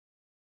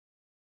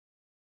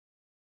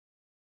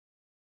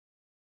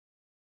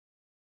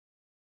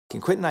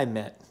And Quentin and I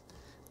met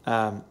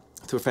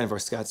through a friend of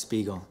ours, Scott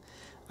Spiegel.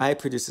 I had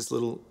produced this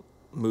little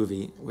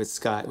movie with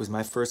Scott. It was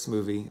my first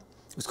movie.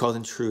 It was called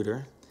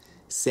Intruder.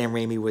 Sam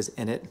Raimi was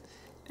in it.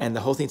 And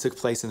the whole thing took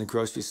place in a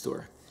grocery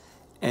store.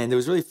 And it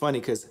was really funny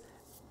because,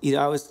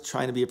 I was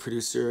trying to be a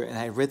producer, and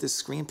I read this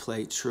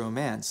screenplay, True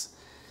Romance,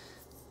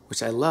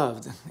 which I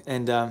loved.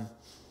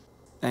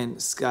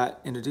 And Scott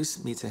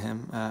introduced me to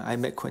him. I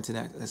met Quentin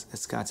at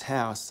Scott's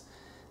house.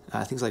 I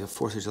think it was like a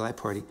 4th of July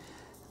party.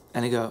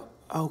 And I go,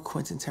 oh,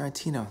 Quentin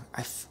Tarantino.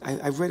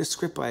 I read a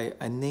script by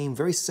a name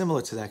very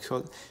similar to that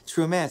called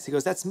True Romance. He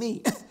goes, that's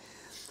me.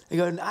 I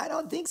go, I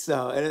don't think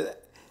so. And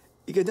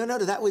he goes, no,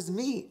 that was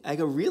me. I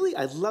go, really?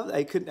 I love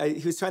it.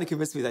 He was trying to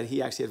convince me that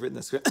he actually had written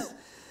the script.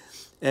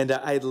 And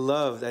I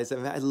loved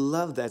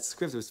that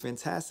script. It was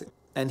fantastic.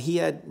 And he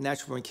had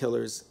Natural Born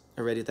Killers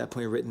already at that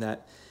point, written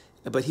that.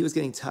 But he was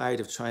getting tired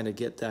of trying to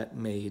get that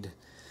made.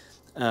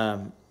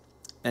 And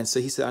so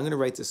he said, I'm going to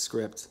write this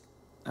script,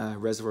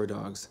 Reservoir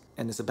Dogs.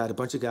 And it's about a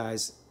bunch of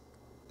guys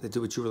that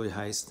do a jewelry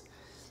heist.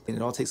 And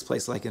it all takes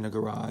place like in a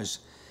garage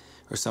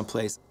or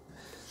someplace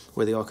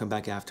where they all come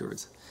back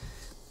afterwards.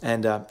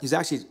 And he was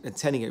actually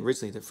intending it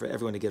originally for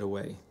everyone to get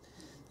away.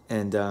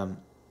 And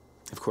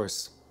of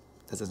course,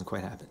 that doesn't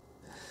quite happen.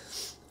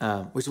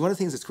 Which is one of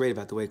the things that's great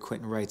about the way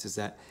Quentin writes is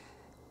that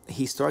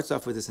he starts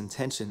off with this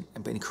intention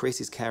and he creates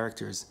these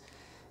characters,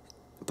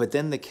 but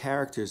then the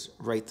characters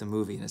write the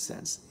movie in a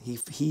sense.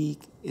 He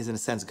is in a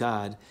sense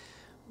God,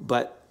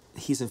 but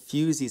he's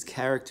infused these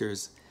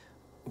characters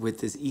with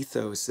this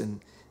ethos,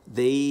 and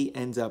they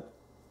end up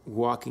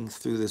walking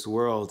through this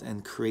world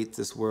and create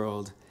this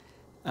world.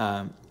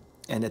 And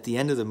at the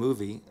end of the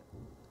movie,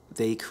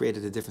 they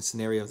created a different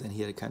scenario than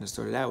he had kind of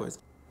started out with.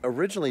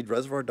 Originally,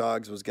 Reservoir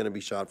Dogs was going to be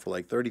shot for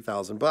like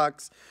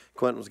 $30,000.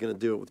 Quentin was going to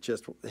do it with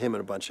just him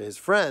and a bunch of his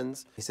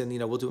friends. He said,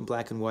 we'll do it in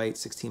black and white,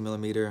 16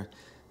 millimeter.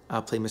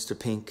 I'll play Mr.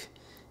 Pink.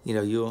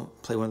 You'll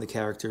play one of the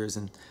characters.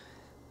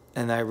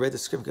 And I read the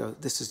script and go,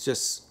 this is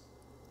just,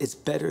 it's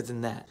better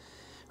than that.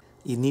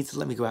 You need to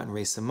let me go out and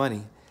raise some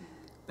money.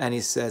 And he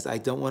says, I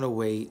don't want to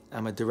wait.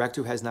 I'm a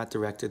director who has not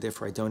directed,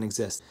 therefore I don't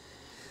exist.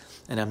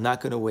 And I'm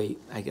not going to wait.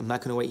 I'm not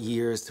going to wait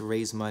years to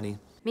raise money.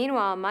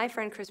 Meanwhile, my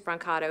friend Chris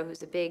Brancato,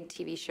 who's a big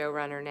TV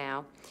showrunner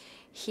now,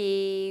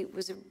 he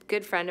was a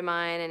good friend of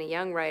mine and a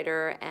young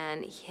writer,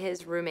 and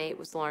his roommate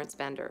was Lawrence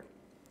Bender.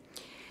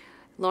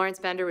 Lawrence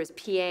Bender was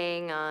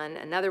PAing on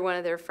another one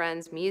of their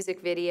friends'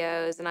 music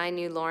videos, and I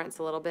knew Lawrence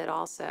a little bit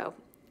also.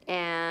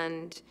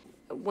 And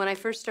when I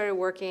first started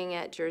working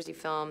at Jersey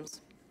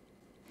Films,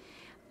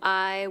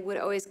 I would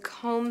always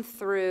comb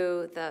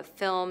through the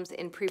films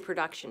in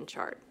pre-production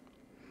chart.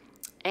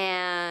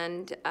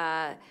 And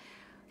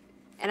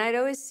I'd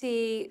always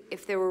see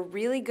if there were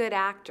really good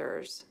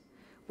actors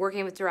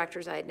working with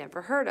directors I had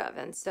never heard of.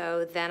 And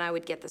so then I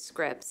would get the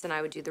scripts and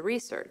I would do the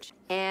research.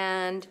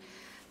 And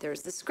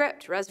there's the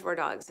script, Reservoir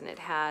Dogs, and it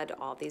had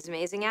all these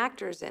amazing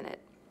actors in it.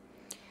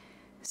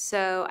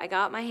 So I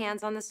got my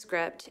hands on the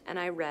script and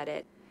I read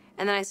it.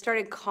 And then I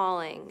started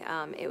calling.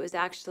 It was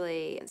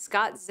actually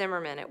Scott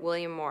Zimmerman at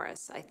William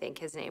Morris, I think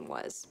his name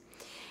was.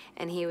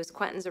 And he was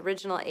Quentin's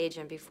original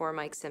agent before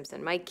Mike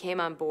Simpson. Mike came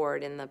on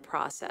board in the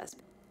process.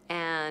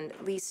 And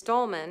Lee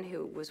Stolman,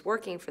 who was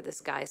working for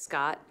this guy,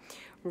 Scott,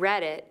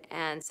 read it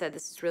and said,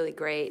 this is really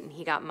great. And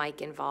he got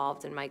Mike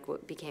involved, and Mike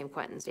became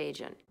Quentin's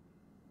agent.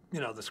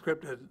 The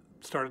script had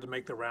started to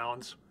make the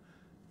rounds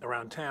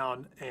around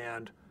town,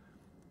 and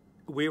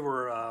we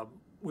were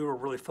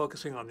really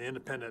focusing on the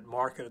independent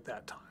market at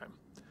that time.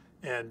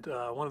 And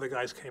one of the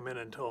guys came in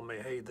and told me,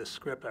 hey, this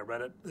script, I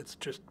read it, it's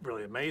just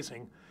really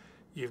amazing.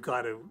 You've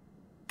got to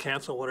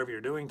cancel whatever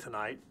you're doing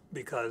tonight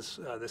because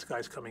this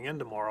guy's coming in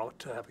tomorrow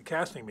to have a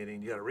casting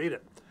meeting. You got to read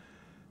it.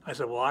 I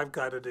said, well, I've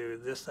got to do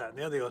this, that, and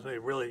the other. He goes,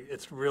 no,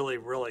 it's really,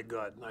 really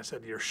good. And I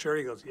said, you're sure?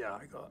 He goes, yeah.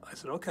 I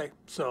said, okay.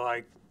 So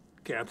I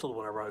canceled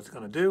whatever I was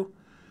going to do,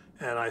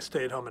 and I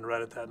stayed home and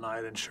read it that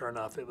night. And sure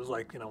enough, it was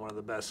like, one of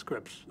the best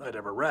scripts I'd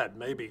ever read.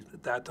 Maybe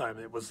at that time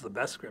it was the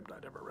best script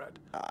I'd ever read.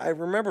 I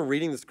remember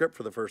reading the script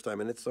for the first time,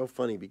 and it's so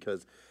funny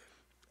because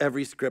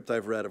every script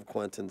I've read of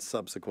Quentin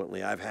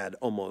subsequently, I've had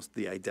almost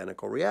the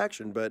identical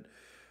reaction. But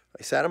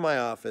I sat in my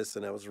office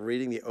and I was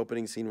reading the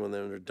opening scene when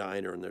they're in their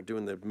diner and they're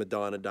doing the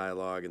Madonna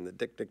dialogue and the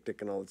dick, dick,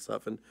 dick and all that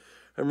stuff. And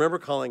I remember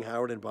calling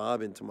Howard and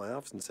Bob into my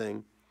office and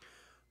saying,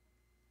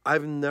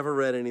 I've never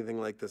read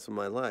anything like this in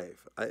my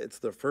life. It's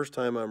the first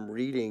time I'm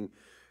reading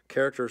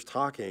characters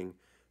talking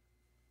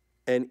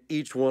and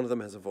each one of them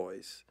has a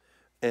voice.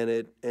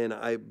 And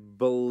I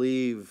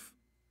believe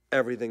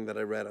everything that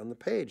I read on the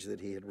page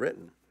that he had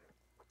written.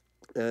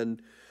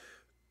 And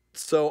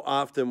so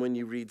often when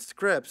you read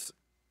scripts,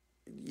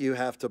 you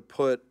have to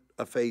put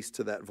a face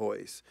to that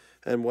voice.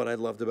 And what I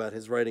loved about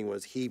his writing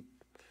was he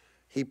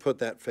put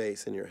that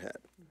face in your head.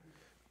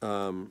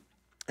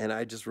 And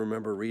I just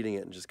remember reading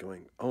it and just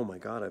going, oh my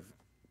God,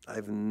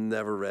 I've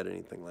never read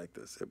anything like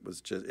this.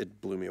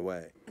 It blew me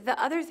away. The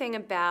other thing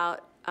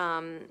about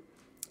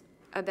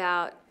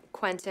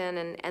Quentin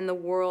and the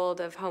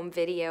world of home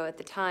video at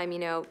the time,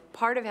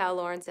 part of how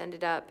Lawrence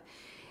ended up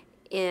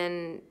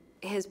in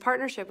his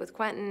partnership with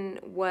Quentin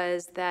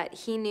was that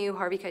he knew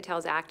Harvey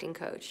Keitel's acting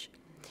coach.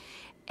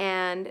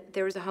 And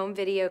there was a home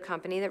video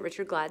company that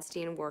Richard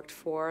Gladstein worked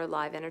for,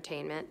 Live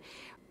Entertainment.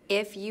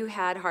 If you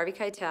had Harvey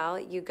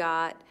Keitel, you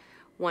got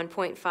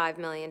 $1.5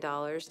 million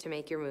to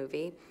make your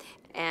movie.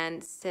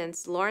 And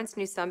since Lawrence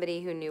knew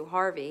somebody who knew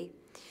Harvey,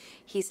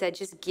 he said,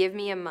 just give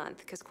me a month,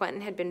 because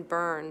Quentin had been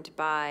burned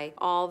by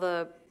all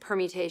the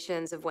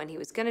permutations of when he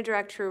was going to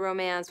direct True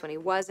Romance, when he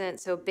wasn't.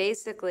 So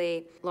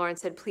basically,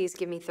 Lawrence said, please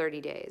give me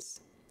 30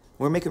 days.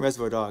 We're making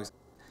Reservoir Dogs.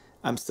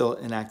 I'm still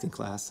in acting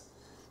class,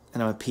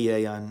 and I'm a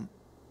PA on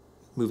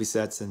movie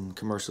sets and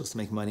commercials to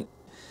make money.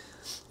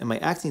 And my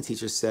acting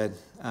teacher said,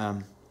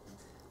 out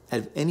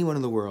of anyone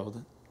in the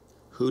world,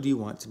 who do you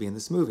want to be in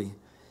this movie?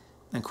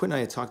 And Quentin and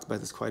I had talked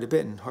about this quite a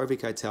bit, and Harvey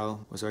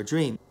Keitel was our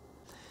dream.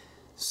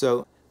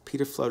 So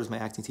Peter Flood was my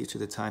acting teacher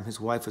at the time. His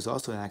wife was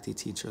also an acting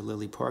teacher,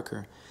 Lily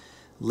Parker.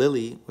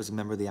 Lily was a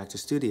member of the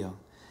Actors Studio.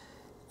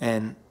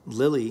 And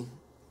Lily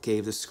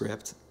gave the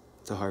script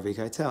to Harvey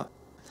Keitel.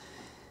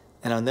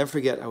 And I'll never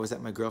forget, I was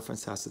at my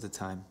girlfriend's house at the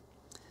time.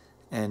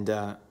 And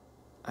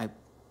I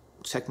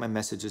checked my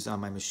messages on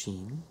my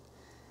machine.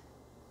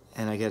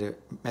 And I get a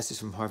message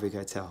from Harvey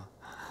Keitel.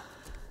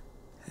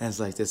 And it's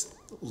like this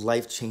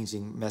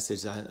life-changing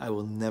message that I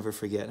will never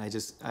forget. And I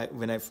just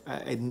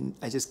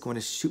want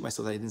to shoot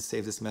myself that I didn't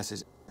save this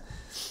message.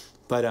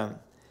 But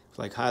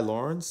like, hi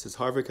Lawrence, it's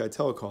Harvey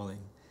Keitel calling.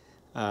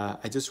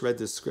 I just read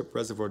this script,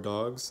 Reservoir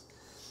Dogs,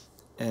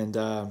 and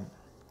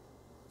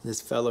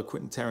this fellow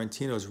Quentin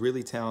Tarantino is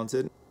really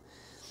talented,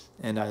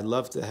 and I'd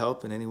love to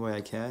help in any way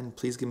I can.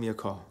 Please give me a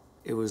call.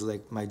 It was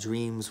like my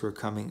dreams were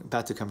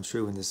about to come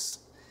true in this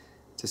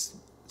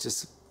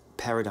just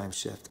paradigm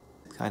shift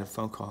kind of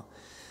phone call.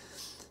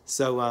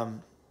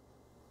 So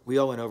we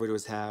all went over to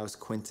his house,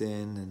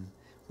 Quentin and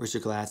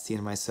Richard Gladstein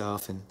and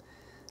myself, and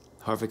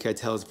Harvey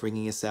Keitel is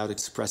bringing us out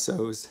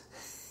espressos.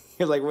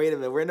 You're like, wait a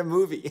minute, we're in a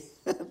movie.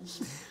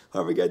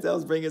 Harvey Keitel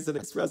is bringing us an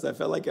espresso. I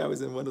felt like I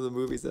was in one of the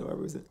movies that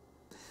Harvey was in.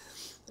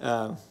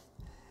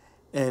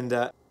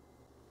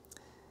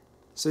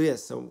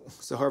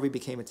 So Harvey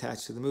became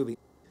attached to the movie.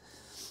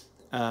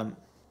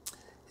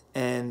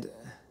 And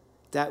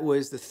that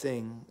was the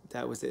thing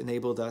that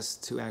enabled us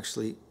to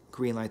actually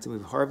greenlight the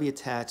movie. Harvey,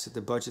 attached at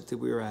the budget that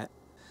we were at,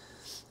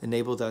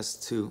 enabled us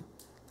to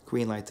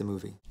greenlight the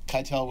movie.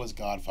 Keitel was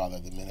Godfather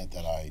the minute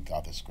that I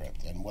got the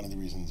script, and one of the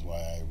reasons why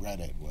I read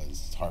it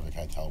was Harvey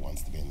Keitel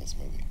wants to be in this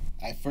movie.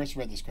 I first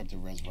read the script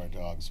of Reservoir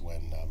Dogs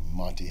when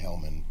Monty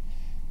Hellman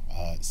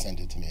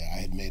sent it to me. I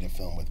had made a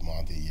film with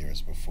Monty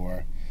years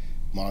before.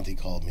 Monty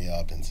called me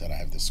up and said, I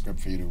have the script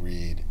for you to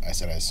read. I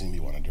said, I assume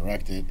you want to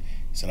direct it.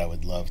 He said, I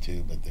would love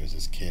to, but there's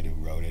this kid who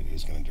wrote it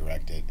who's going to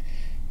direct it.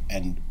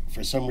 And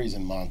for some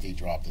reason, Monty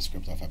dropped the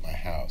script off at my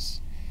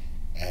house.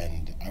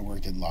 And I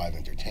worked at Live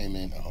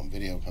Entertainment, a home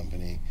video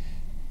company.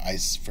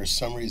 For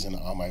some reason,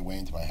 on my way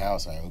into my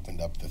house, I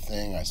opened up the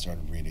thing, I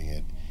started reading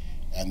it,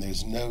 and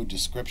there's no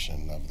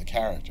description of the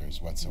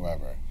characters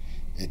whatsoever.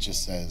 It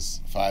just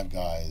says 5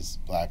 guys,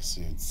 black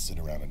suits, sit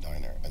around a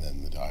diner, and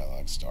then the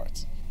dialogue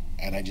starts.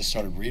 And I just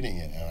started reading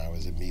it, and I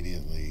was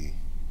immediately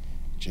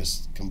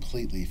just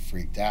completely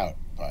freaked out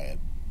by it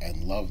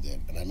and loved it.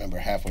 And I remember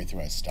halfway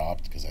through I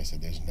stopped because I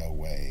said, there's no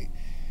way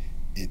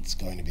it's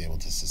going to be able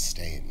to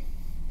sustain.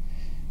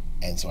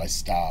 And so I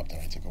stopped and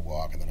I took a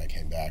walk, and then I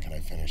came back and I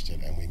finished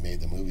it, and we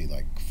made the movie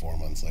like 4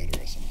 months later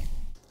or something.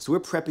 So we're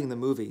prepping the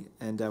movie,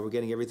 and we're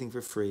getting everything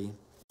for free.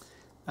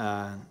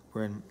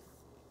 We're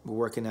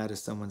working out of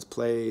someone's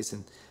place,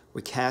 and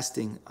we're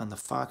casting on the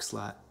Fox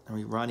lot. I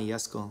mean, Ronnie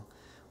Yeskel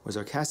was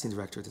our casting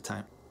director at the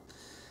time.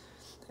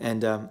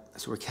 And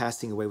so we're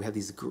casting away. We had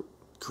these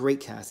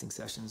great casting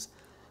sessions.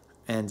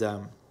 And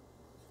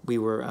we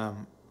were,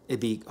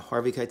 it'd be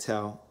Harvey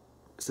Keitel.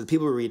 So the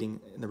people who were reading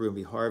in the room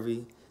would be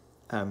Harvey,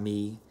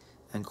 me,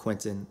 and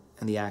Quentin,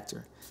 and the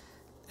actor.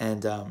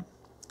 And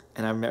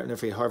I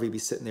remember Harvey would be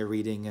sitting there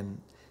reading,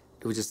 and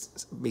it would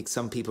just make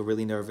some people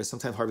really nervous.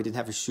 Sometimes Harvey didn't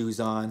have his shoes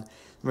on. I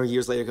remember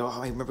years later,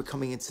 I remember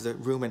coming into the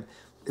room, and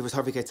it was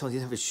Harvey Keitel, he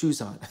didn't have his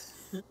shoes on.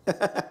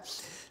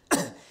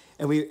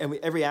 and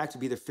every act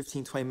would be there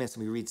 15, 20 minutes,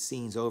 and we read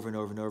scenes over and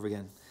over and over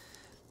again.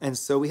 And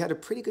so we had a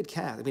pretty good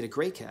cast. I mean, a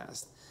great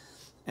cast.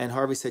 And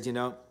Harvey said,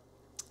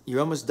 you're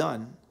almost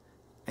done,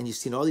 and you've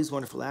seen all these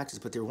wonderful actors,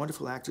 but there are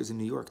wonderful actors in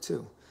New York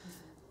too,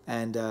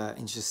 and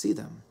you should see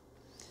them.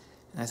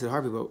 And I said,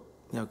 Harvey, well,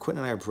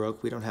 Quentin and I are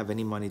broke. We don't have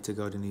any money to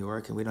go to New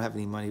York, and we don't have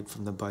any money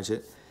from the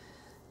budget.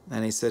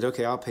 And he said,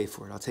 okay, I'll pay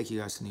for it. I'll take you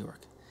guys to New York.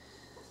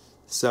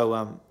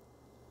 So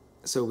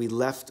we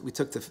left.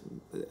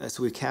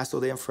 So we cast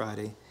all day on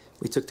Friday.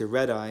 We took the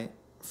red eye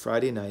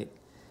Friday night.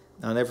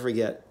 I'll never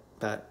forget,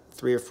 about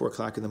 3 or 4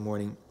 o'clock in the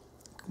morning,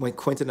 when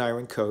Quentin and I were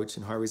in coach,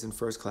 and Harvey's in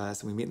first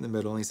class, and we meet in the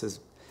middle, and he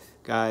says,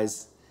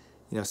 guys,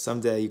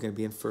 someday you're going to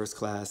be in first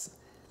class,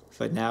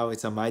 but now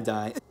it's on my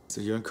dime, so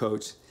you're in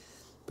coach.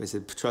 But he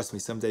said, trust me,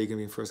 someday you're going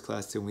to be in first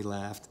class too, and we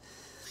laughed.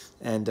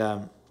 And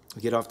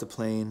we get off the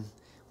plane,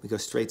 we go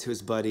straight to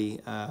his buddy.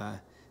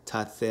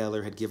 Todd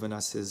Thaler had given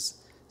us his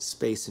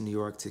space in New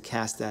York to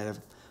cast out of.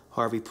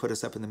 Harvey put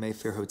us up in the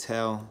Mayfair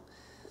Hotel.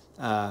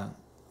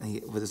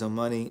 with his own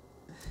money.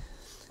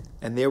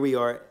 And there we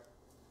are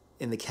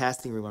in the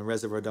casting room on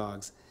Reservoir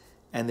Dogs.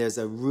 And there's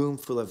a room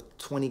full of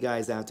 20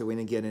 guys out there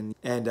waiting to get in.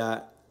 And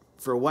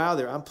for a while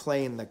there, I'm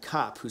playing the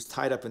cop who's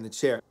tied up in the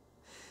chair.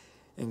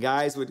 And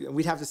guys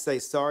we'd have to say,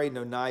 sorry,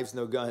 no knives,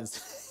 no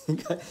guns.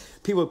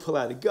 People would pull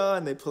out a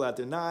gun, they'd pull out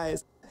their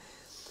knives.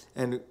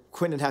 And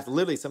Quentin would have to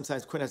literally,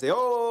 sometimes Quentin would say,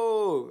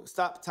 oh,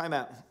 stop, time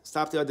out,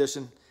 stop the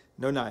audition,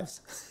 no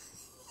knives.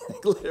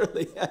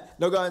 Literally,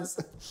 no guns.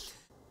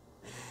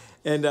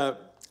 And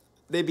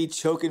they'd be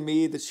choking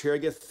me, the chair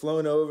would get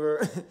flown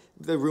over,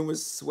 the room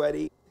was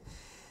sweaty.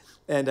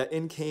 And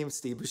in came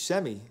Steve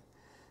Buscemi.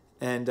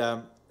 And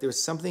there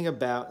was something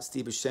about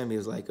Steve Buscemi. It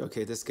was like,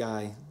 okay, this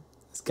guy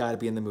has got to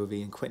be in the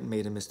movie. And Quentin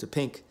made him Mr.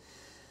 Pink.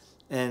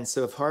 And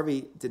so if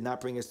Harvey did not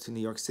bring us to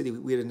New York City, we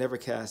would have never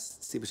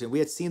cast Steve Buscemi. We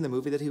had seen the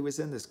movie that he was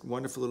in, this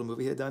wonderful little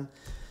movie he had done,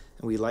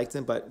 and we liked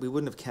him, but we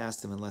wouldn't have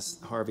cast him unless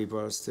Harvey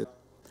brought us to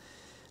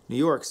New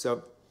York.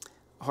 So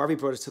Harvey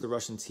brought us to the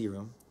Russian tea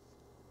room,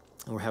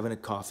 and we're having a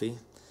coffee.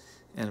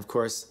 And of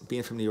course,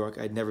 being from New York,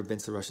 I'd never been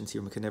to the Russian tea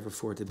room. I could never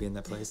afford to be in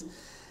that place.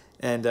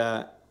 And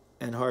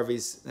Harvey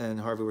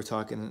were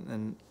talking,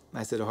 and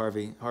I said to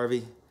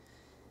Harvey,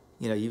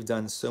 you know, you've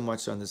done so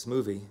much on this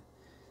movie.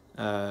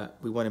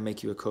 We want to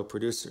make you a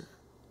co-producer.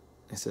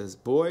 He says,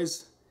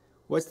 boys,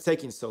 what's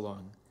taking so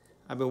long?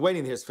 I've been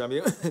waiting to hear from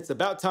you. It's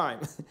about time.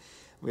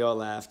 We all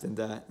laughed, and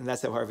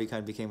that's how Harvey kind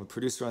of became a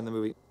producer on the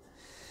movie.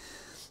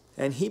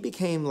 And he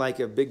became like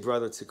a big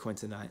brother to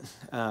Quentin and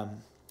I.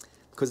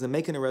 Because in the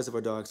making of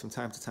Reservoir Dogs, from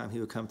time to time, he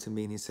would come to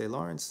me and he'd say,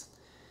 Lawrence,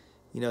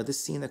 you know, this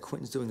scene that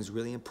Quentin's doing is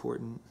really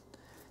important,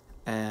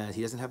 and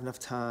he doesn't have enough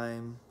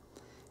time.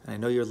 And I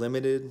know you're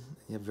limited.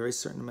 You have a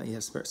certain amount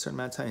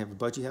of time. You have a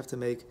budget you have to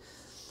make.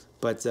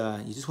 But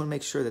you just want to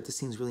make sure that this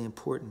scene's really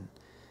important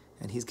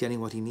and he's getting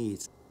what he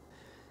needs.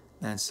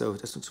 And so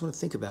just want to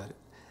think about it.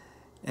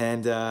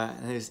 And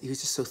he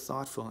was just so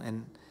thoughtful.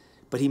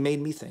 But he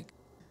made me think,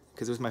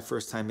 because it was my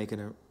first time making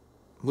a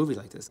movie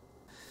like this.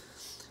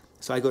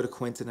 So I go to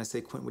Quentin and I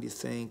say, Quentin, what do you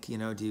think? You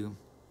know, do you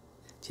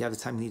have the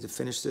time you need to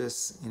finish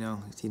this? You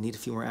know, do you need a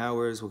few more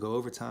hours? We'll go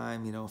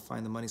overtime, you know,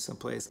 find the money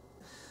someplace.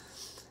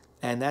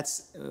 And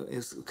it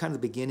was kind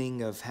of the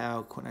beginning of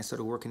how Quentin and I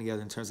started working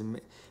together in terms of me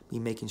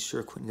making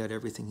sure Quentin got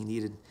everything he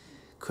needed,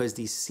 because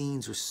these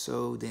scenes were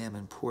so damn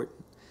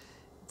important.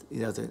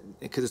 You know,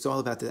 because it's all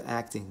about the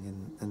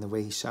acting and the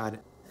way he shot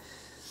it.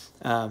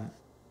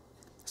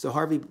 So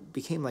Harvey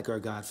became like our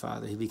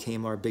godfather. He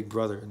became our big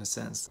brother in a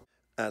sense.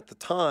 At the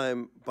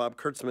time, Bob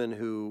Kurtzman,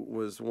 who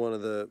was one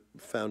of the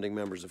founding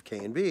members of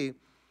K&B,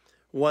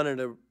 wanted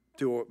to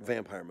do a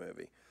vampire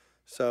movie.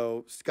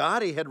 So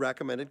Scotty had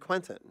recommended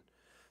Quentin.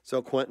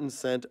 So Quentin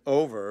sent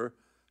over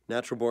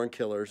Natural Born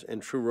Killers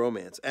and True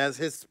Romance as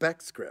his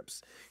spec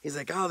scripts. He's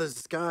like, oh, there's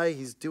this guy.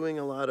 He's doing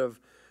a lot of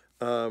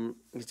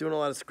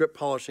script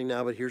polishing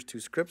now, but here's 2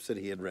 scripts that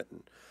he had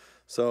written.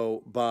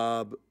 So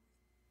Bob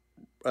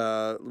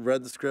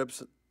read the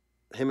scripts.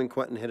 Him and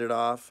Quentin hit it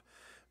off,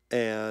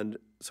 and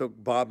so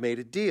Bob made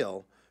a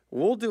deal.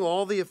 We'll do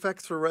all the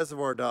effects for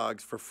Reservoir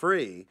Dogs for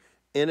free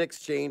in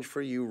exchange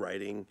for you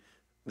writing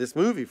this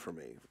movie for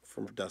me,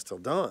 From Dusk Till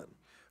Dawn.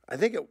 I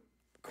think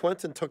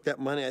Quentin took that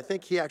money. I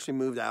think he actually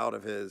moved out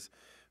of his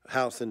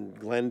house in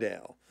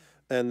Glendale,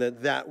 and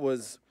that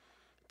was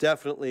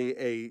definitely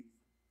a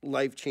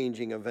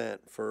life-changing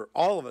event for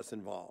all of us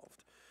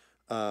involved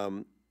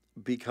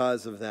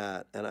because of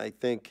that. And I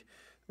think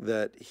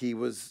that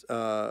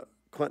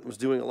Quentin was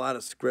doing a lot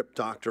of script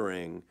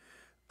doctoring,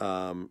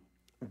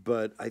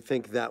 but I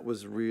think that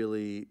was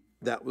really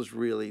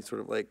sort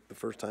of like the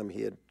first time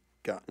he had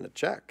gotten a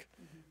check,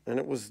 and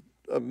it was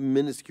a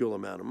minuscule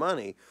amount of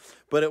money,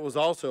 but it was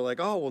also like,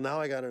 oh, well, now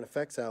I got an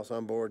effects house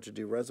on board to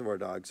do Reservoir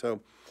Dogs.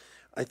 So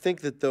I think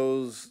that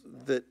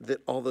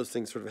all those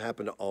things sort of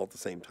happened all at the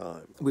same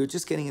time. We were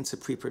just getting into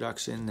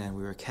pre-production, and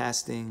we were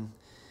casting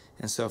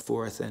and so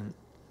forth, and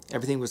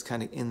everything was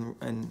kind of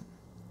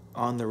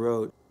on the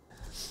road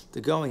to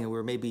going, and we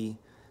were maybe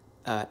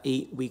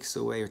 8 weeks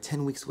away or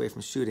 10 weeks away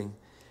from shooting,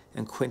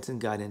 and Quentin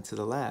got into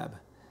the lab,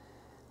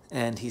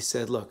 and he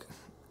said, look,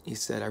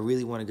 I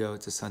really want to go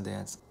to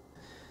Sundance.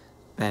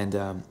 And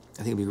I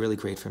think it'd be really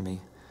great for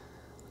me.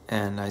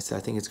 And I said, I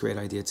think it's a great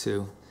idea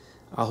too.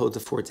 I'll hold the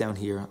fort down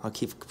here. I'll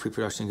keep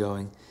pre-production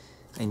going,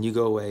 and you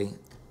go away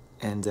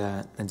and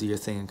do your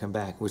thing and come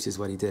back, which is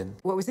what he did.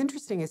 What was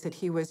interesting is that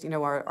he was,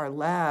 our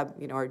lab,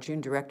 our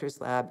June director's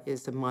lab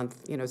is a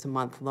month, is a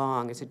month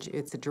long.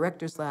 It's a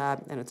director's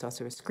lab, and it's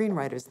also a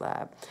screenwriter's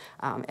lab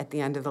at the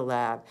end of the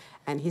lab.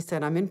 And he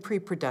said, I'm in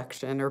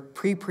pre-production or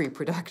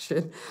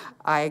pre-production.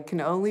 I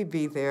can only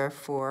be there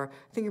for,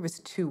 I think it was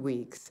 2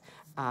 weeks.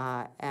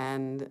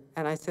 And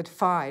I said,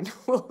 fine,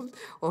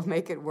 we'll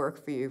make it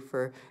work for you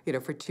for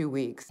 2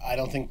 weeks. I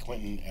don't think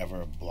Quentin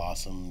ever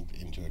blossomed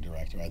into a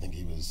director. I think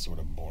he was sort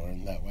of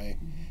born that way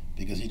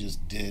because he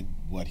just did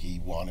what he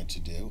wanted to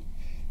do,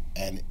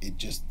 and it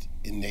just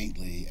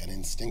innately and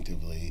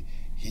instinctively,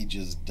 he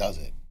just does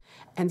it.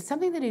 And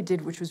something that he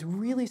did, which was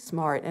really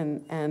smart,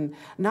 and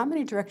not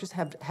many directors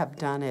have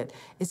done it,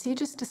 is he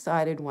just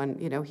decided when,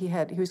 he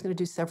was going to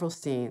do several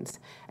scenes,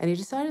 and he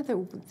decided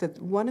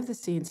that one of the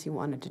scenes he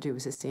wanted to do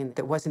was a scene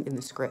that wasn't in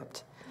the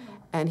script.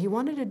 And he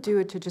wanted to do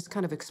it to just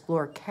kind of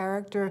explore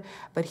character,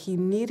 but he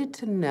needed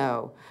to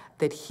know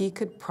that he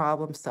could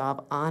problem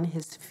solve on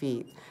his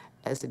feet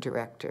as a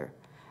director.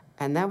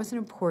 And that was an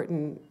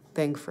important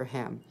thing for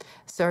him.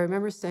 So I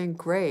remember saying,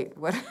 great,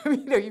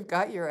 you've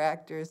got your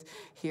actors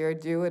here,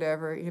 do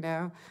whatever,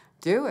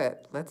 do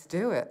it, let's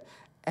do it.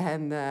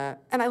 And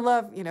I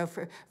love,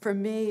 for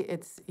me,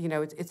 it's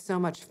so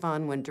much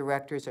fun when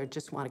directors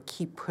just want to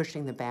keep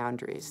pushing the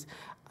boundaries,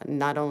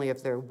 not only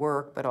of their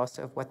work, but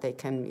also of what they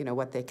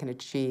can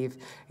achieve,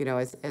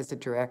 as a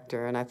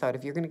director. And I thought,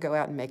 if you're going to go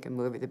out and make a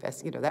movie, the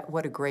best,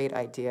 what a great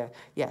idea.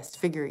 Yes,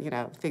 figure it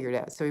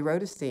out. So he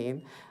wrote a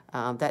scene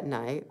that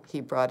night.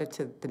 He brought it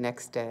to the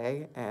next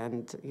day,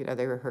 and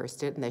they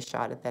rehearsed it, and they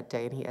shot it that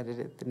day, and he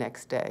edited it the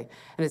next day.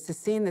 And it's a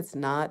scene that's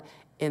not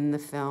in the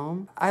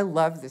film. I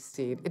love this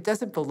scene. It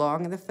doesn't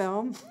belong in the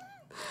film.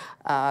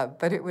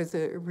 But it was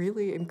a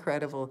really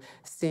incredible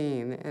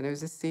scene, and it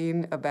was a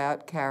scene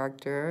about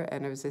character,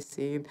 and it was a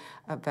scene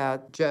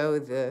about Joe,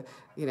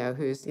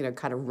 who's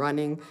kind of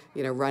running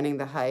the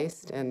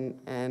heist,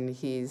 and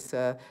he's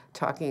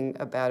talking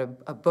about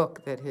a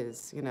book that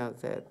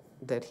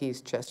that he's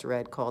just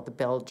read called The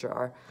Bell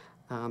Jar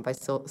by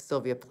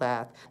Sylvia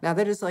Plath. Now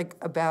that is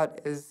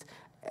about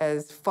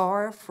as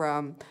far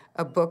from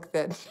a book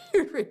that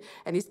you read,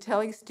 and he's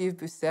telling Steve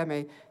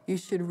Buscemi, you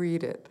should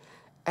read it.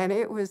 And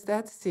it was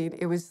that scene,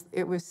 it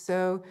was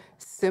so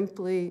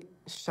simply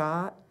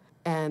shot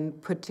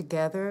and put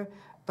together,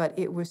 but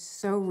it was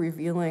so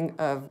revealing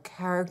of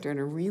character in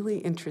a really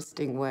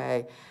interesting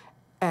way.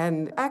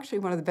 And actually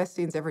one of the best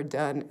scenes ever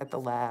done at the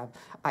lab,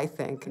 I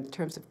think, in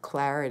terms of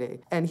clarity.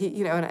 And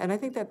he, and I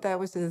think that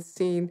was a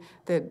scene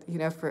that,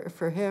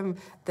 for him,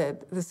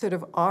 that sort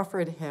of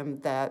offered him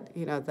that,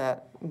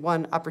 that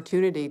one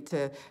opportunity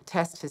to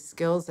test his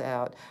skills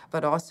out,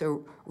 but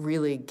also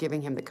really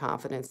giving him the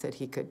confidence that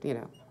he could,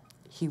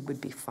 he would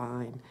be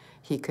fine.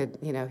 He could,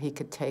 he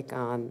could take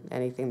on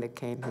anything that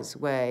came his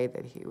way,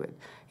 that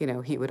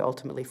he would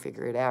ultimately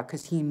figure it out,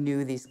 because he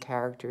knew these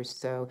characters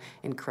so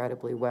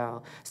incredibly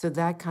well. So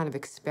that kind of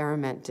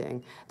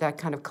experimenting, that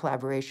kind of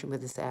collaboration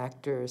with his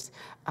actors,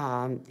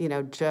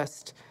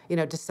 just,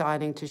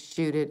 deciding to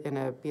shoot it in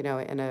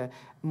a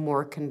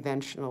more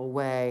conventional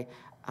way,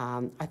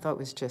 I thought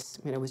was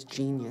just, was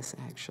genius,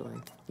 actually,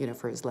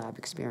 for his lab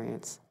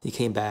experience. He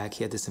came back,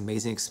 he had this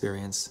amazing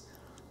experience.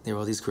 There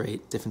were all these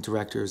great different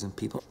directors and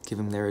people give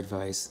him their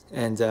advice.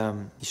 And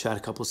he shot a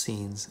couple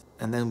scenes,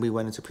 and then we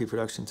went into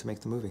pre-production to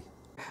make the movie.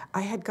 I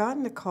had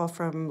gotten a call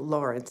from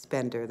Lawrence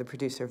Bender, the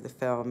producer of the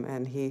film,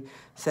 and he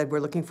said, we're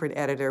looking for an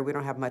editor. We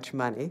don't have much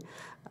money.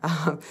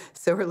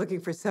 So we're looking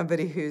for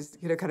somebody who's,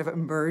 kind of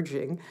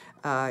emerging,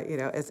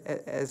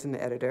 as an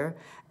editor.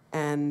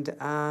 And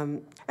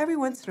every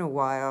once in a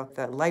while,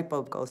 the light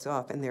bulb goes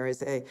off, and there is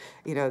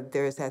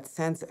there's that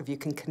sense of you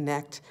can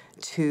connect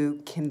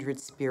two kindred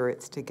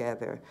spirits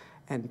together,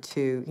 and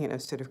two,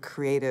 sort of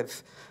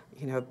creative,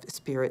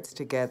 spirits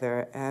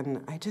together.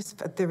 And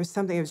there was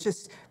something, it was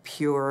just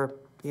pure,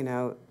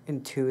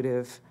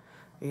 intuitive,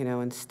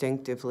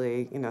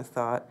 instinctively,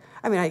 thought.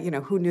 I mean,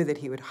 who knew that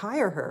he would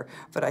hire her?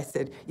 But I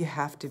said, you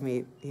have to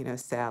meet,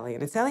 Sally.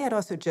 And Sally had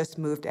also just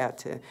moved out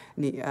to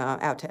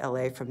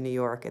LA from New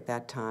York at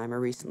that time, or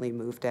recently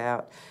moved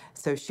out.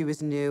 So she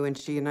was new,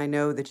 and I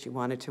know that she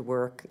wanted to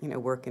work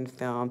in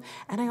film.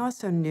 And I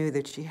also knew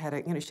that she had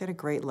a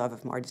great love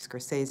of Marty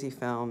Scorsese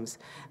films,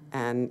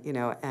 and,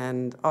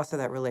 and also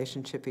that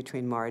relationship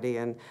between Marty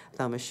and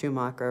Thelma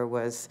Schumacher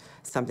was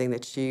something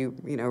that she,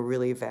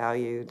 really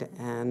valued.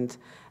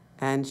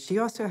 And she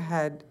also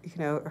had,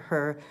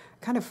 her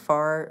kind of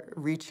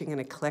far-reaching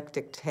and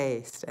eclectic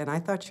taste, and I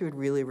thought she would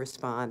really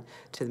respond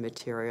to the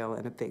material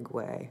in a big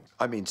way.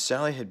 I mean,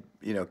 Sally had,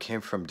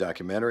 came from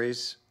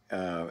documentaries,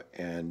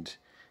 and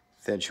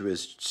then she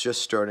was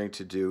just starting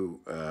to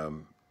do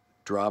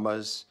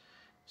dramas.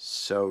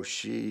 So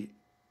she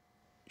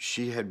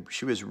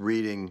was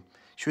reading.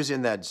 She was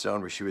in that zone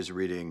where she was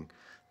reading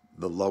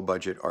the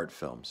low-budget art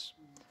films,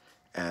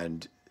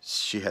 and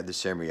she had the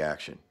same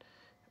reaction.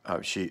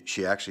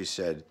 She actually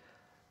said,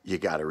 you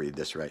got to read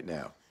this right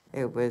now.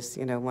 It was,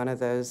 one of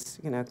those,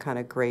 kind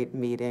of great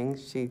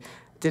meetings. She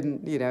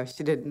didn't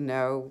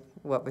know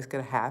what was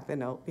going to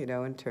happen,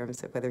 in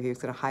terms of whether he was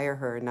going to hire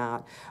her or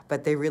not,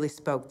 but they really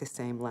spoke the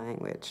same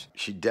language.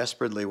 She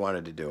desperately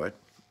wanted to do it,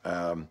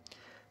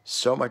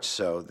 so much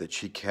so that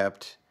she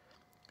kept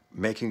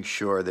making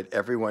sure that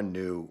everyone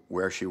knew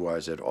where she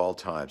was at all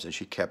times, and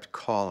she kept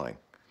calling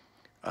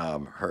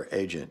her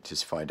agent to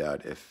find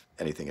out if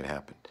anything had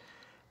happened.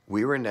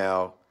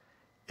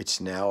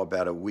 It's now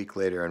about a week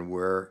later, and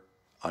we're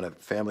on a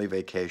family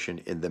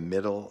vacation in the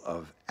middle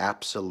of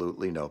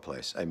absolutely no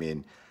place. I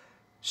mean,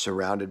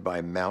 surrounded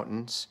by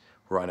mountains.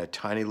 We're on a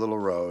tiny little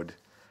road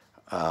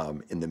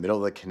in the middle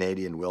of the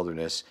Canadian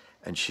wilderness,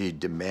 and she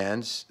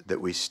demands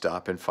that we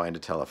stop and find a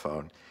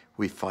telephone.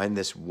 We find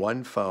this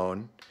one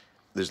phone.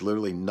 There's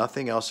literally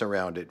nothing else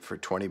around it for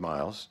 20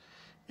 miles.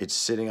 It's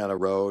sitting on a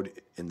road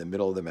in the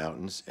middle of the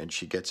mountains, and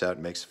she gets out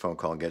and makes a phone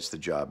call and gets the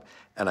job.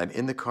 And I'm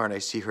in the car, and I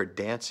see her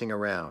dancing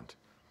around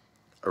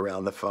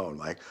the phone,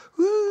 like,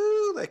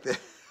 woo, like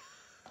that.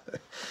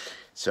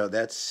 So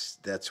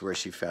that's where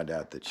she found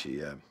out that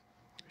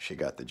she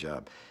got the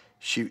job.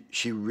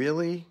 She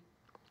really,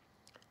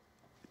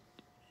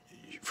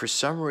 for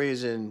some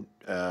reason,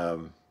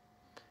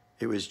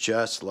 it was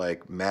just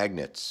like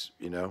magnets,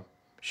 you know.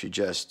 She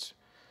just,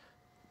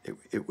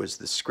 it was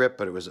the script,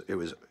 but it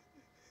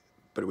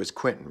was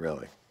Quentin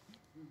really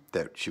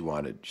that she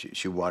wanted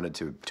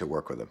to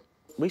work with him.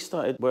 We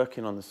started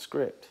working on the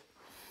script,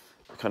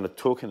 kind of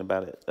talking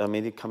about it. I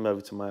mean, he'd come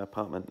over to my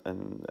apartment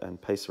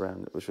and pace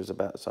around, which was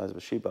about the size of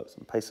a shoebox,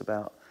 and pace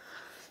about.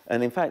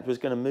 And in fact, was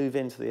going to move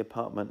into the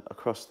apartment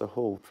across the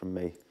hall from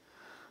me,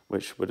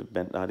 which would have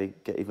meant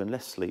I'd get even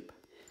less sleep.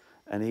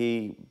 And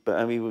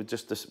we would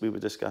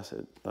discuss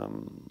it,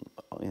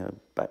 you know,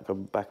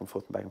 back and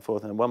forth and back and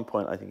forth. And at one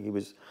point, I think he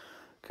was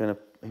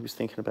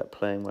thinking about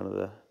playing one of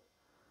the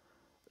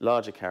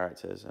larger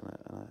characters, and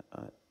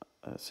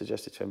I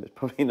suggested to him it's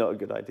probably not a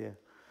good idea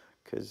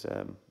because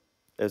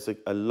there's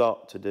a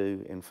lot to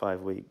do in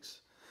 5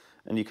 weeks,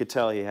 and you could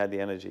tell he had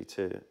the energy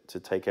to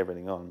take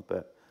everything on,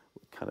 but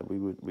kind of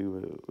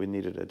we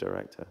needed a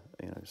director,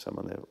 you know,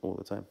 someone there all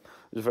the time.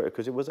 It was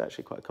because it was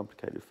actually quite a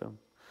complicated film.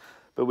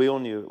 But we all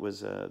knew it was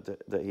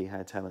that he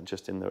had talent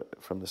just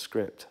from the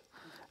script,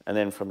 and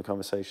then from the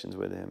conversations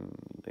with him,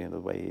 you know, the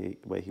way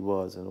he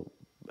was,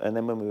 and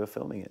then when we were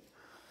filming it,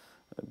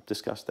 I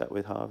discussed that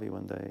with Harvey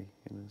one day,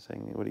 you know,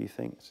 saying, "What do you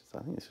think?" I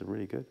said, "I think this is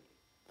really good,"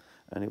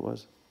 and it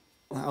was.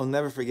 I'll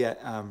never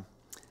forget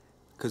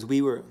because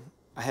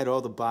I had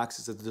all the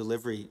boxes of the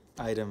delivery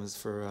items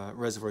for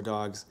Reservoir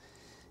Dogs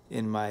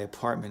in my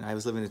apartment. I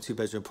was living in a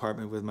 2-bedroom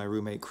apartment with my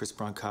roommate Chris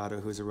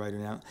Brancato, who's a writer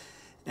now,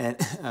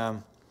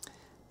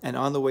 and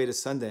on the way to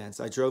Sundance,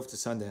 I drove to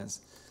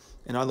Sundance,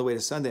 and on the way to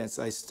Sundance,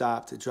 I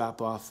stopped to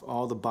drop off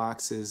all the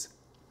boxes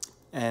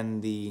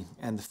and the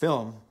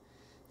film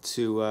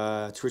to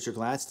Richard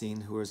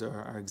Gladstein, who was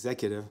our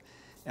executive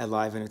at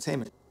Live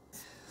Entertainment.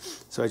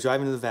 So I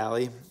drive into the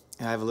Valley,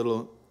 and I have a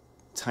little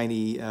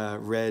tiny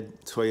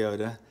red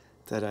Toyota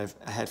that I've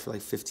had for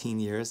like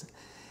 15 years,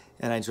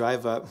 and I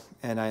drive up,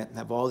 and I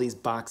have all these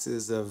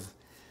boxes of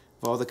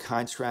all the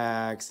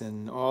contracts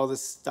and all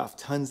this stuff,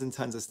 tons and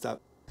tons of stuff.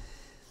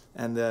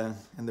 And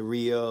the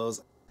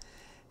reels,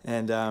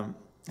 and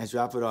I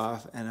drop it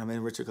off, and I'm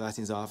in Richard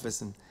Gladstein's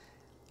office, and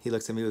he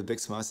looks at me with a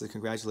big smile and says,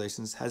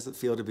 "Congratulations, how does it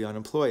feel to be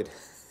unemployed?"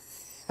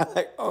 I'm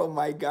like, oh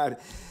my God,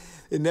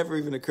 it never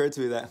even occurred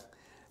to me that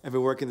I've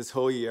been working this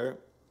whole year,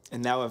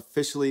 and now that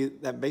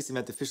basically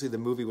meant officially the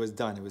movie was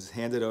done. It was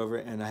handed over,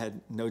 and I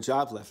had no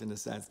job left in a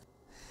sense.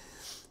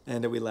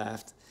 And we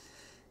laughed.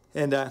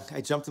 And I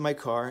jumped in my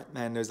car,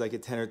 and it was like a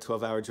 10 or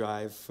 12-hour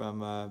drive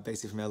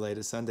basically from LA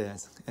to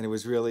Sundance, and it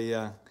was really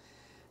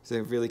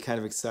kind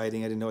of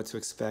exciting. I didn't know what to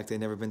expect. I'd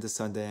never been to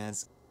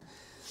Sundance.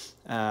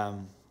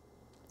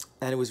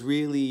 And it was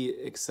really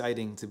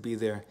exciting to be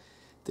there.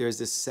 There's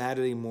this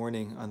Saturday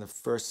morning on the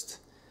first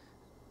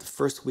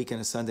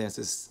weekend of Sundance.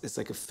 It's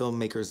like a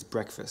filmmaker's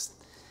breakfast.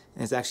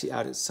 And it's actually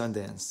out at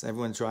Sundance.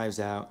 Everyone drives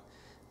out,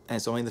 and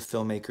it's only the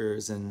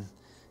filmmakers,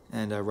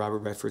 and Robert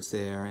Redford's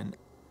there, and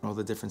all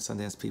the different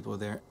Sundance people are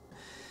there.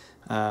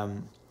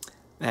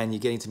 And you're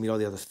getting to meet all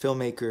the other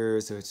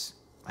filmmakers, which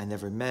I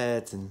never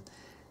met,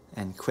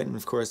 and Quentin,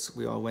 of course.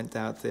 We all went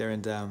out there,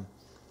 and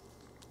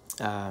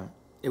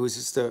it was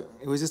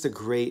just a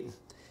great,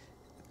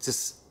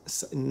 just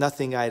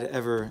nothing I'd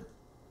ever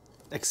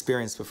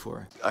experienced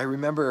before. I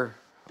remember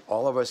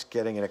all of us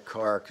getting in a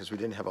car because we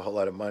didn't have a whole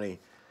lot of money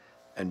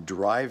and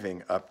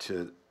driving up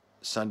to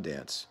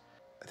Sundance.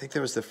 I think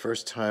that was the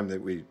first time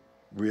that we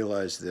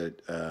realized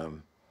that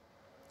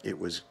it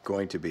was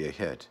going to be a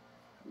hit.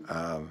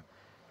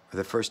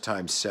 The first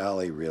time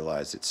Sally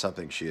realized that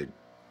something she had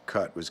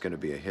cut was going to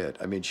be a hit.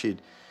 I mean,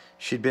 she'd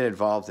been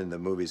involved in the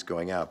movies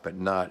going out, but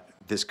not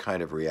this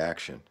kind of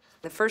reaction.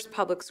 The first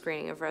public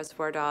screening of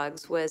Reservoir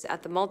Dogs was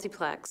at the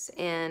multiplex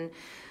in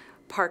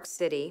Park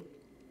City,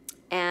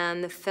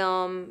 and the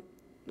film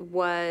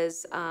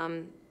was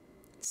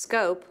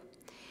scope,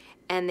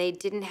 and they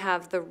didn't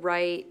have the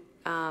right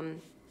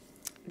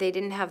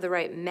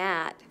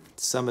mat.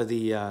 Some of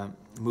the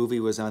movie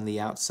was on the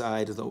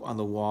outside on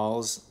the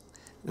walls,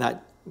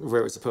 not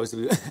where it was supposed to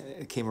be.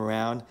 It came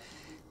around,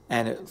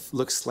 and it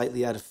looked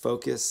slightly out of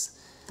focus.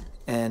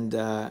 And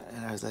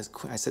I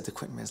said to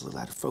Quentin, "Man, it's a little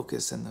out of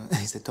focus." And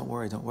he said, don't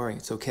worry,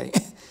 it's okay."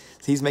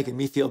 He's making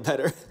me feel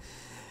better.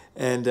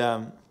 And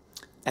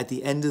at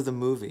the end of the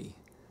movie,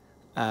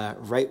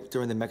 right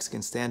during the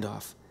Mexican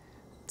standoff,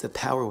 the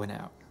power went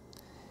out,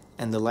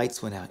 and the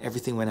lights went out,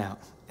 everything went out,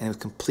 and it was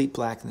complete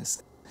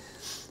blackness.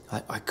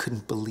 I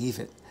couldn't believe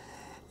it.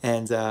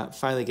 And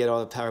finally get all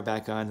the power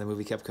back on, the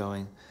movie kept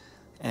going.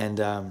 And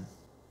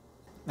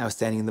I was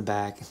standing in the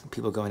back,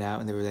 people going out,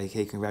 and they were like,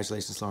 "Hey,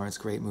 congratulations, Lawrence,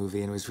 great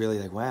movie." And it was really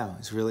like, wow, it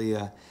was really,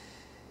 it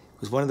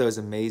was one of those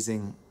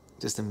amazing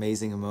just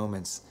amazing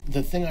moments.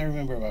 The thing I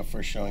remember about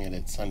first showing it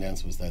at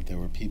Sundance was that there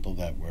were people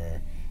that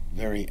were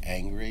very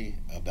angry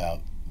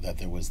about that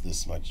there was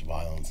this much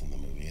violence in the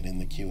movie. And in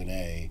the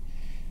Q&A,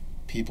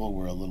 people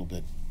were a little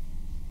bit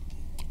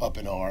up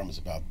in arms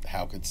about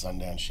how could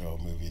Sundance show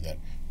a movie that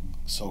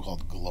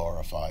so-called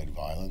glorified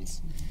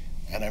violence.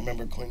 And I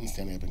remember Quentin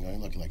standing up and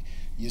going, look, like,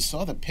 you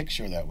saw the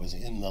picture that was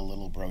in the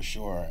little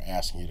brochure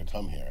asking you to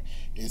come here.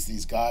 It's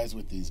these guys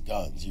with these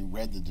guns. You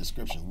read the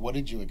description. What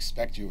did you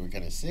expect you were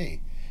going to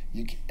see?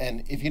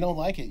 And if you don't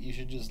like it, you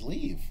should just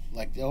leave.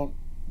 Like,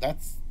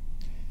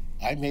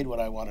 I made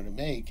what I wanted to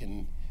make,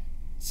 and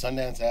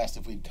Sundance asked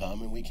if we'd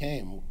come, and we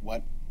came.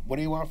 What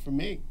do you want from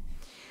me?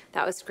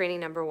 That was screening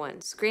number 1.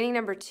 Screening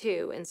number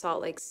 2 in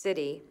Salt Lake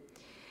City,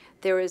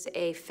 there was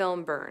a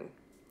film burn,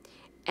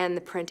 and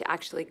the print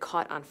actually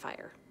caught on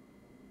fire.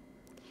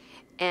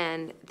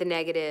 And the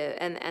negative,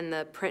 and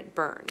the print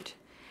burned.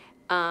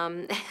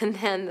 And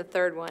then the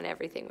third one,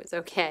 everything was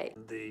okay.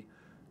 The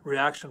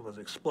reaction was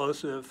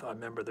explosive. I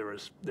remember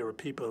there were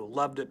people who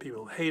loved it,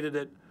 people who hated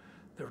it.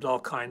 There was all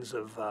kinds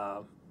of,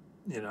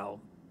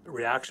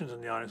 reactions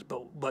in the audience.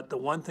 But the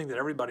one thing that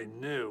everybody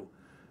knew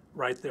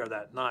right there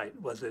that night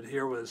was that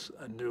here was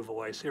a new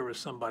voice. Here was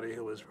somebody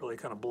who was really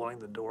kind of blowing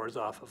the doors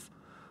off of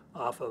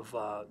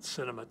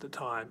cinema at the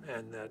time,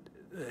 and that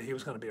he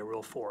was going to be a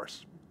real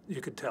force. You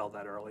could tell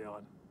that early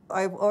on.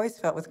 I've always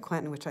felt with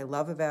Quentin, which I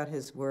love about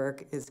his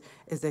work, is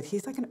that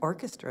he's like an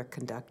orchestra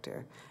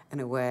conductor in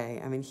a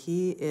way. I mean,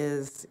 he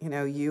is,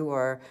 you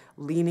are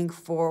leaning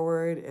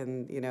forward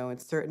and, in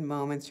certain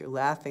moments you're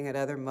laughing, at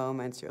other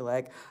moments you're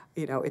like,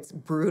 it's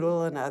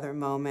brutal in other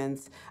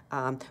moments.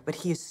 But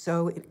he is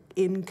so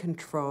in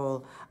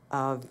control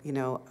of,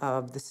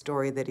 of the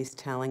story that he's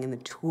telling and the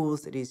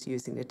tools that he's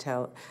using to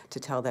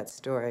tell that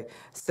story.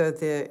 So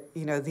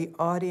the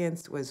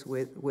audience was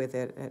with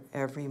it at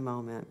every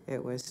moment.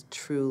 It was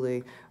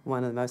truly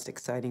one of the most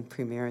exciting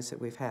premieres that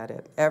we've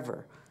had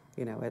ever,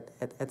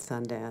 at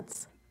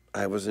Sundance.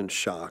 I was in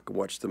shock,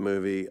 watched the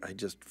movie.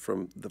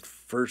 From the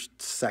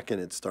first second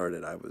it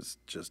started, I was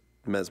just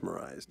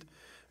mesmerized,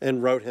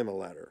 and wrote him a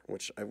letter,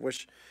 which I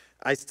wish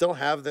I still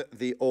have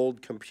the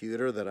old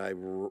computer that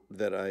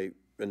I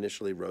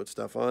initially wrote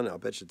stuff on. I'll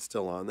bet you it's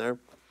still on there.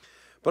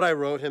 But I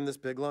wrote him this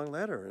big long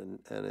letter,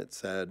 and it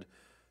said,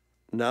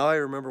 now I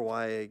remember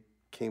why I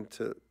came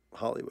to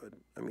Hollywood.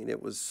 I mean,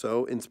 it was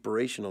so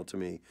inspirational to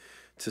me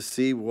to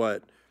see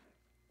what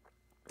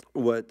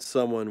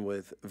someone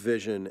with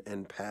vision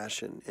and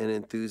passion and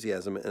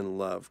enthusiasm and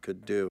love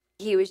could do.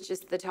 He was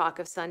just the talk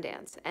of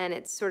Sundance, and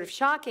it's sort of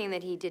shocking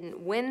that he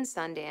didn't win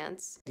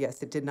Sundance.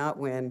 Yes, it did not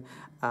win,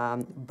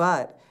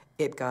 but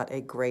it got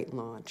a great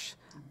launch.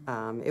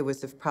 It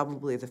was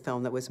probably the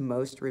film that was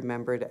most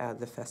remembered at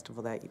the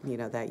festival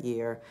that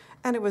year,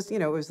 and it was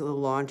it was the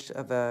launch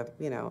of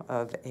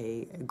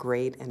a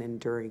great and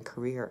enduring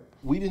career.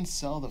 We didn't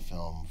sell the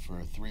film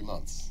for 3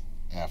 months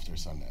after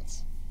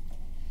Sundance,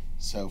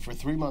 so for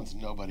 3 months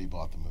nobody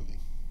bought the movie,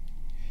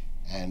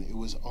 and it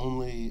was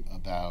only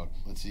about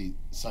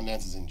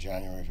Sundance is in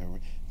January,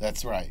 February.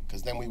 That's right,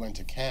 because then we went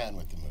to Cannes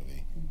with the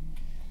movie,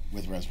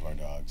 with Reservoir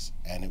Dogs,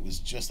 and it was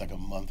just like a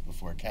month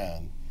before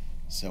Cannes.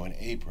 So in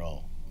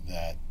April,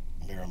 that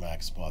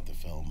Miramax bought the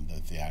film, the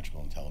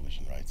theatrical and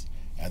television rights,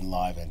 and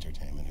Live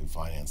Entertainment, who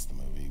financed the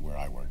movie where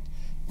I worked,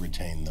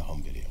 retained the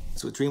home video.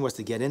 So the dream was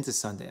to get into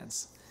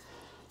Sundance,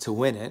 to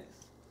win it,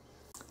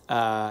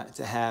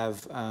 to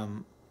have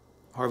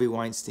Harvey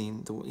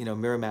Weinstein,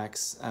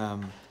 Miramax,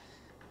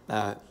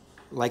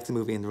 like the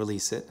movie and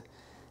release it,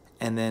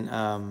 and then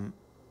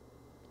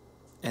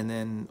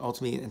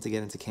ultimately to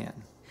get into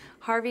Cannes.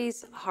 Harvey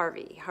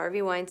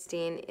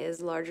Weinstein is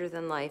larger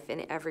than life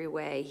in every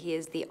way. He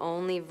is the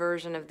only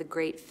version of the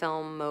great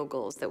film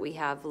moguls that we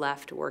have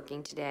left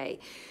working today.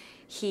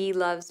 He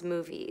loves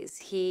movies.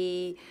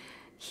 He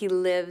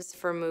lives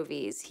for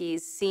movies.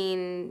 He's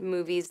seen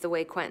movies the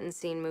way Quentin's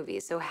seen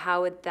movies. So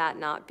how would that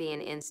not be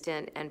an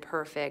instant and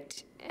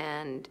perfect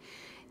and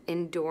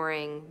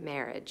enduring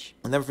marriage?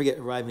 I'll never forget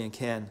arriving in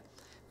Cannes.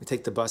 We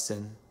take the bus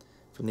in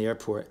from the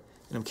airport,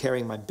 and I'm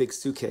carrying my big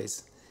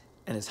suitcase,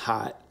 and it's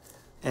hot.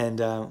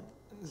 And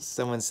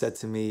someone said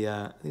to me,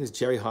 I think it was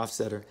Jerry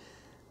Hofstetter,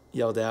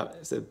 yelled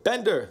out, said,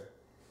 "Bender!"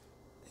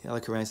 I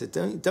look around and said,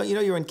 don't you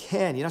know you're in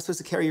Cannes? You're not supposed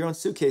to carry your own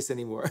suitcase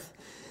anymore.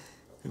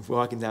 We're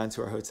walking down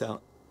to our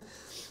hotel.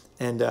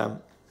 And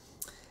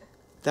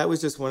that was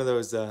just one of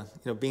those,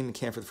 being in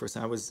Cannes for the first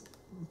time. I was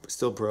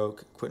still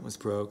broke. Quentin was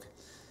broke.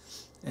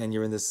 And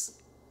you're in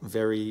this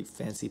very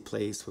fancy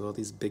place with all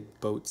these big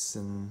boats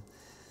and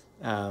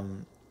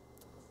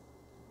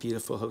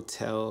beautiful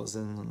hotels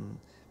and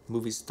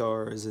movie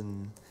stars,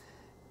 and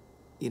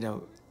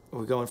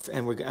we're going.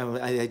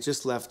 I had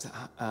just left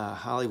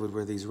Hollywood,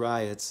 where these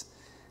riots,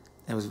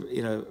 and it was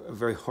a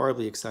very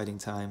horribly exciting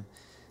time,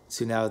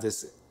 to now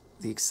the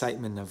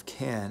excitement of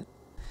Cannes.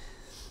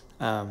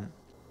 And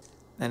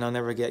I'll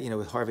never get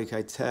with Harvey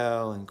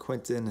Keitel and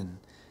Quentin and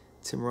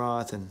Tim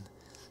Roth and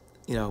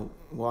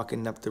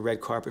walking up the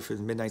red carpet for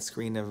the midnight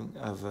screen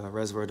of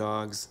Reservoir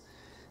Dogs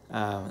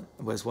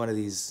was one of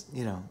these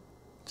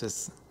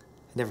just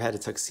never had a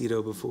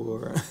tuxedo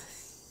before,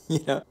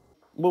 you know.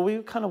 Well,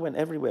 we kind of went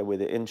everywhere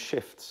with it in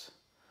shifts.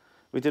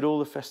 We did all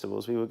the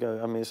festivals. We would go,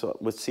 I mean, so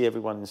we'd see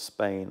everyone in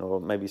Spain, or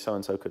maybe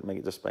so-and-so couldn't make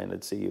it to Spain,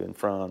 they'd see you in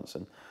France,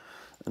 and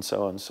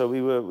so on. So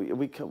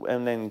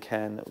and then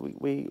Cannes,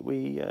 we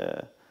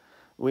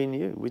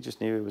knew, we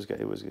just knew it was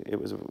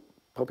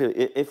popular.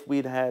 If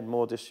we'd had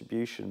more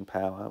distribution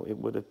power, it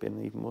would have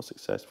been even more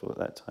successful at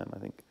that time, I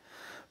think.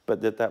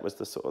 But that was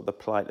the sort of the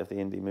plight of the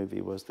indie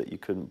movie, was that you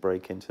couldn't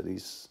break into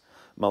these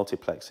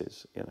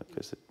multiplexes, you know,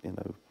 because, you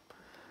know,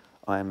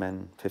 Iron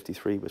Man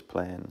 53 was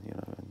playing, you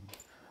know, and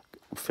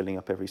filling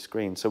up every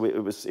screen. So it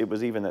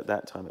was even at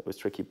that time it was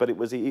tricky, but it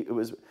was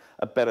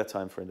a better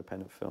time for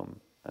independent film,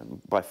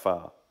 by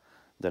far,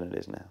 than it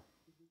is now.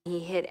 He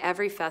hit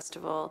every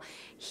festival.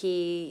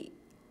 He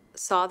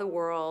saw the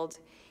world.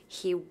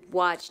 He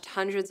watched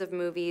hundreds of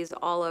movies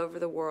all over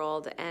the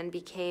world and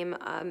became,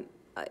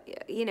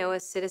 you know, a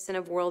citizen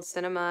of world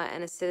cinema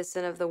and a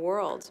citizen of the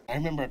world. I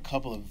remember a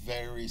couple of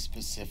very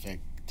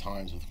specific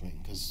times with Quentin,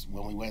 because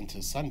when we went to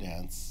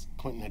Sundance,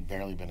 Quentin had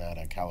barely been out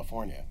of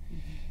California.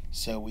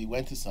 So we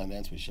went to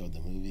Sundance, we showed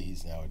the movie,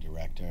 he's now a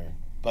director.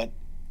 But,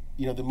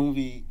 you know, the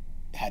movie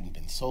hadn't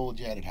been sold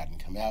yet, it hadn't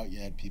come out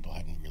yet, people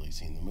hadn't really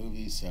seen the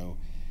movie, so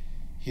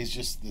he's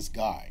just this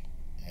guy.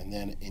 And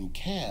then in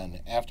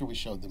Cannes, after we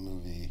showed the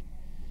movie,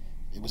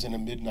 it was in a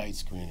midnight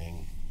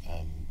screening,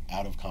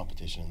 out of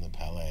competition in the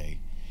Palais.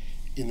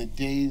 In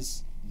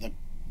the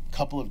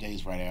couple of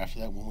days right after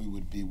that, when we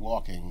would be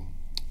walking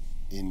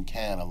in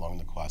Cannes along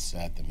the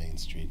Croisette, the main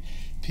street,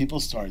 people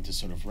started to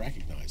sort of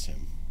recognize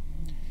him,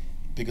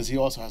 because he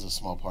also has a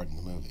small part in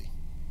the movie.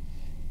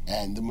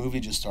 And the movie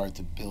just started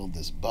to build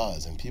this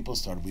buzz, and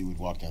we would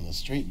walk down the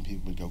street and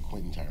people would go,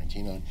 Quentin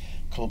Tarantino.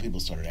 A couple people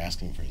started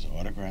asking for his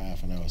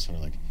autograph, and I was sort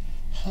of like,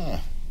 huh,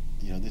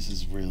 you know, this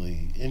is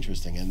really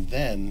interesting. And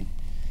then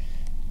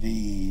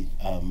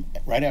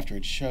right after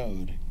it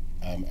showed,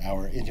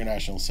 our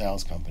international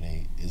sales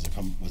company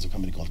was a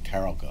company called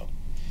Carolco.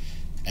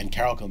 And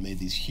Carolco made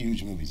these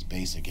huge movies,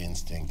 Basic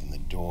Instinct and The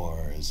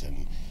Doors,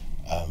 and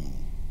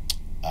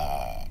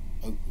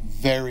a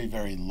very,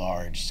 very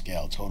large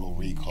scale, Total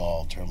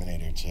Recall,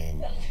 Terminator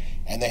 2.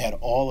 And they had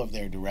all of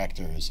their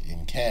directors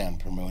in Cannes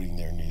promoting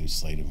their new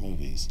slate of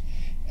movies.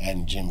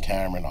 And Jim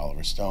Cameron,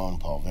 Oliver Stone,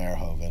 Paul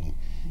Verhoeven,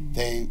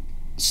 they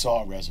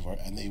saw Reservoir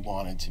and they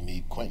wanted to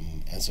meet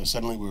Quentin. And so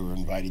suddenly we were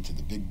invited to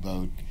the big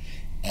boat,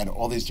 and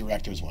all these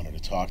directors wanted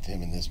to talk to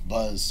him, and this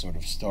buzz sort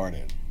of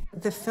started.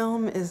 The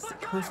film is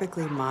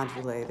perfectly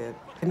modulated,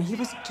 and he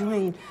was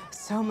doing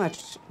so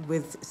much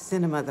with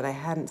cinema that I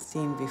hadn't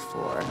seen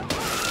before.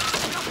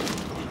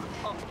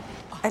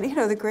 And, you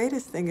know, the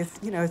greatest thing is,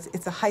 you know,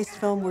 it's a heist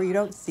film where you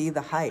don't see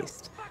the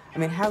heist. I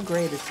mean, how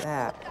great is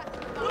that?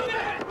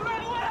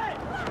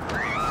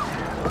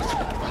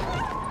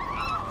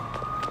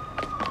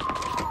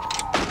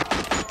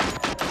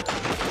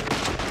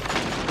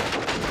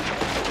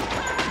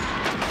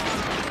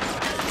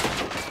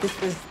 This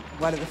was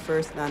one of the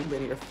first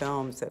nonlinear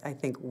films that I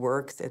think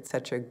works at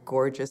such a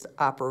gorgeous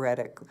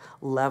operatic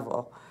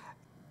level,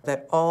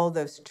 that all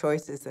those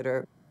choices that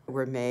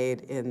were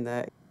made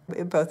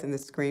both in the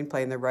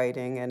screenplay and the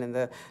writing and in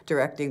the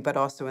directing, but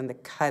also in the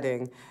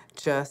cutting,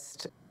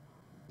 just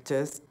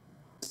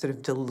sort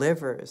of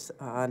delivers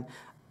on,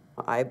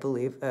 I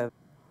believe, a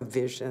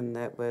vision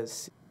that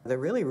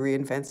really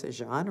reinvents a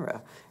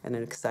genre in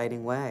an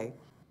exciting way.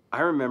 I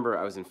remember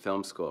I was in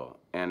film school,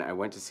 and I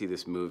went to see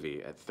this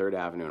movie at 3rd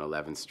Avenue and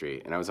 11th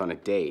Street, and I was on a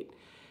date,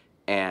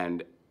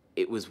 and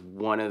it was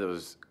one of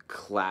those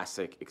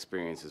classic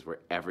experiences where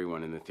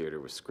everyone in the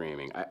theater was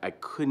screaming. I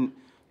couldn't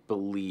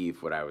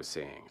believe what I was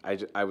seeing.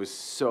 I was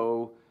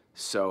so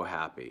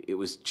happy. It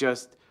was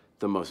just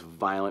the most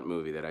violent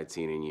movie that I'd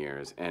seen in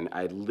years, and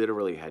I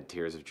literally had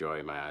tears of joy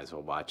in my eyes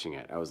while watching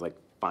it. I was like,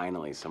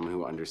 finally, someone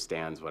who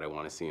understands what I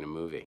want to see in a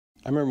movie.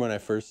 I remember when I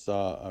first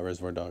saw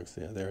Reservoir Dogs,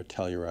 they're a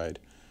Telluride.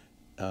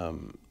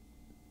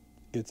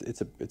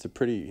 It's a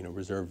pretty, you know,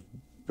 reserved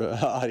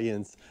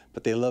audience,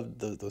 but they loved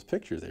those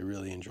pictures. They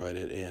really enjoyed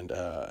it, and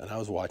I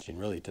was watching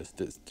really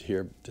to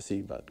see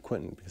about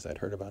Quentin, because I'd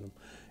heard about him,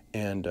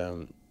 and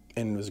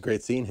it was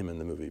great seeing him in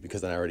the movie,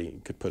 because I already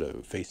could put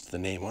a face to the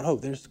name. Oh,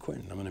 there's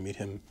Quentin. I'm going to meet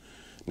him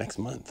next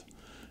month,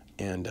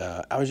 and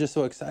I was just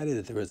so excited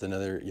that there was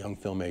another young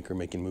filmmaker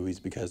making movies,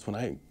 because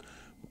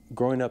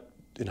growing up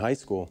in high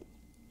school.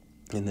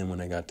 And then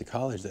when I got to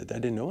college, I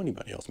didn't know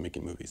anybody else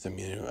making movies. I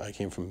mean, you know, I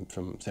came from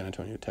San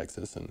Antonio,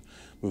 Texas, and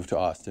moved to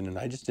Austin, and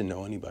I just didn't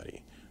know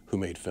anybody who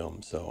made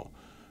films. So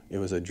it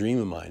was a dream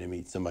of mine to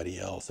meet somebody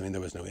else. I mean, there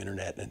was no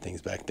internet and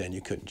things back then. You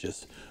couldn't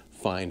just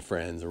find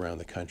friends around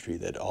the country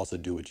that also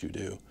do what you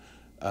do.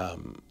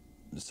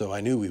 So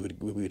I knew we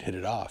would hit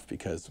it off,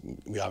 because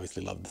we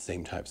obviously loved the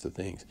same types of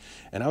things.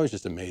 And I was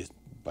just amazed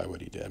by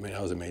what he did. I mean,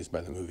 I was amazed by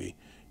the movie.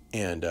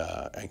 And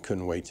I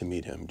couldn't wait to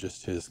meet him.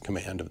 Just his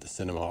command of the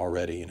cinema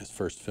already in his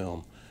first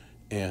film,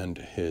 and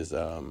his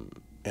and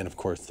of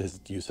course his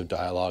use of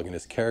dialogue and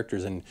his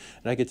characters. And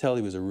I could tell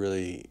he was a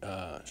really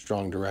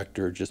strong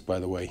director just by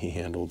the way he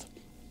handled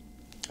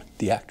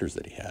the actors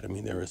that he had. I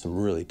mean, there were some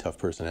really tough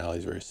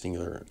personalities, very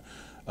singular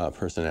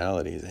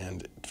personalities,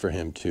 and for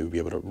him to be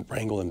able to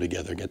wrangle them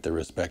together, get their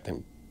respect,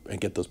 and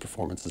get those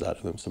performances out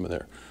of them, some of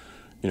their,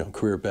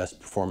 career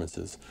best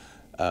performances,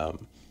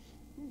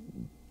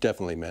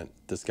 definitely meant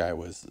this guy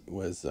was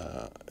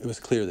it was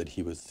clear that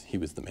he was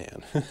the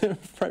man.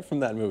 Right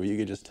from that movie, you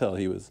could just tell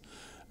he was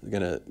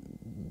going to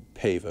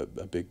pave a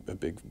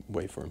big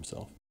way for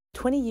himself.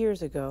 20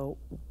 years ago,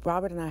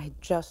 Robert and I had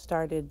just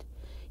started.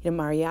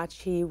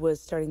 Mariachi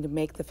was starting to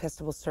make the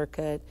festival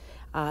circuit.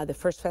 The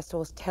first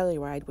festival was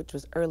Telluride, which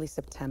was early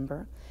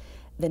September.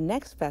 The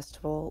next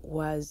festival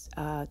was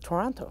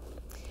Toronto.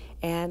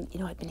 And,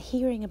 I'd been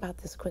hearing about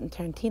this Quentin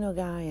Tarantino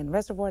guy and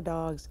Reservoir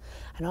Dogs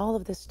and all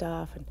of this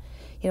stuff. And,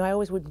 I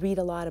always would read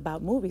a lot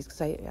about movies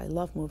because I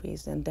love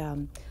movies. And I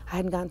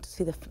hadn't gotten to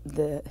see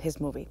his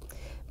movie.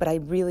 But I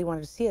really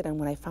wanted to see it. And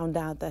when I found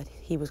out that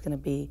he was going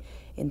to be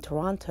in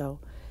Toronto,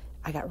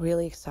 I got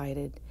really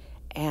excited.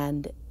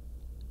 And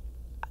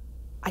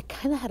I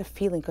kind of had a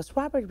feeling, because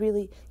Robert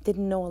really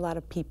didn't know a lot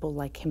of people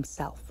like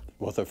himself.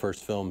 Both our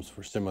first films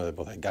were similar.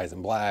 Both had guys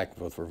in black,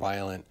 both were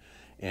violent,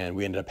 and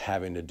we ended up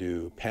having to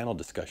do panel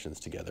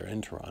discussions together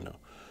in Toronto.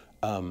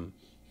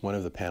 One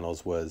of the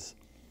panels was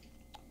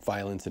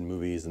violence in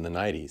movies in the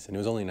 90s, and it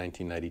was only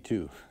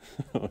 1992.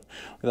 We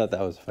thought that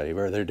was funny.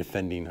 They're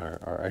defending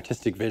our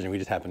artistic vision. We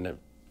just happened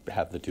to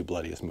have the two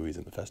bloodiest movies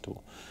in the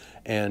festival.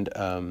 And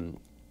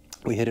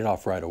we hit it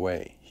off right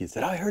away. He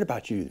said, I heard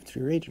about you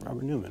through your agent,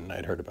 Robert Newman, and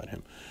I'd heard about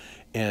him.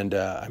 And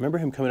I remember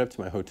him coming up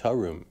to my hotel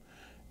room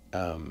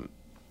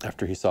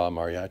after he saw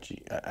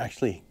Mariachi. I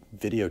actually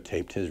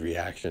videotaped his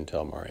reaction to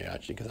El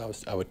Mariachi,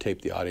 because I would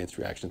tape the audience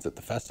reactions at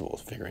the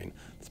festivals, figuring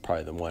it's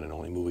probably the one and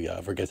only movie I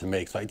ever get to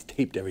make, so I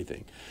taped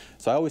everything.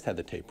 So I always had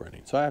the tape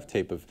running. So I have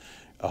tape of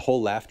a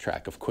whole laugh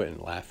track of Quentin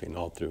laughing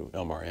all through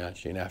El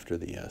Mariachi. And after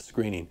the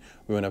screening,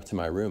 we went up to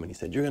my room, and he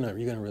said, you're gonna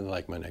really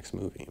like my next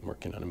movie. I'm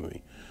working on a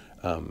movie.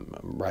 I'm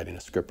writing a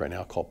script right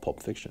now called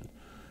Pulp Fiction.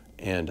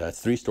 And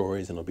it's 3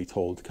 stories, and it'll be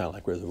told kind of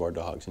like Reservoir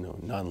Dogs,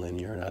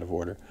 non-linear and out of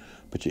order.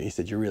 But he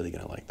said, you're really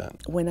going to like that.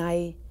 When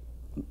I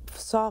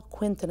saw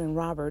Quentin and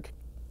Robert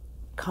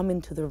come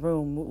into the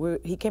room,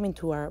 he came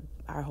into our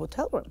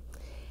hotel room.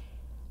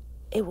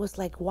 It was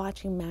like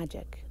watching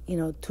magic.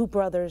 2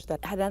 brothers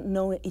that hadn't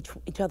known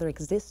each other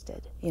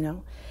existed,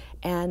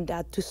 And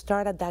to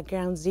start at that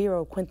ground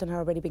zero, Quentin had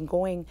already been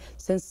going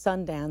since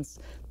Sundance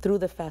through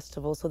the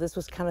festival, so this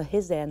was kind of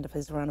his end of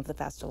his run of the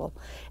festival,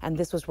 and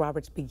this was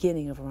Robert's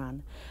beginning of a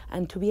run.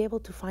 And to be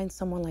able to find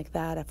someone like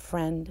that, a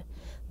friend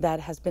that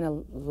has been a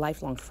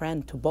lifelong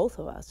friend to both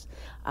of us,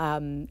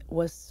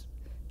 was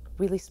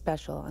really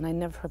special, and I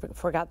never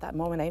forgot that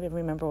moment. I even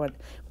remember what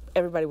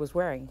everybody was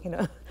wearing,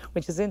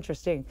 which is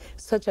interesting.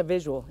 Such a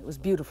visual. It was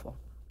beautiful.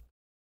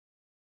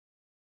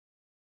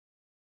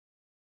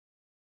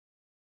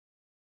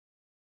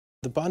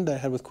 The bond I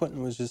had with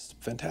Quentin was just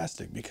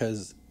fantastic,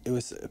 because it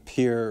was a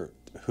peer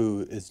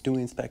who is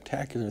doing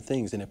spectacular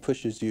things, and it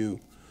pushes you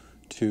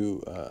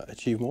to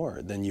achieve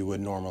more than you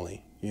would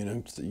normally.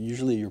 So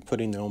usually you're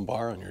putting their own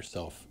bar on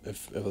yourself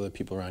if other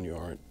people around you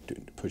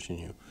aren't pushing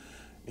you.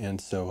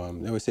 And so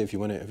they always say, if you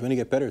want to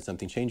get better at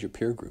something, change your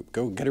peer group.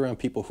 Go get around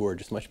people who are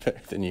just much better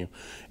than you,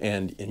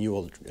 and you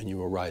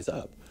will rise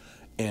up.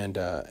 And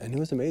it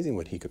was amazing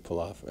what he could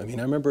pull off. I mean,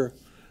 I remember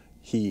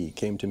he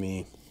came to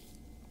me.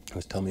 He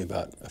was telling me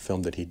about a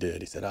film that he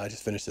did. He said, I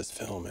just finished this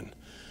film, and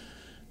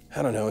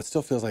I don't know, it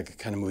still feels like a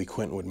kind of movie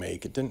Quentin would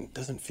make. It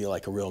doesn't feel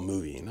like a real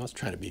movie. And I was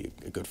trying to be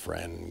a good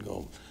friend and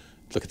go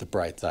look at the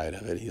bright side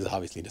of it. He's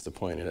obviously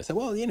disappointed. I said,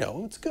 well,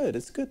 it's good.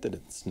 It's good that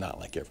it's not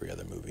like every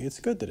other movie. It's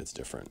good that it's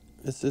different.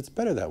 It's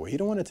better that way. You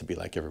don't want it to be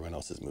like everyone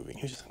else's movie.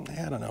 He was just,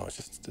 I don't know, it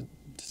just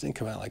didn't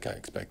come out like I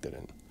expected.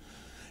 And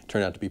it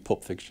turned out to be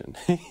Pulp Fiction.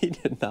 He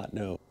did not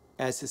know.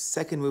 As his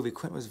second movie,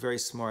 Quentin was very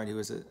smart. He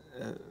was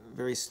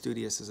very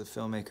studious as a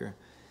filmmaker.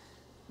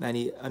 And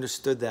he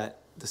understood that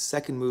the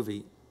second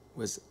movie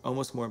was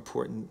almost more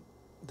important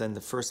than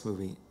the first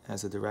movie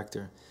as a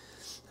director.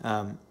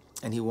 And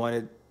he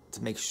wanted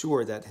to make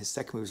sure that his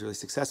second movie was really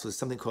successful. There's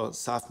something called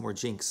sophomore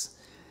jinx.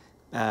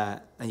 And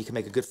you can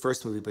make a good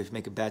first movie, but if you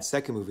make a bad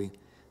second movie,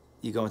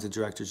 you go into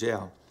director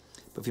jail.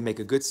 But if you make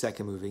a good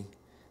second movie,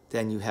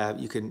 then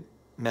you can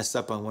mess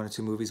up on 1 or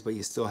 2 movies, but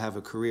you still have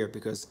a career,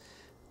 because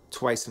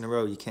twice in a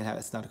row,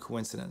 it's not a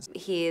coincidence.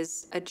 He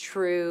is a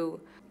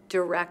true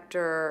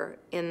director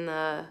in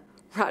the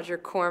Roger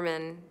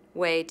Corman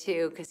way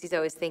too, because he's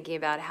always thinking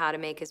about how to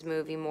make his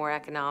movie more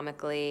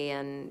economically,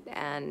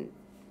 and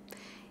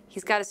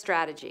he's got a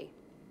strategy.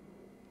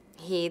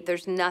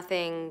 There's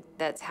nothing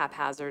that's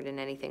haphazard in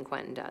anything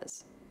Quentin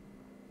does.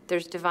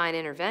 There's divine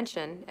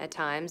intervention at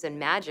times and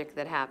magic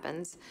that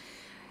happens,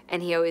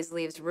 and he always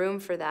leaves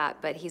room for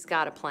that, but he's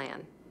got a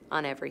plan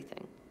on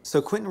everything.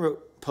 So Quentin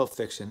wrote Pulp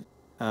Fiction.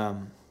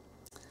 And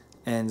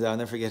I'll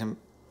never forget him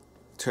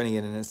turning it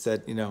in, and it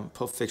said,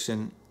 Pulp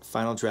Fiction,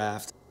 final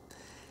draft,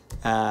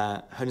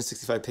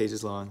 165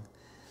 pages long.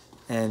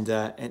 And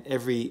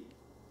every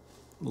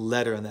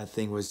letter on that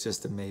thing was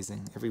just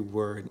amazing. Every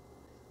word,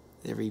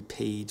 every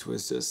page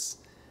was just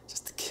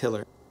a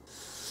killer.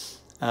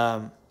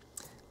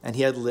 And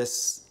he had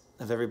lists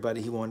of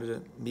everybody he wanted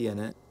to be in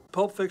it.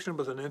 Pulp Fiction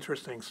was an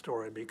interesting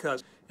story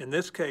because in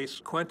this case,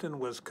 Quentin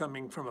was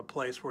coming from a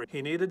place where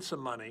he needed some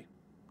money.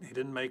 He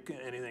didn't make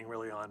anything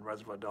really on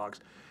Reservoir Dogs.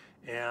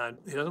 And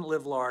he doesn't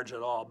live large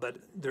at all, but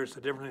there's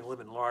a difference between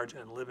living large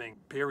and living,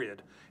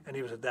 period. And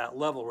he was at that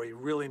level where he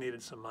really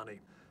needed some money.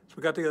 So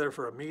we got together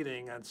for a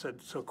meeting and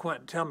said, so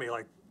Quentin, tell me,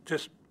 like,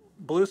 just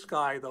blue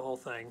sky, the whole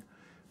thing,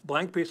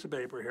 blank piece of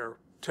paper here.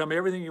 Tell me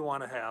everything you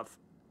want to have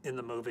in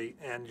the movie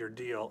and your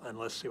deal, and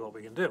let's see what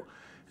we can do.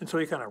 And so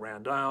he kind of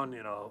ran down,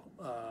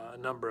 a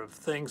number of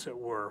things that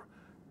were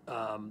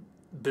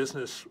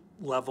business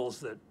levels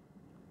that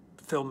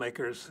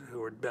filmmakers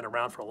who had been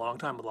around for a long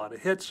time, a lot of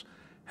hits,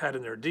 had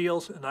in their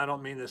deals. And I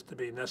don't mean this to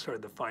be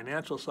necessarily the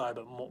financial side,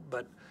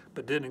 but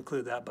did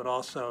include that, but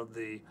also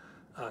the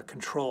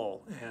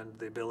control and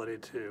the ability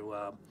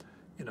to,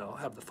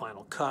 have the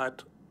final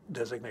cut,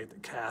 designate the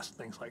cast,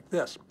 things like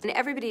this. And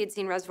everybody had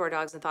seen Reservoir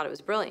Dogs and thought it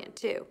was brilliant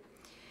too.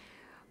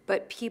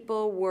 But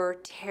people were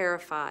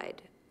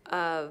terrified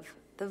of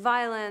the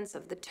violence,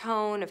 of the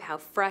tone, of how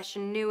fresh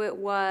and new it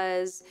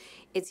was,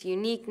 its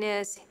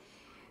uniqueness,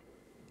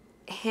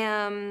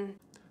 him.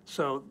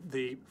 So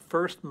the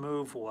first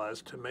move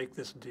was to make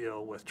this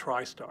deal with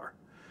TriStar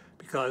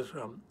because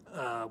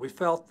we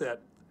felt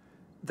that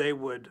they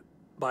would,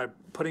 by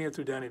putting it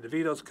through Danny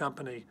DeVito's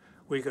company,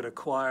 we could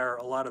acquire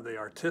a lot of the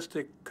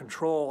artistic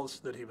controls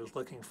that he was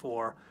looking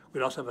for.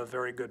 We'd also have a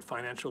very good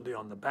financial deal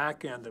on the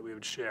back end that we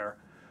would share.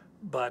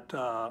 But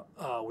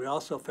we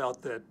also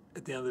felt that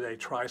at the end of the day,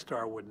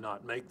 TriStar would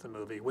not make the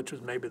movie, which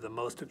was maybe the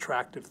most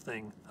attractive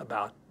thing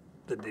about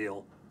the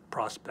deal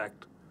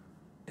prospect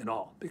in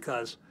all,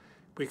 because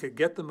we could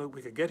get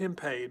we could get him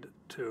paid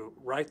to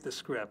write the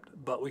script,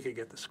 but we could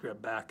get the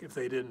script back if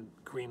they didn't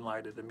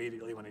greenlight it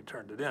immediately when he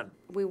turned it in.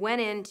 We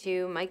went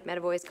into Mike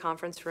Medavoy's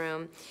conference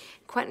room.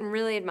 Quentin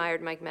really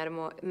admired Mike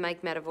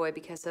Medavoy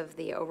because of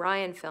the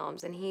Orion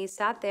films, and he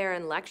sat there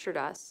and lectured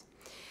us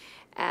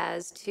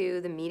as to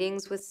the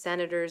meetings with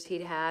senators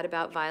he'd had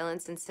about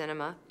violence in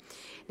cinema.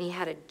 And he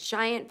had a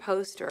giant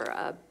poster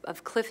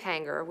of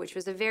Cliffhanger, which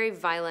was a very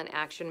violent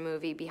action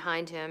movie,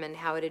 behind him, and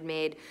how it had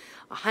made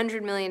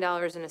 $100 million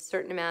in a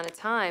certain amount of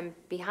time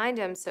behind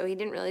him, so he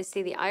didn't really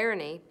see the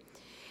irony,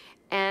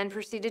 and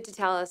proceeded to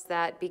tell us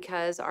that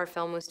because our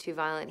film was too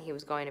violent, he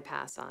was going to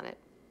pass on it.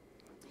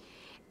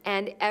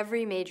 And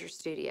every major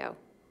studio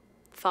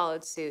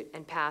followed suit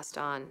and passed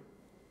on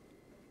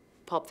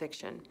Pulp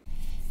Fiction.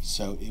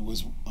 So it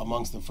was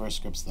amongst the first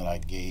scripts that I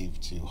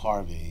gave to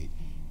Harvey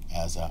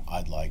as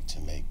I'd like to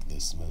make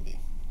this movie.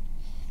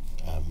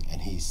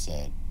 And he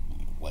said,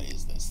 what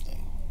is this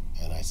thing?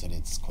 And I said,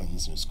 it's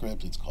Quentin's new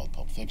script, it's called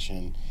Pulp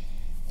Fiction.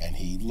 And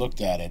he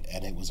looked at it,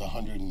 and it was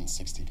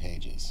 160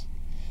 pages.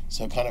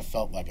 So it kind of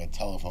felt like a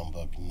telephone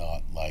book,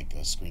 not like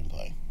a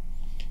screenplay.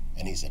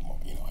 And he said,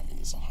 well,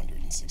 it's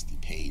 160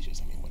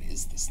 pages. What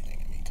is this thing?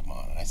 Come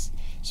on. And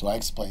so I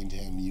explained to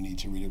him, you need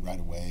to read it right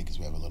away because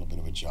we have a little bit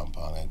of a jump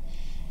on it.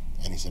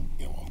 And he said,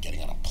 I'm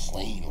getting on a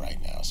plane right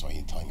now, so are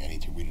you telling me I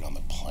need to read it on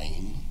the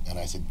plane? And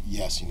I said,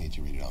 yes, you need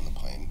to read it on the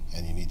plane,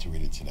 and you need to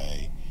read it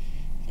today.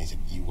 And he said,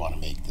 you want to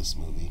make this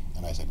movie?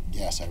 And I said,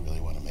 yes, I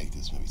really want to make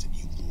this movie. He said,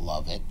 you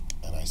love it?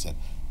 And I said,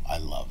 I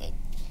love it.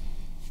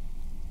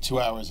 2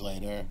 hours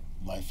later,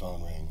 my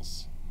phone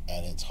rings,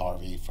 and it's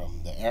Harvey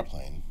from the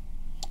airplane.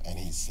 And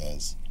he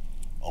says,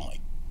 oh my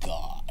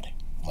God,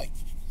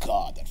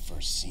 that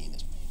first scene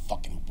is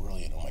fucking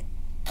brilliant. Oh my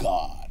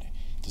God.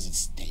 Does it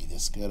stay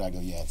this good? I go,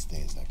 yeah, it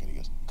stays that good. He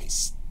goes, okay,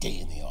 stay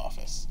in the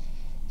office.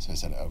 So I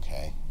said,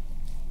 okay.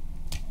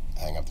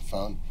 Hang up the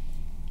phone.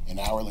 An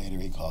hour later,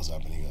 he calls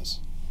up and he goes,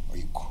 are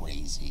you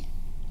crazy?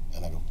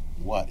 And I go,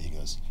 what? He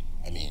goes,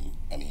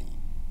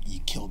 you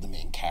killed the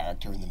main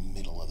character in the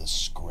middle of the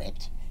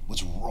script.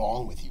 What's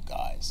wrong with you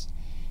guys?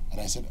 And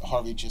I said,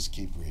 Harvey, just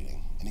keep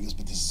reading. And he goes,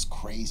 but this is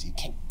crazy. You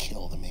can't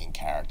kill the main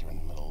character in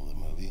the middle of the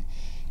movie.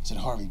 I said,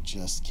 Harvey,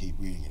 just keep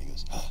reading. And he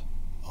goes,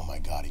 oh my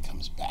God, he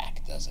comes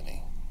back, doesn't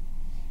he?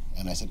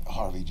 And I said,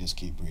 Harvey, just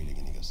keep reading.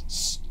 And he goes,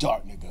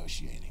 start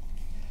negotiating.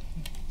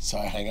 So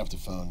I hang up the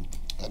phone,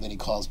 and then he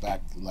calls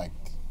back like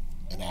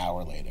an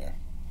hour later.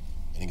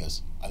 And he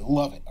goes, I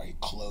love it. Are you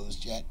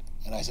closed yet?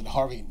 And I said,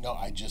 Harvey, no,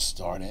 I just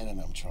started,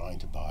 and I'm trying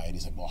to buy it.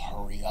 He's like, well,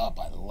 hurry up.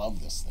 I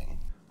love this thing.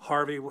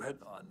 Harvey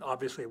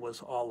obviously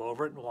was all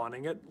over it and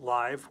wanting it.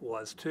 Live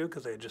was too,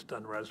 because they had just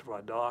done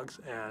Reservoir Dogs.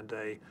 And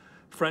a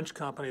French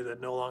company that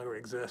no longer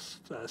exists,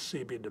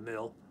 CB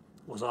DeMille,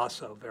 was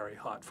also very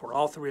hot for.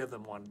 All three of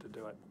them wanted to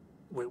do it.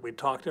 We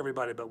talked to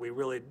everybody, but we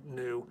really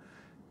knew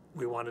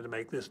we wanted to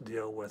make this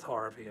deal with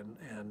Harvey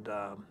and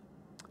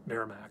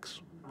Miramax.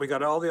 We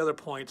got all the other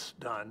points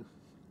done,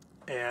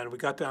 and we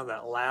got down to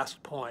that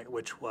last point,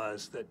 which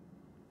was that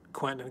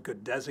Quentin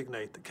could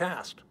designate the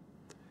cast.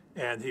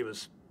 And he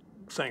was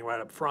saying right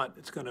up front,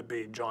 it's going to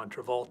be John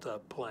Travolta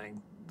playing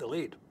the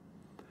lead.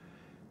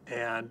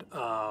 And,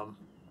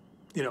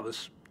 it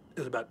was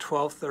about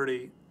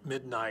 12:30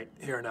 midnight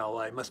here in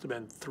LA. It must have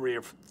been 3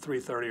 or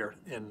 3:30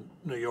 in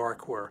New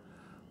York where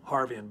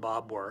Harvey and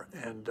Bob were.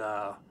 And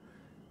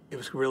it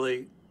was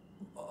really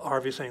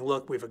Harvey saying,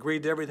 look, we've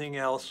agreed to everything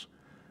else.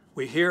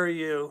 We hear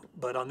you,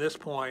 but on this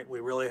point, we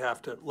really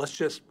have to, let's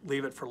just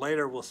leave it for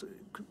later. We'll see.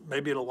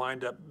 Maybe it'll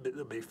wind up,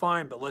 it'll be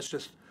fine, but let's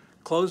just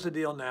close the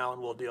deal now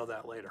and we'll deal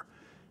that later.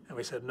 And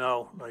we said,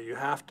 no, you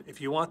have to,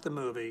 if you want the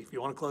movie, if you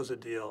want to close the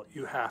deal,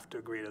 you have to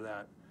agree to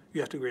that.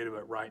 You have to agree to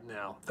it right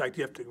now. In fact,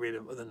 you have to agree to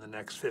it within the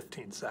next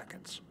 15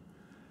 seconds.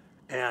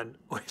 And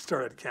we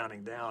started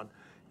counting down,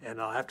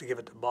 and I'll have to give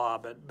it to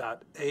Bob. At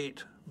about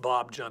 8,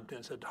 Bob jumped in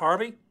and said,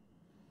 Harvey,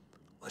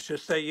 let's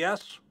just say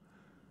yes.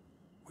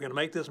 We're going to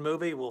make this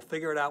movie. We'll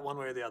figure it out one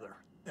way or the other.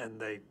 And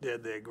they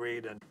did. They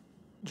agreed. And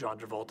John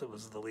Travolta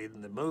was the lead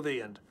in the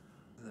movie, and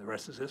the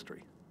rest is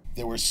history.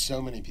 There were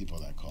so many people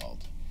that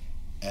called.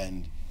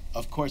 And,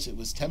 of course, it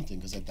was tempting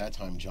because at that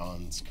time,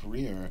 John's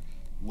career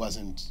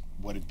wasn't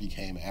what it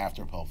became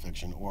after Pulp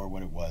Fiction or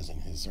what it was in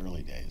his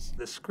early days.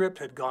 The script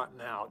had gotten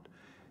out,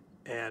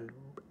 and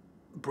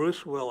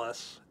Bruce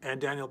Willis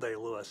and Daniel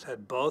Day-Lewis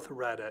had both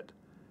read it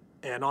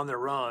and on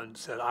their own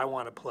said, I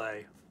want to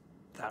play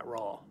that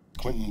role.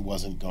 Quentin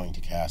wasn't going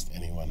to cast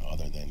anyone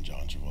other than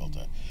John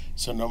Travolta.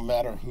 So no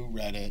matter who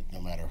read it,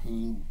 no matter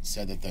who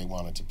said that they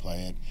wanted to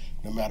play it,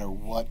 no matter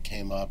what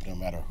came up, no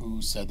matter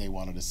who said they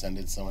wanted to send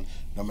it to someone,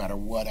 no matter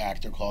what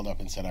actor called up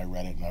and said, I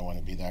read it and I want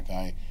to be that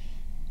guy,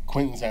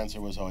 Quentin's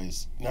answer was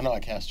always, no, I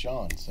cast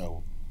John,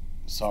 so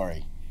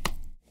sorry.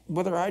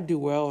 Whether I do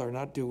well or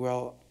not do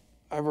well,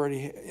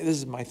 this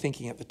is my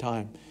thinking at the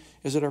time,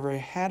 is that I've already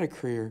had a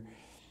career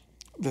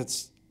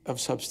that's of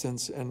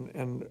substance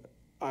and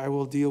I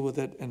will deal with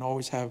it and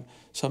always have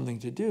something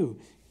to do.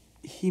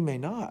 He may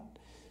not.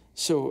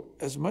 So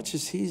as much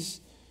as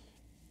he's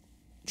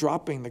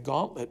dropping the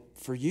gauntlet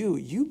for you,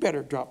 you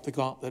better drop the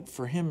gauntlet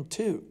for him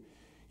too.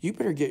 You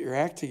better get your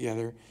act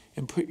together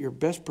and put your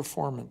best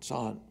performance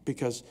on,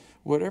 because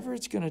whatever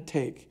it's going to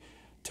take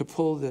to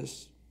pull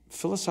this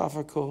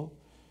philosophical,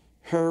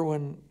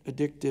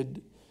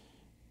 heroin-addicted,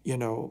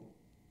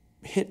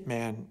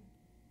 hitman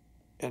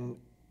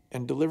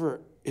and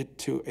deliver it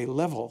to a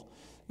level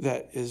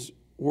that is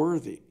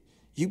worthy,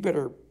 you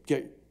better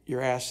get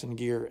your ass in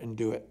gear and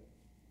do it.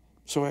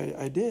 So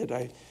I did.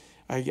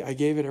 I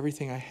gave it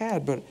everything I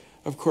had, but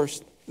of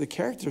course the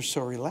character's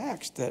so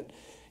relaxed that,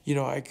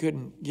 I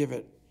couldn't give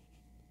it.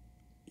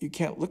 You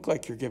can't look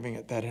like you're giving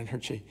it that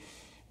energy.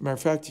 Matter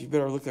of fact, you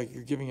better look like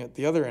you're giving it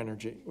the other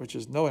energy, which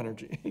is no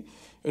energy,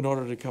 in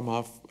order to come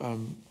off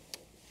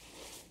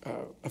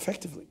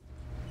effectively.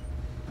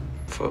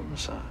 Foot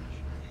massage.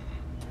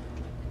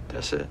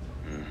 That's it.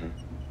 Mm-hmm.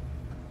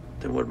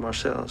 Then what'd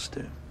Marcellus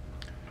do?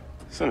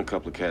 Sent a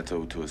couple of cats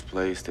over to his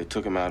place. They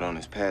took him out on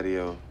his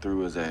patio, threw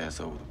his ass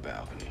over the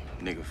balcony.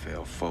 Nigga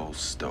fell 4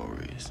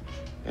 stories.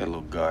 Had a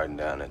little garden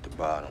down at the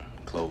bottom,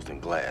 closed in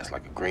glass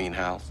like a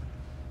greenhouse.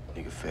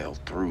 Nigga fell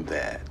through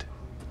that.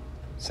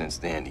 Since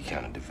then, he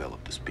kind of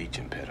developed a speech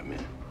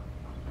impediment.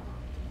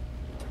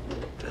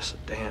 That's a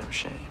damn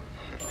shame.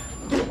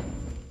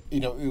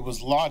 It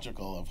was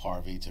logical of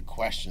Harvey to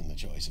question the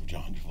choice of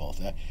John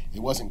Travolta. It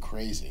wasn't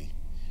crazy.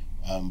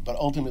 But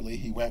ultimately,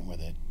 he went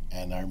with it.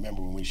 And I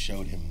remember when we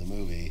showed him the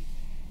movie,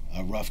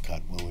 a rough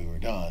cut when we were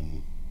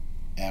done,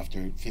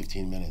 after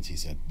 15 minutes, he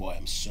said, boy,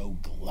 I'm so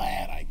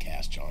glad I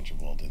cast John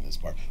Travolta in this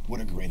part.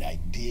 What a great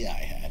idea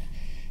I had.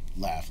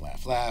 Laugh,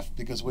 laugh, laugh,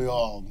 because we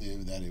all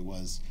knew that it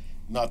was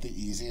not the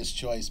easiest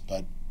choice,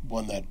 but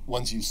one that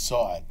once you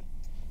saw it,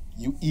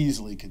 you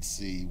easily could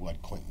see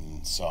what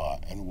Quentin saw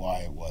and why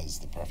it was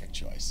the perfect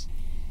choice.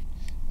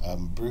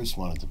 Bruce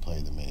wanted to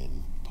play the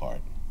main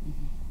part.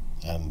 Mm-hmm.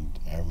 And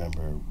I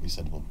remember we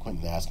said, well,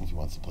 Quentin asked him if he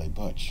wants to play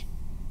Butch.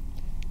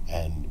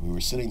 And we were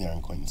sitting there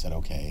and Quentin said,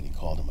 okay, and he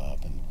called him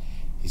up and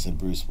he said,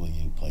 Bruce, will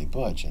you play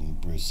Butch?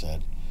 And Bruce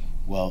said,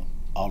 well,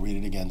 I'll read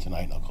it again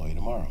tonight and I'll call you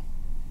tomorrow.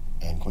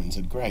 And Quentin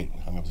said, great,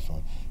 hung up the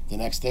phone. The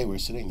next day we're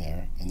sitting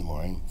there in the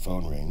morning,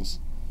 phone rings,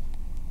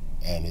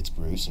 and it's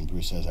Bruce, and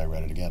Bruce says, I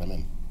read it again, I'm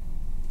in.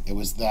 It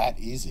was that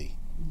easy.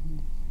 Mm-hmm.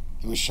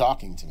 It was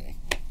shocking to me,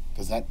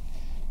 because that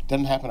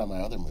doesn't happen on my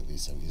other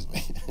movies so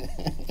easily.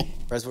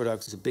 Reservoir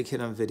Dogs was a big hit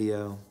on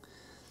video.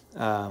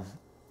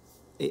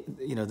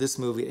 This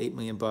movie, $8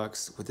 million,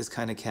 with this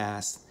kind of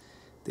cast,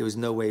 there was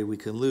no way we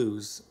could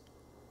lose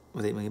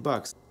with $8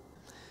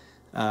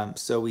 million.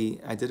 So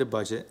I did a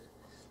budget,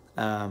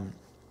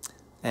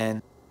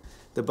 and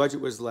the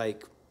budget was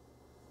like,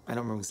 I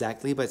don't remember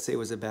exactly, but I'd say it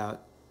was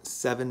about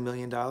 $7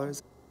 million.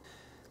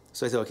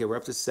 So I said, okay, we're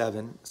up to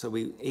 7. So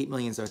 $8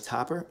 million is our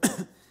topper.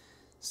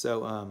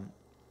 So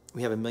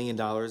we have $1 million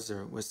or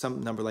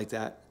some number like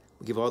that.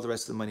 We give all the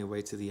rest of the money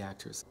away to the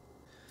actors.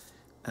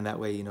 And that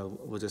way,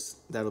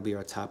 that'll be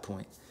our top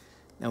point.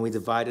 And we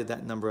divided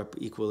that number up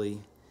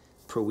equally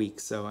per week.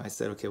 So I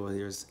said, okay, well,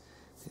 here's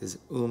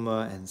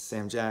Uma and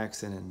Sam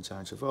Jackson and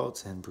John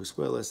Travolta and Bruce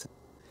Willis, and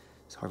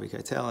Harvey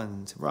Keitel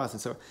and Tim Roth.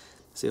 And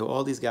so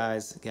all these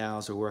guys,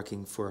 gals are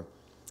working for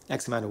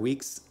X amount of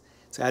weeks.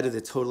 So I added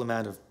the total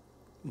amount of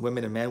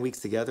women and man weeks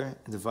together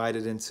and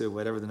divided into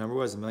whatever the number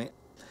was, $1 million.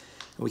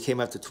 And we came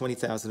up to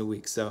 20,000 a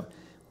week. So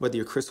whether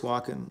you're Chris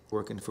Walken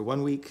working for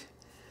 1 week,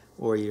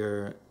 or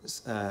you're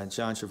John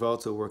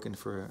Travolta working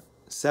for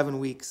 7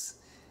 weeks,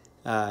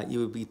 you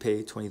would be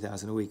paid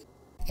 $20,000 a week.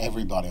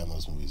 Everybody on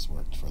those movies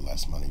worked for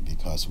less money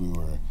because we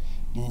were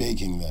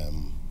making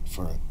them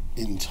for,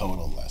 in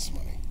total, less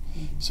money.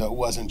 So it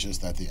wasn't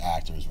just that the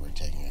actors were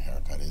taking a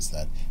haircut, it's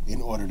that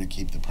in order to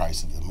keep the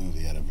price of the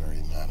movie at a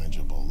very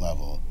manageable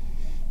level,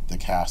 the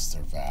casts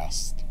are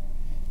vast,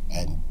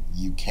 and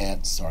you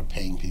can't start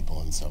paying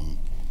people in some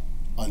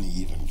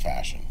uneven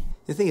fashion.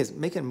 The thing is,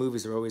 making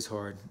movies are always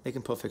hard.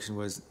 Making Pulp Fiction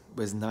was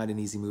not an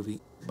easy movie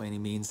by any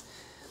means.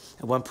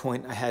 At one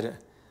point, I had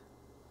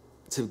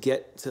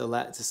to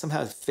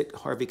somehow fit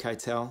Harvey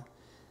Keitel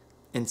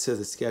into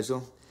the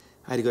schedule.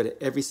 I had to go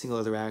to every single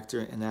other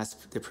actor and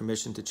ask their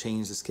permission to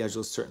change the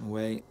schedule a certain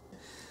way.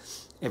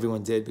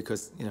 Everyone did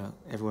because, you know,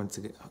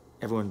 Harvey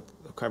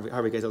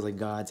Keitel was like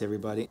God to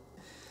everybody.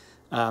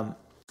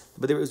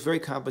 But it was very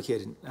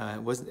complicated.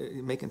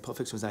 Making Pulp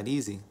Fiction was not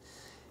easy,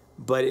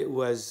 but it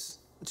was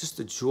just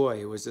a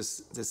joy. It was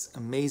this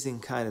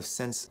amazing kind of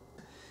sense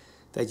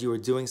that you were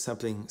doing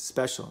something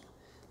special.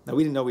 Now,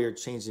 we didn't know we were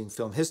changing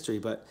film history,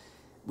 but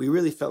we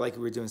really felt like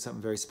we were doing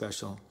something very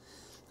special.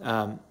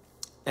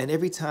 And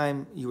every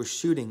time you were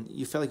shooting,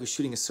 you felt like you were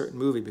shooting a certain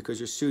movie because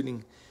you're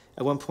shooting,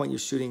 at one point you're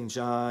shooting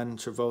John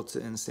Travolta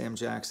and Sam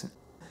Jackson.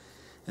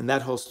 And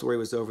that whole story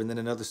was over, and then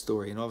another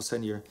story. And all of a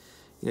sudden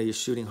you're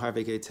shooting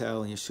Harvey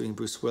Keitel and you're shooting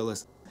Bruce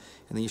Willis,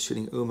 and then you're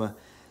shooting Uma.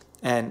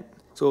 And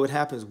so what would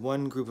happen is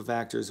one group of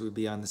actors would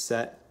be on the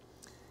set,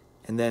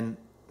 and then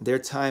their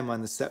time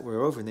on the set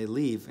were over, and they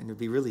leave, and it would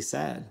be really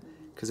sad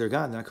because they're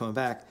gone, they're not coming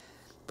back.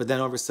 But then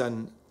all of a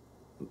sudden,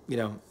 you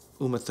know,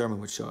 Uma Thurman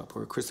would show up,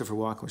 or Christopher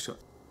Walken would show up.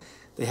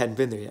 They hadn't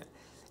been there yet.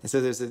 And so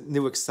there's a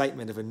new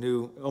excitement of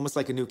almost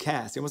like a new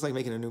cast, almost like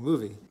making a new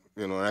movie.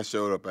 You know, when I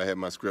showed up, I had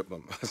my script. My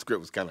script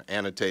was kind of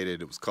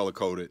annotated. It was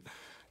color-coded,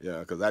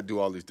 because I do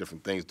all these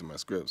different things to my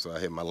script. So I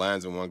had my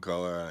lines in one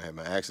color, I had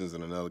my actions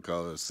in another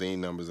color, scene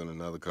numbers in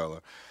another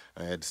color.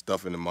 I had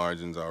stuff in the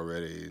margins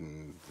already,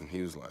 and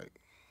he was like,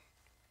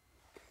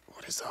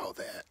 what is all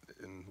that?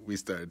 And we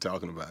started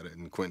talking about it,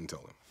 and Quentin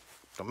told him,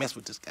 don't mess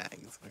with this guy.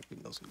 He's like, he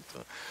knows what he's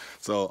doing.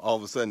 So all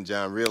of a sudden,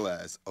 John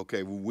realized,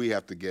 okay, well, we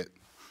have to get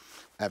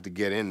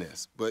in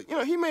this. But, you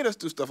know, he made us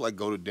do stuff like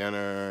go to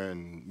dinner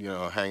and, you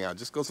know, hang out.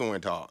 Just go somewhere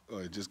and talk,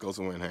 or just go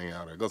somewhere and hang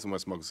out, or go somewhere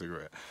and smoke a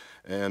cigarette.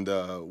 And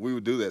we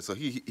would do that. So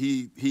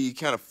he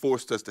kind of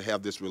forced us to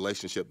have this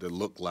relationship that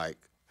looked like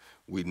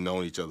we'd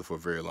known each other for a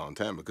very long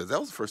time, because that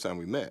was the first time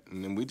we met.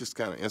 And then we just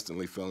kind of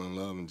instantly fell in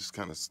love and just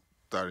kind of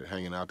started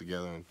hanging out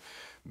together and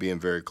being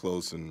very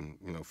close and,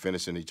 you know,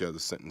 finishing each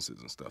other's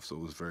sentences and stuff. So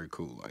it was very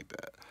cool like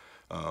that.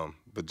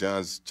 But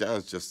John's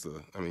just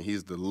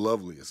he's the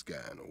loveliest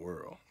guy in the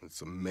world.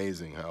 It's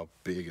amazing how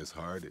big his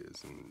heart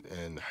is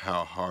and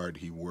how hard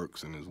he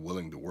works and is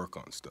willing to work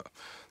on stuff.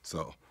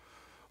 So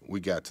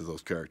we got to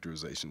those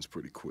characterizations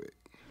pretty quick.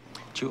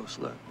 Jules,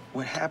 look,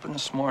 what happened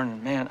this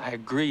morning, man, I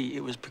agree,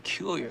 it was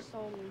peculiar.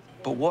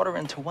 But water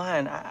into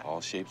wine,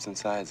 All shapes and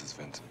sizes,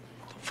 Vincent.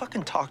 Don't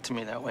fucking talk to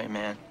me that way,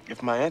 man.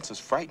 If my answers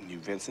frighten you,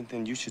 Vincent,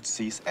 then you should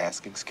cease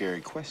asking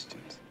scary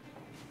questions.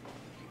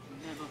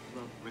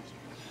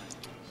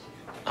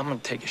 I'm gonna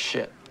take a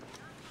shit.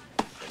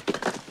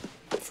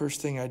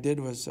 First thing I did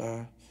was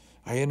I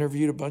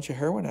interviewed a bunch of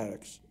heroin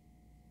addicts,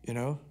 you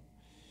know?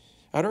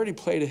 I'd already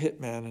played a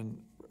hitman in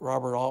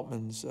Robert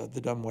Altman's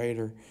The Dumb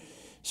Waiter,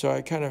 so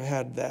I kind of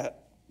had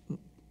that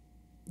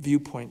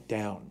viewpoint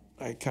down.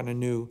 I kind of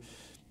knew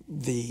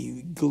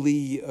the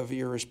glee of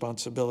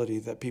irresponsibility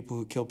that people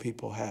who kill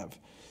people have,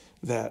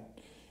 that,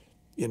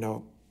 you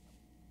know,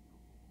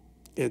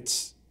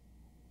 it's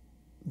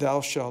thou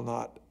shalt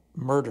not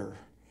murder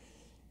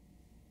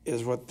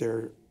is what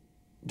they're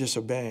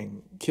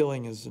disobeying.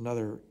 Killing is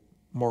another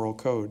moral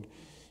code.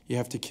 You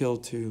have to kill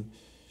to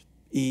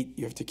eat,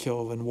 you have to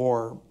kill in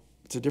war.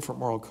 It's a different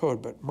moral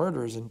code, but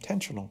murder is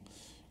intentional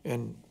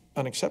and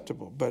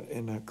unacceptable. But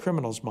in a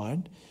criminal's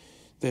mind,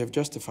 they have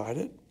justified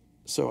it.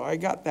 So I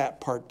got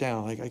that part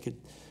down. Like I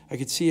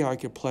could see how I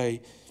could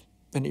play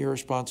an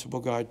irresponsible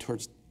guy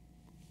towards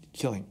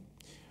killing.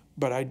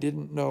 But I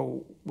didn't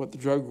know what the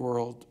drug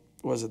world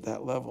was at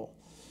that level.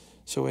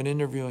 So in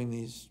interviewing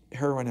these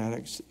heroin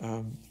addicts,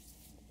 I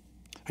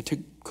took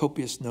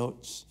copious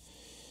notes.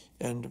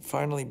 And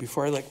finally,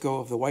 before I let go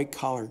of the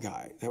white-collar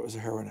guy that was a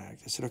heroin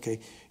addict, I said, okay,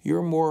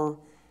 you're more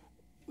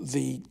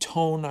the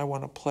tone I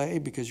want to play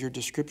because your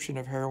description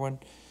of heroin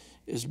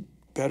is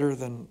better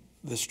than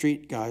the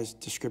street guy's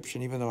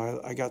description, even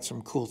though I got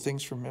some cool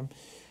things from him.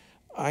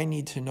 I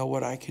need to know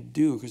what I could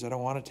do, because I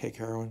don't want to take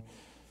heroin,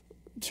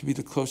 to be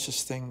the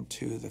closest thing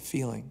to the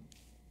feeling.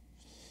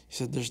 He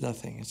said, there's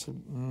nothing. I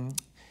said,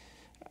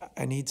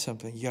 I need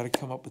something. You got to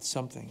come up with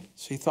something.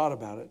 So he thought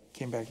about it,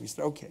 came back, and he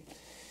said, okay,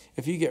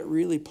 if you get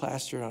really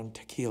plastered on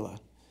tequila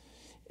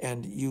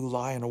and you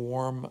lie in a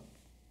warm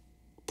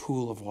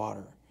pool of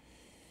water,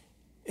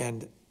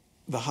 and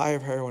the high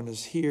of heroin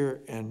is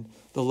here and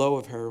the low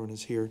of heroin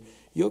is here,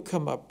 you'll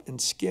come up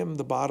and skim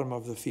the bottom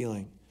of the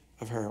feeling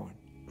of heroin.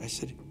 I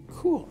said,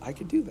 cool, I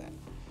could do that.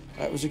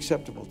 That was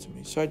acceptable to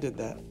me. So I did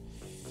that.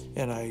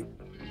 And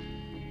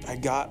I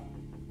got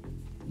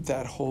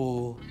that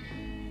whole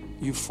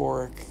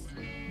euphoric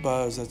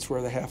buzz. That's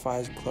where the half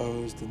eyes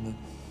closed and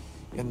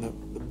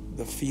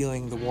the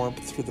feeling, the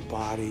warmth through the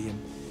body.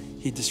 And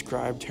he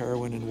described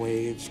heroin in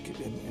waves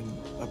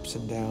and ups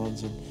and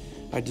downs. And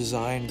I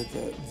designed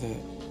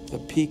the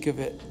peak of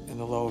it and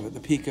the low of it. The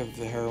peak of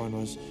the heroin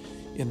was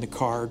in the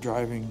car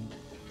driving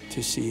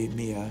to see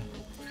Mia,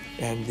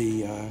 and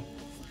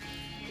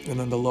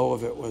then the low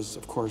of it was,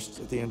 of course,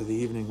 at the end of the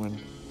evening when,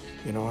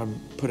 you know, I'm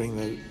putting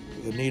the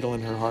needle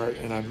in her heart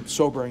and I'm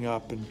sobering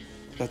up, and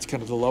that's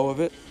kind of the low of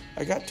it.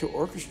 I got to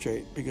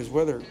orchestrate, because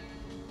whether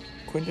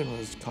Quentin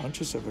was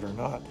conscious of it or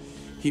not,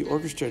 he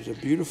orchestrated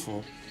a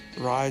beautiful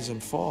rise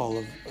and fall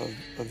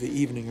of the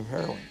evening of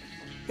heroin.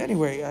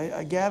 Anyway,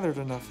 I gathered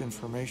enough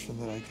information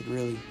that I could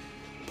really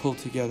pull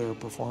together a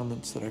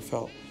performance that I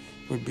felt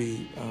would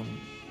be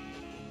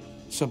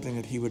something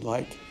that he would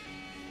like.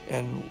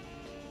 And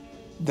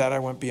that I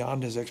went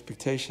beyond his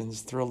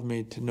expectations thrilled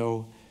me to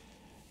no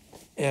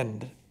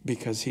end,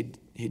 because he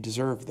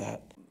deserved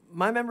that.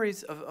 My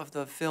memories of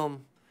the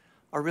film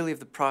are really of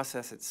the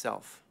process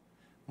itself,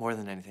 more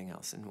than anything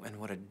else, and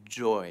what a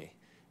joy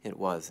it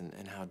was,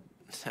 and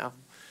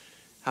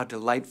how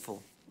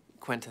delightful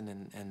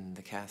Quentin and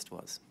the cast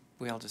was.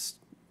 We all just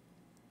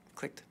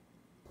clicked.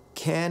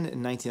 Cannes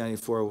in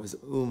 1994 was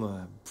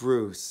Uma,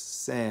 Bruce,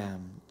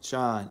 Sam,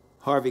 John,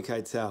 Harvey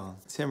Keitel,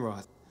 Tim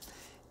Roth.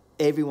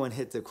 Everyone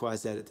hit the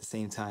Croisette at the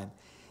same time.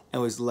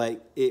 And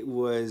it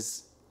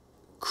was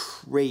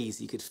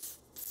crazy. You could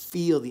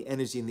feel the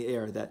energy in the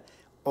air that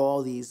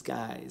all these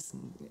guys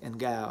and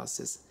gals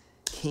just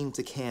came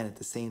to Cannes at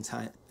the same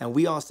time. And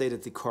we all stayed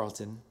at the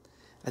Carlton.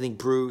 I think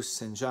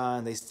Bruce and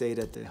John, they stayed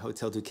at the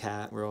Hotel du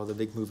Cap, where all the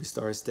big movie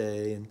stars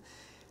stay. And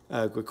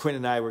Quentin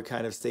and I were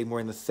kind of stayed more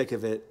in the thick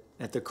of it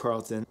at the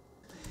Carlton.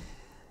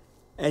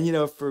 And, you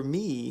know, for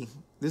me,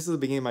 this is the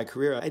beginning of my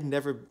career. I'd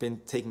never been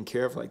taken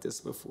care of like this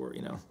before,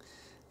 you know.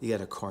 You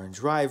got a car and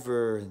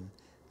driver, and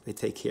they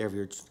take care of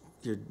your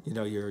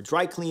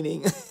dry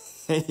cleaning,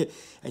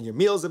 and your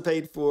meals are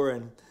paid for,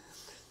 and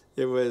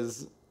it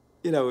was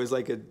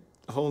like a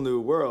whole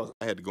new world.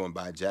 I had to go and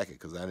buy a jacket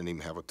because I didn't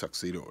even have a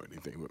tuxedo or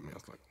anything with me. I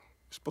was like,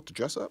 "You're supposed to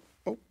dress up?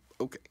 Oh,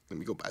 okay, let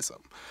me go buy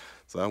something."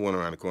 So I went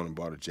around the corner and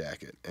bought a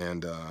jacket,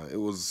 and it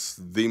was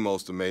the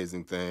most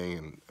amazing thing.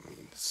 And I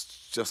mean,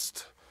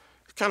 it's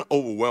kind of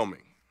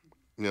overwhelming.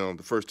 You know,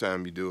 the first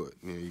time you do it,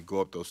 you know, you go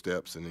up those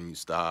steps and then you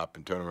stop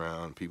and turn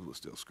around, and people are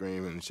still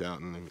screaming and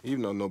shouting. And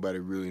even though nobody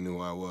really knew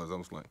who I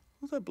was like,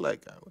 "Who's that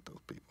black guy with those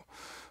people?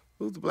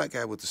 Who's the black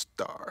guy with the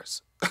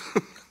stars?"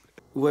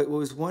 What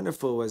was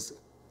wonderful was,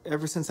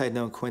 ever since I'd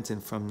known Quentin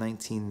from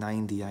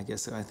 1990, I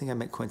guess. I think I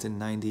met Quentin in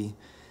 90.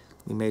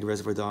 We made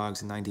Reservoir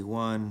Dogs in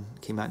 91,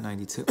 came out in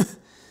 92.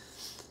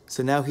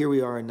 So now here we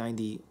are in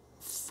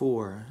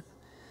 94.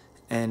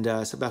 And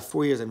so about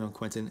 4 years I've known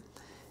Quentin.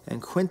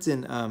 And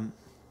Quentin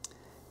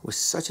was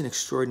such an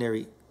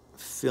extraordinary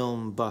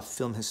film buff,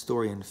 film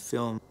historian,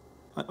 film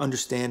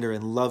understander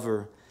and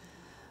lover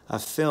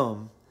of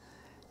film,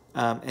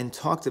 and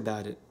talked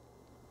about it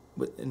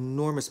with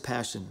enormous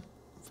passion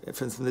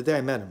from the day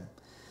I met him.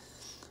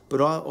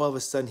 But all of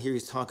a sudden here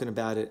he's talking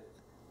about it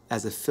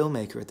as a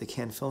filmmaker at the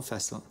Cannes Film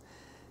Festival,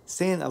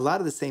 saying a lot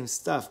of the same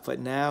stuff, but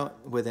now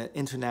with an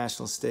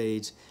international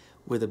stage,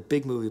 with a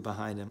big movie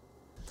behind him.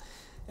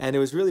 And it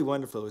was really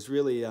wonderful. It was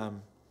really, it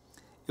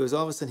was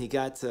all of a sudden he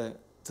got to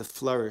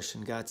flourish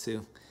and got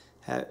to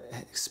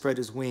spread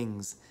his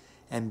wings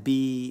and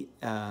be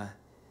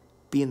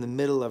in the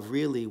middle of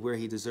really where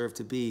he deserved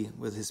to be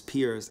with his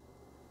peers.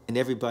 And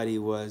everybody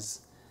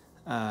was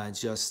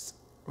just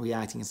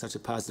reacting in such a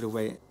positive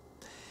way.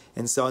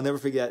 And so I'll never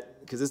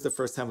forget, because this is the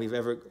first time we've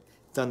ever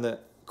done the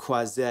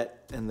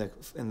Croisette in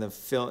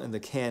the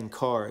Cannes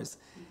cars.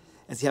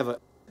 And so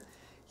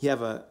you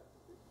have I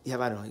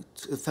don't know,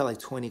 it felt like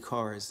 20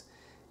 cars,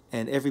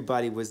 and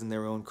everybody was in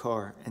their own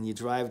car. And you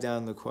drive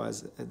down the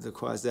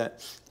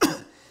Croisette,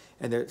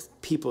 and there's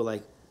people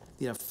like,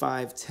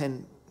 5,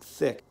 10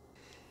 thick,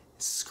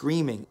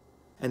 screaming,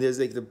 and there's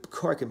like the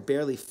car can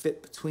barely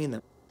fit between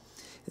them.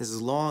 This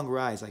is long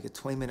rides, like a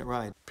 20-minute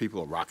ride.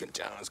 People are rocking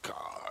John's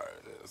car.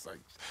 It's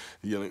like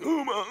yelling,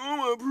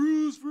 Uma,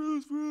 Bruce,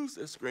 Bruce, Bruce.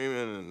 They're screaming,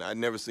 and I'd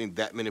never seen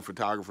that many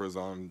photographers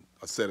on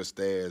a set of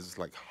stairs. It's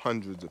like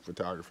hundreds of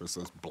photographers,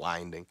 so it's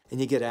blinding. And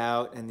you get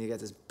out, and you got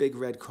this big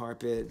red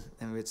carpet,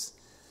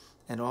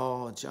 and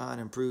all John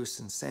and Bruce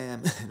and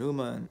Sam and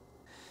Uma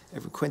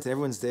and Quentin,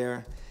 everyone's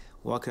there,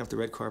 walking up the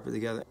red carpet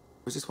together.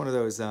 It was just one of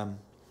those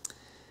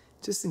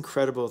just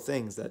incredible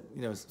things that,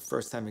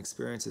 first-time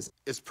experiences.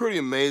 It's pretty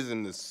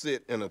amazing to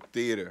sit in a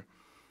theater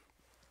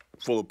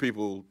full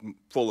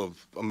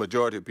of a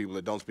majority of people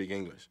that don't speak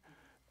English,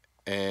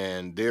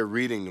 and they're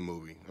reading the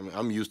movie. I mean,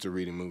 I'm used to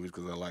reading movies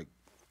because I like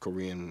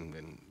Korean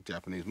and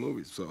Japanese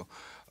movies. So,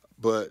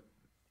 but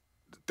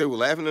they were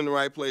laughing in the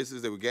right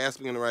places. They were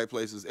gasping in the right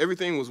places.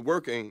 Everything was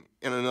working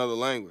in another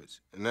language,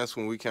 and that's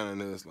when we kind of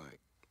knew it's like,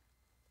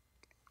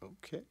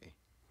 okay, I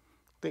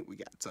think we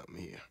got something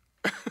here.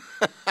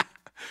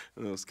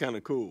 And it was kind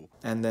of cool.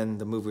 And then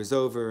the movie was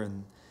over,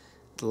 and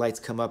the lights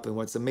come up, and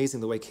what's amazing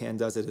the way Cannes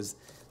does it is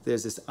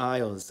there's this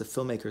aisle, it's the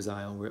filmmakers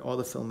aisle, where all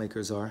the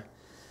filmmakers are,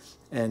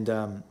 and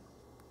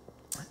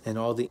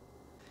all the,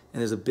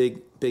 and there's a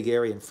big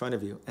area in front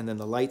of you, and then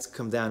the lights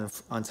come down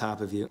on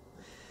top of you,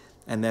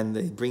 and then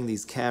they bring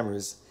these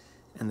cameras,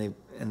 and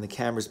the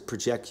cameras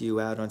project you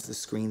out onto the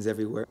screens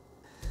everywhere,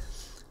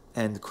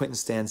 and Quentin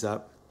stands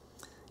up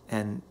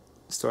and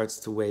starts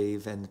to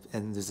wave, and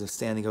there's a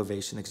standing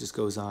ovation that just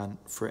goes on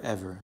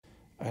forever.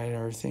 I had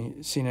never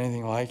seen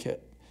anything like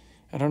it.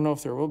 I don't know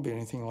if there will be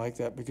anything like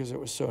that because it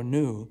was so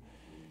new.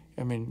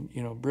 I mean,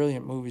 you know,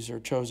 brilliant movies are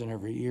chosen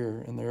every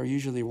year, and they're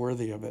usually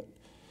worthy of it.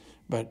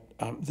 But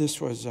this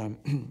was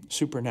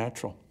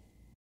supernatural.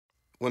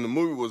 When the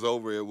movie was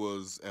over, it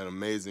was an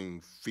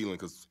amazing feeling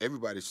because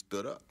everybody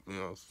stood up. You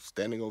know,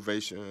 standing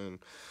ovation,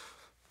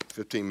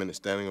 15-minute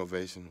standing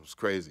ovation. It was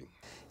crazy.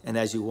 And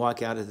as you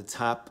walk out at the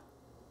top,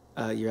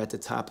 you're at the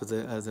top of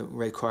the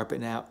red carpet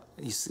now.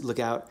 You look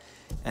out,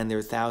 and there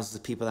are thousands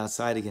of people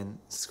outside again,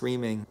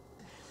 screaming.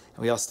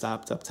 And we all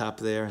stopped up top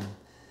there,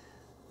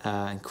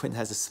 and Quentin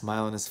has a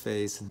smile on his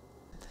face, and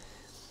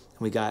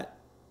we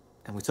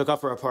took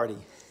off for our party.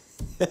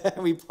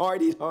 We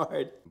partied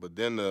hard. But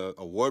then the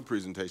award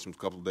presentation was a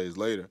couple of days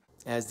later.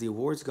 As the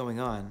awards going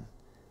on,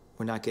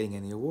 we're not getting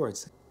any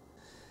awards.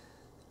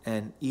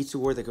 And each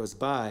award that goes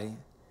by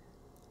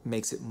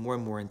makes it more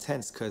and more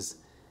intense because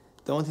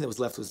the only thing that was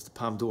left was the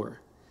Palme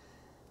d'Or.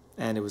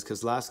 And it was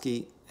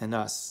Kozlowski and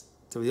us.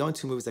 They were the only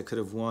two movies that could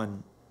have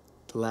won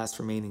the last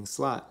remaining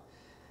slot.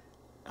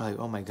 I'm like,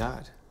 oh my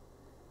God,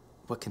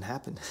 what can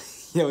happen?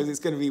 You know, it's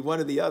going to be one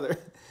or the other.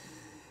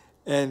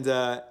 And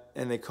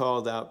they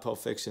called out Pulp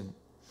Fiction.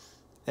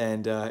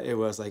 And it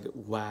was like,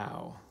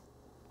 wow.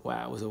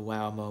 Wow, it was a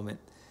wow moment.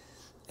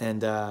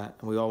 And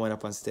we all went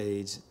up on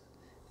stage,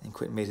 and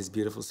Quentin made his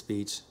beautiful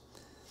speech.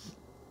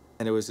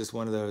 And it was just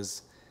one of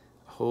those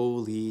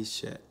holy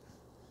shit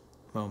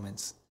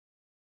moments.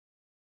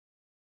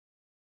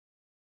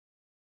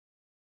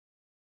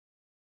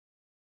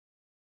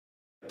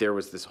 There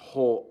was this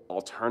whole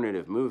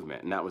alternative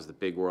movement, and that was the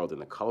big world in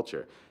the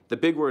culture. The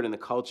big word in the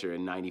culture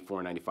in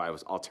 94, 95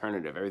 was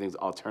alternative. Everything's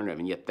alternative,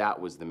 and yet that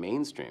was the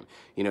mainstream.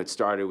 You know, it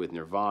started with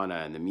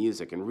Nirvana and the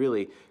music and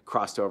really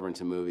crossed over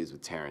into movies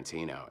with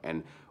Tarantino.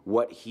 And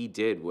what he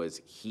did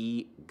was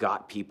he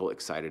got people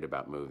excited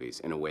about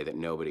movies in a way that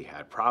nobody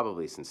had,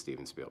 probably since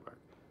Steven Spielberg.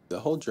 The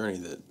whole journey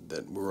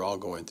that we were all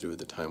going through at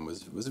the time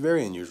was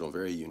very unusual,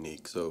 very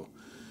unique. So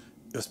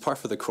it was par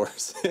for the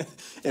course.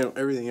 And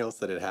everything else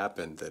that had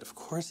happened, that of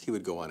course he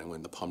would go on and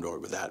win the Palme d'Or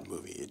with that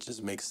movie. It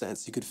just makes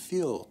sense. You could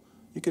feel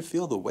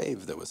the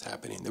wave that was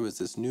happening. There was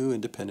this new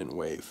independent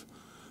wave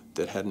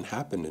that hadn't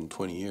happened in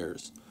 20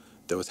 years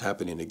that was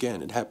happening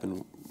again. It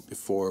happened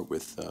before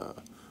with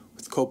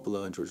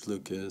Coppola and George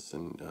Lucas,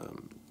 and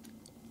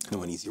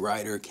when Easy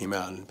Rider came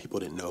out and people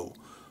didn't know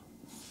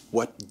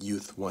what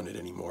youth wanted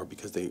anymore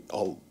because they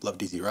all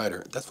loved Easy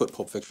Rider. That's what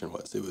Pulp Fiction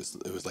was. It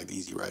was like the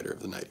Easy Rider of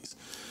the 90s.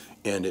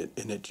 And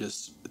it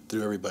just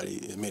threw everybody,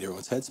 it made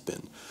everyone's head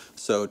spin.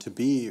 So to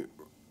be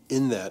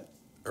in that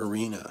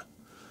arena,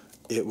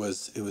 it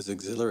was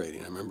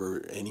exhilarating. I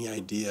remember any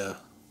idea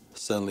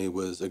suddenly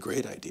was a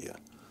great idea.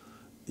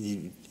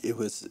 It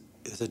was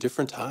a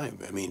different time.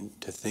 I mean,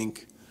 to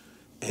think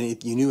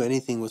you knew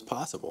anything was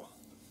possible.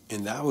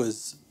 And that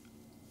was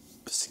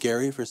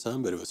scary for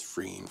some, but it was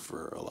freeing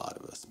for a lot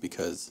of us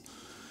because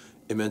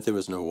it meant there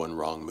was no one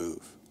wrong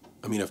move.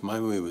 I mean, if my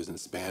movie was in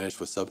Spanish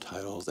with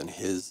subtitles and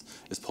his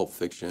is Pulp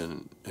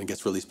Fiction and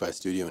gets released by a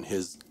studio and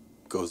his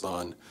goes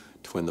on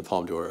to win the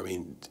Palme d'Or, I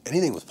mean,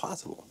 anything was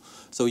possible.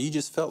 So you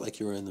just felt like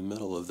you were in the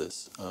middle of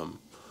this.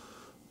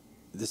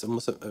 This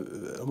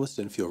almost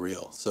didn't feel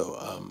real.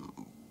 So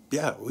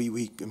yeah,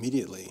 we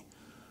immediately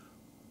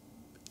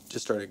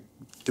just started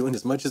doing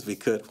as much as we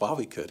could while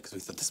we could, because we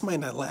thought this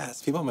might not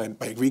last. People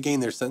might regain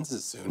their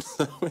senses soon.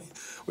 So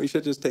we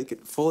should just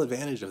take full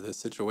advantage of this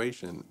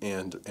situation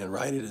and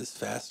write it as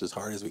fast, as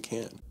hard as we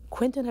can.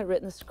 Quentin had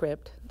written a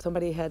script.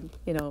 Somebody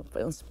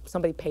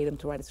paid him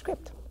to write a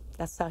script.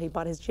 That's how he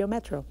bought his Geo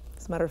Metro,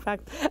 as a matter of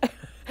fact,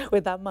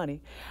 with that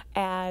money.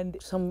 And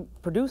some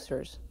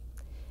producers,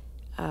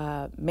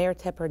 Mayor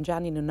Tepper and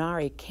Gianni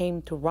Nunari,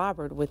 came to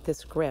Robert with this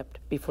script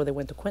before they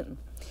went to Quentin.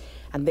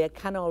 And they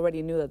kind of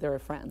already knew that they were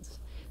friends.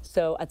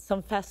 So at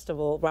some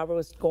festival, Robert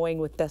was going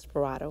with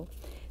Desperado.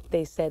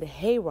 They said,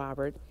 hey,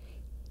 Robert,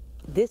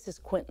 this is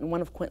Quentin, one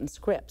of Quentin's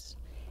scripts.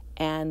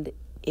 And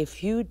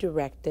if you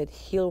direct it,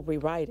 he'll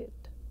rewrite it.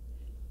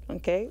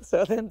 Okay,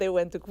 so then they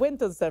went to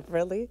Quentin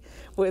separately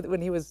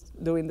when he was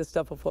doing the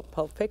stuff of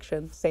Pulp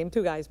Fiction. Same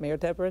two guys, Mayor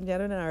Tepper and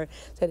Gianni Nunari,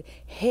 said,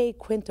 hey,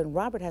 Quentin,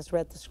 Robert has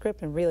read the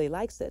script and really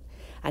likes it.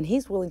 And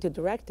he's willing to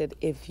direct it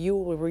if you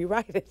will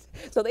rewrite it.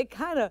 So they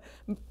kind of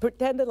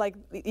pretended like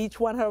each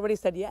one had already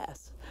said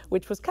yes,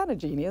 which was kind of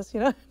genius,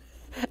 you know?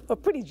 Or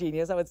pretty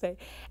genius, I would say.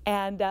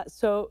 And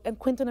and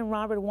Quentin and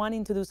Robert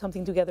wanting to do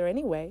something together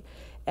anyway,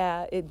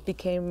 it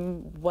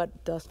became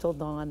what Dusk Till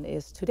Dawn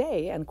is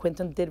today. And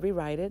Quentin did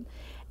rewrite it.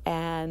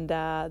 And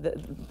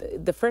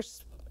the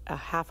first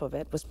half of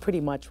it was pretty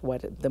much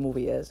what the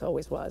movie is,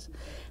 always was.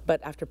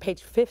 But after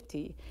page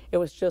 50, it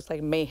was just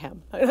like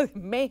mayhem.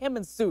 Mayhem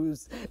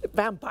ensues,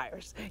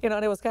 vampires. You know,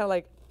 and it was kind of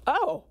like,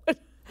 oh.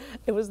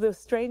 It was the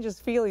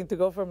strangest feeling to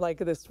go from like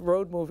this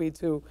road movie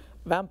to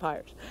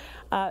vampires.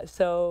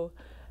 So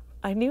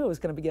I knew it was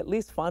going to be at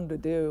least fun to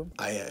do.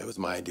 It was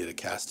my idea to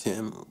cast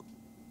him.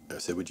 I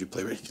said, would you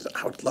play Richie? He said,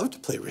 I would love to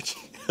play Richie.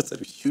 I said,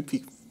 you'd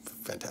be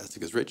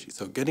fantastic as Richie.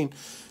 So getting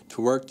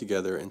to work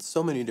together in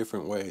so many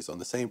different ways on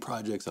the same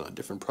projects and on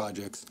different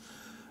projects,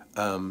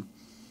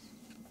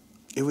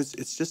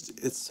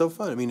 it's so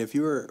fun. I mean, if we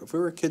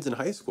were kids in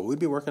high school, we'd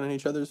be working on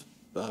each other's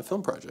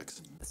film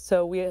projects.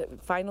 So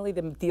finally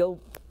the deal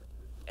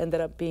ended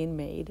up being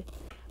made.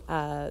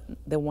 The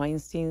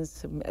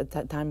Weinsteins, at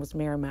that time was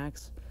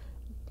Miramax.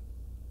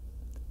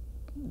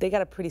 They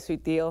got a pretty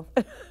sweet deal.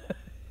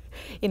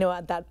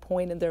 At that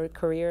point in their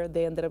career,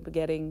 they ended up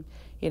getting,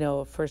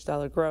 first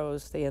dollar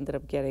gross. They ended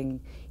up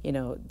getting, they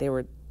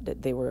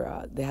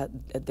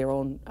had their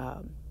own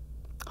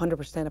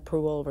 100%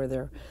 approval over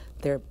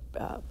their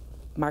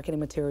marketing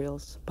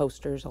materials,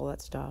 posters, all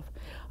that stuff.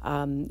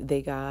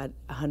 They got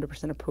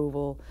 100%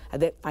 approval at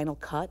the final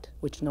cut,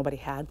 which nobody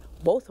had.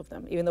 Both of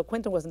them, even though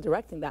Quentin wasn't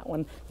directing that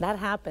one, that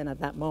happened at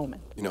that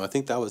moment. I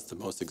think that was the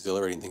most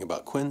exhilarating thing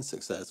about Quentin's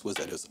success, was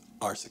that it was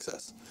our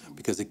success,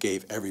 because it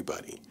gave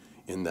everybody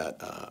in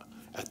that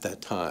at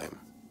that time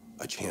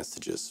a chance to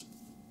just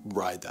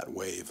ride that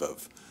wave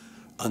of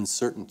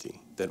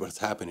uncertainty that was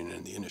happening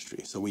in the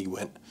industry. So we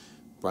went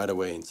right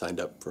away and signed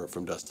up for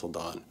From Dusk Till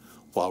Dawn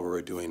while we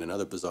were doing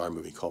another bizarre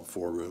movie called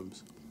 4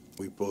 Rooms.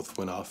 We both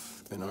went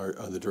off in our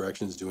other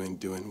directions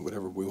doing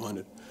whatever we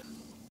wanted.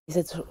 He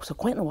said, so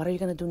Quentin, what are you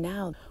going to do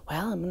now?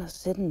 Well, I'm going to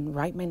sit and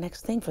write my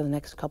next thing for the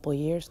next couple of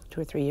years,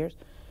 2 or 3 years.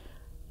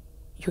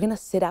 You're going to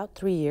sit out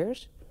 3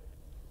 years?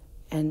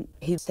 And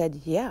he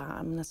said, yeah,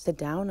 I'm going to sit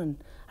down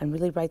and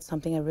really write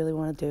something I really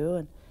want to do.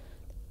 And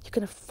you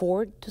can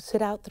afford to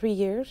sit out 3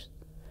 years?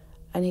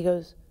 And he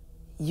goes,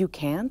 you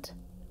can't?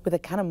 With the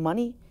kind of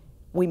money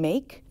we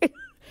make?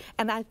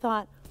 And I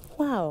thought,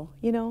 wow,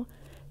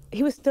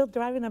 he was still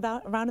driving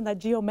around in that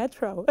Geo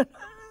Metro.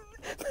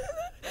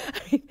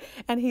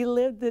 And he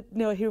lived,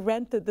 he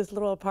rented this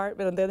little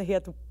apartment, and then he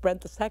had to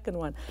rent the second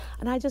one.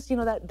 And I just,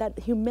 that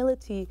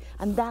humility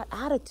and that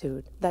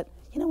attitude that,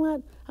 you know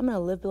what, I'm going to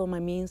live below my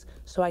means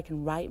so I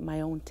can write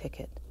my own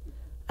ticket.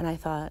 And I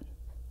thought,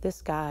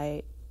 this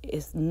guy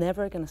is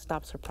never going to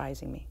stop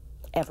surprising me,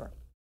 ever.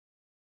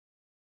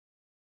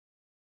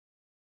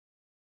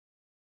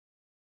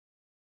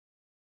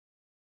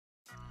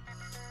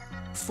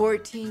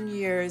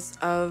 Years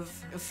of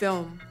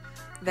film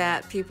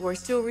that people are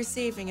still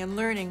receiving and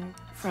learning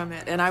from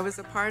it, and I was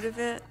a part of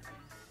it.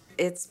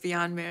 It's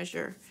beyond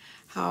measure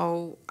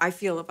how I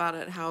feel about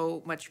it,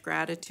 how much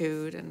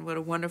gratitude, and what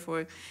a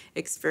wonderful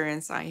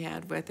experience I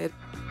had with it.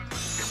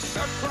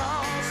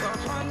 Across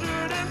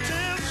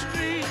 110th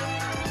Street,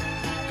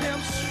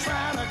 pimps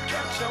trying to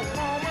catch a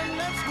woman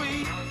that's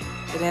weak.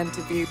 And then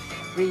to be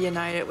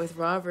reunited with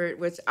Robert,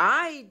 which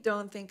I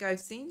don't think I've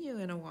seen you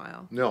in a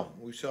while. No,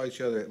 we saw each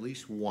other at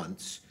least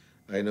once.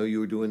 I know you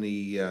were doing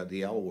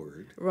the L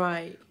Word.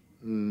 Right.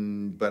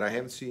 But I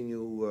haven't seen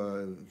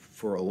you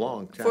for a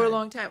long time. For a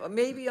long time.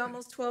 Maybe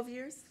almost 12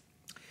 years?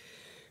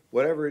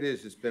 Whatever it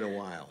is, it's been a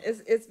while.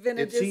 It's been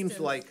a It distance. seems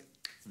like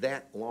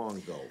that long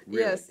ago,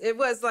 really. Yes, it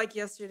was like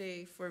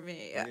yesterday for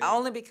me. Yeah.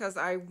 Only because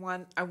I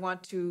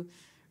want to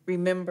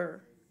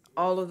remember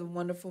all of the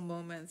wonderful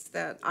moments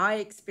that I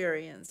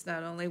experienced,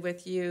 not only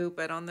with you,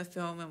 but on the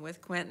film and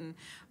with Quentin.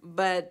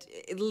 But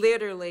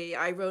literally,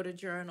 I wrote a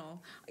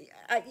journal.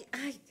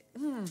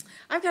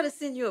 I've got to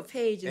send you a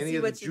page and Any see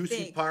of the what you juicy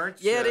think.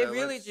 parts? Yeah, they're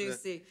really let's,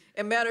 juicy.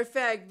 As a matter of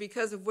fact,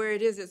 because of where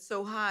it is, it's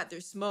so hot,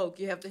 there's smoke.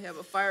 You have to have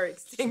a fire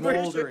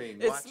extinguisher. Smoldering,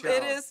 watch out.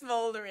 It is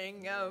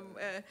smoldering.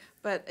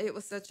 But it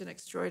was such an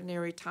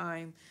extraordinary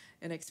time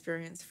and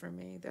experience for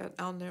me that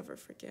I'll never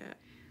forget.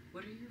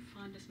 What are your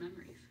fondest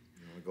memories?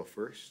 You want to go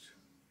first?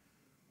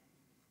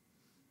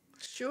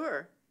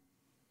 Sure.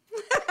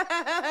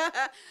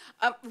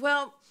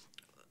 Well,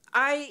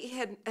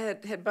 I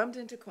had bumped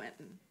into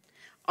Quentin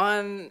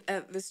on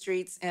the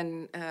streets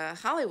in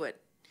Hollywood,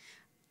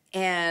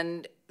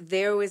 and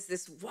there was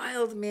this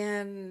wild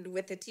man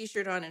with a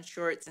T-shirt on and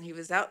shorts, and he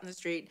was out in the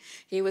street.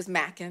 He was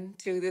macking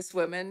to this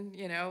woman,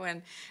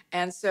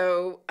 and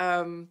so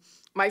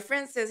my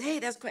friend says, "Hey,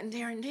 that's Quentin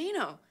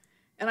Tarantino,"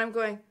 and I'm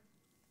going,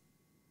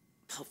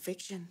 "Pulp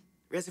Fiction,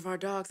 Reservoir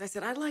Dogs." I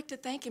said, "I'd like to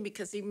thank him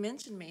because he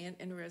mentioned me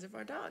in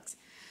Reservoir Dogs."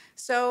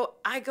 So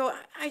I go,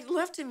 I'd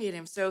love to meet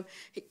him. So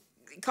he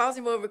calls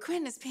him over,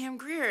 "Quentin, it's Pam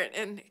Grier,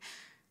 and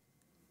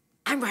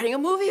I'm writing a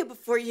movie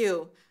for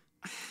you."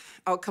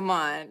 "Oh, come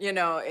on,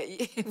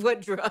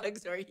 what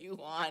drugs are you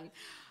on?"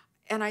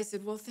 And I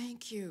said, "Well,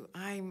 thank you.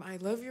 I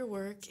love your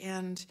work,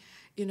 and,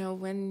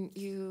 when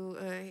you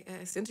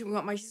send to me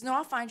what my," she says, "No,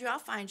 I'll find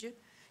you.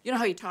 You know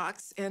how he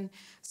talks." And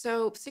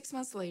so 6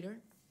 months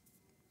later,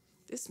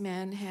 this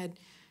man had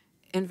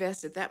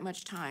invested that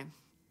much time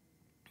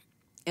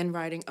in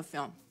writing a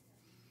film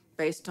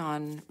based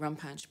on Rum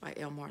Punch by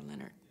Elmore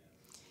Leonard.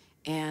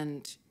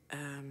 And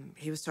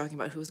he was talking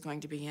about who was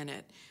going to be in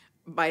it.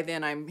 By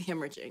then, I'm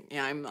hemorrhaging.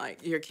 Yeah, I'm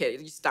like, "You're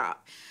kidding, you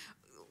stop."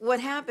 What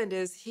happened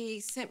is he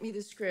sent me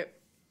the script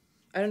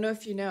I don't know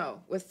if you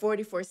know, with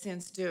 44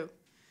 cents due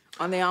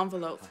on the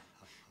envelope.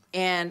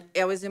 And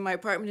I was in my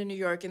apartment in New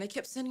York, and they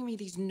kept sending me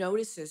these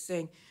notices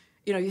saying,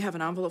 you know, you have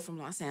an envelope from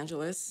Los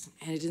Angeles,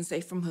 and it didn't say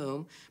from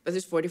whom, but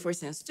there's 44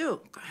 cents due.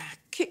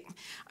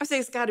 I'm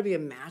saying it's got to be a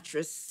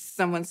mattress,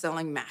 someone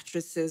selling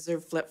mattresses or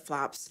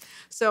flip-flops.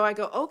 So I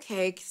go,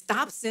 okay,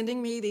 stop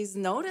sending me these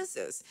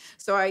notices.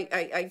 So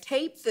I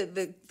tape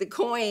the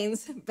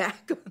coins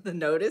back on the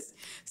notice,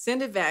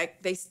 send it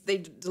back. They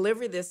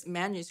deliver this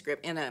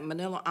manuscript in a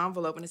manila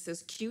envelope, and it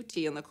says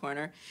QT in the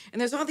corner,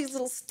 and there's all these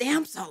little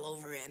stamps all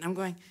over it. And I'm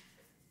going,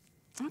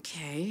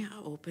 okay,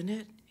 I'll open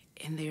it,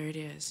 and there it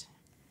is.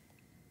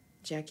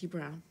 Jackie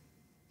Brown.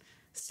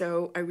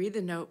 So I read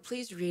the note,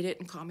 please read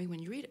it and call me when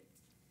you read it.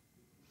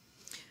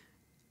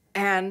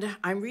 And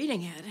I'm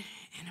reading it,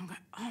 and I'm going,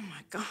 oh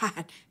my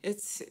God,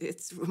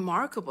 it's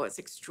remarkable, it's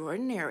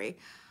extraordinary.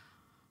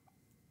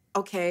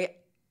 Okay,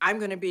 I'm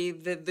gonna be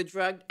the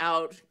drugged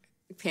out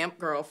pimp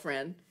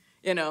girlfriend,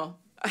 you know.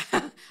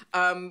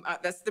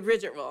 That's the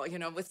Bridget role, you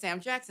know, with Sam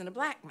Jackson, a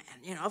black man,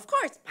 you know, of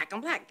course, black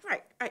on black,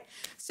 right.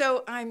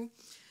 So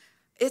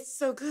it's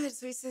so good.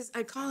 So he says,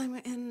 I call him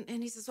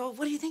and he says, oh,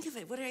 what do you think of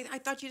it? I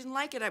thought you didn't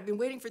like it. I've been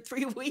waiting for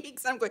 3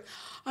 weeks. I'm going,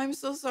 I'm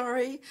so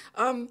sorry.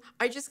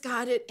 I just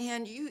got it,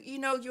 and you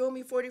know, you owe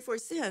me 44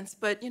 cents,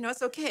 but you know,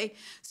 it's okay.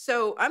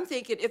 So I'm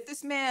thinking, if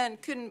this man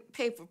couldn't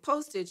pay for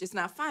postage, it's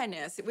not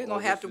finance. We're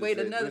gonna have to wait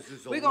another. This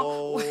is a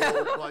low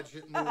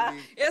budget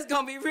movie. It's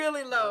gonna be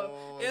really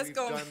low. We've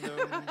done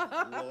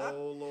them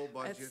low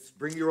budgets.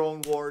 Bring your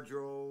own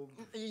wardrobe.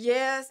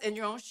 Yes, and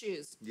your own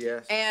shoes.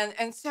 Yes.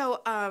 And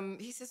so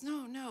he says,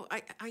 no.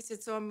 I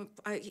said, so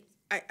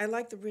I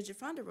like the Bridget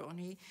Fonda role. And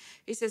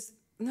he says,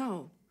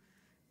 no,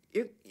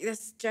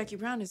 that's Jackie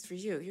Brown is for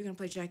you. You're going to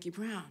play Jackie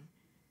Brown.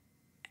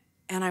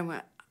 And I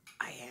went,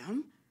 I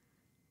am?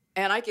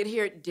 And I could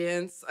hear it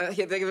dense.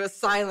 There was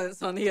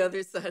silence on the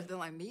other side of the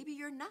line. Maybe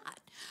you're not.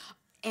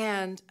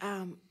 And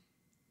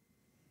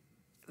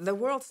the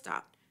world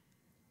stopped.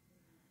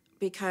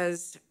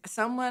 Because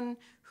someone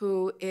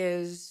who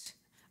is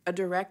a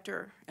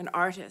director, an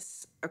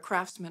artist, a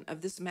craftsman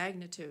of this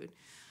magnitude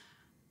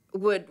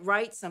would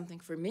write something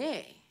for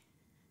me.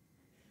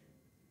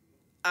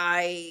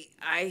 I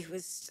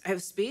was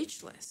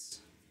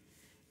speechless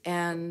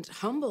and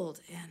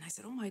humbled, and I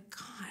said, oh my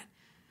God,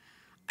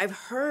 I've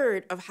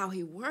heard of how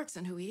he works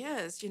and who he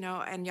is, you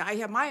know, and I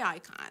have my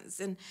icons,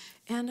 and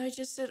I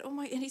just said, oh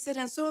my, and he said,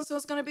 and so is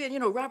going to be, you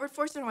know, Robert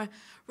Forster. And I went,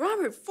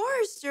 Robert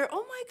Forster,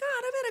 oh my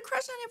God, I've had a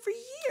crush on him for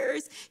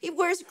years. He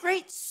wears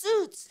great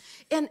suits,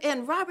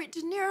 and Robert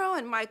De Niro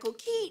and Michael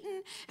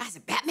Keaton. I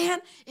said, Batman,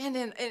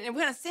 and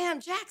when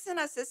Sam Jackson,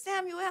 I said,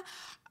 Samuel.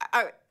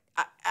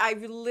 I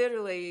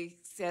literally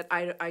said,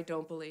 I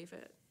don't believe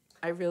it.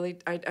 I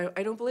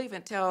don't believe it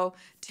until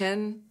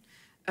 10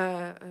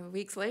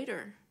 weeks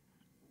later.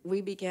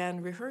 We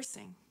began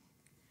rehearsing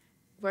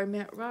where I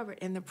met Robert,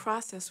 and the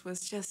process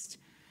was just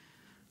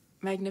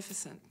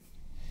magnificent.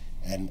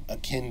 And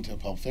akin to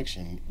Pulp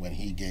Fiction, when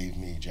he gave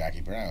me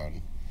Jackie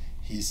Brown,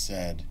 he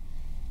said,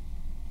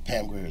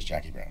 Pam Grier is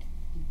Jackie Brown.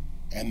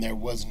 And there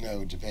was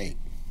no debate.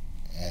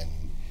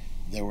 And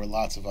there were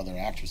lots of other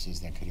actresses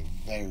that could have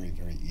very,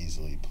 very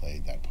easily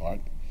played that part.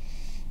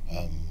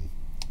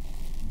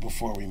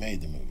 Before we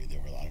made the movie,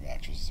 there were a lot of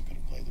actresses that could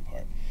have played the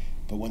part.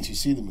 But once you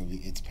see the movie,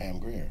 it's Pam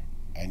Grier.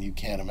 And you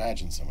can't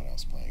imagine someone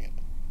else playing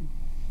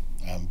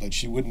it. But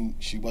she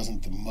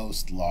wasn't the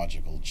most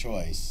logical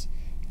choice,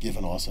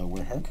 given also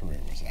where her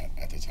career was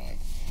at the time.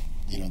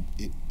 You know,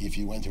 if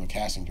you went to a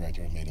casting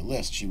director and made a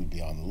list, she would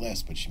be on the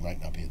list, but she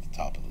might not be at the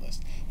top of the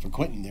list. For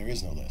Quentin, there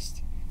is no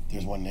list.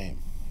 There's one name.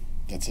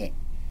 That's it.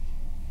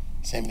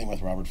 Same thing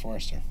with Robert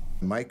Forster.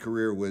 My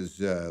career was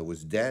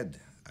dead.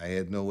 I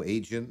had no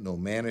agent, no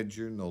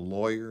manager, no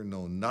lawyer,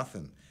 no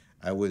nothing.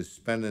 I was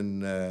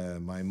spending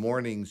my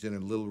mornings in a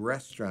little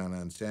restaurant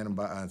on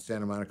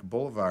Santa Monica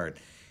Boulevard,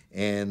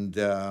 and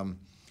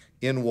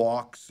in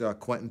walks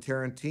Quentin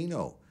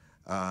Tarantino,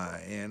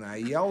 and I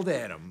yelled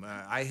at him.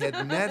 I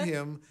had met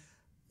him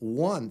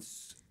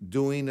once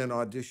doing an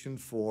audition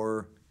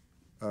for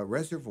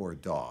Reservoir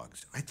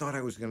Dogs. I thought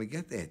I was going to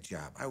get that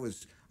job.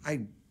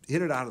 I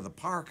hit it out of the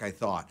park, I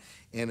thought.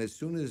 And as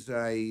soon as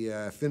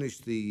I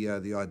finished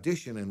the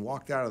audition and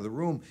walked out of the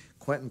room,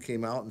 Quentin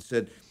came out and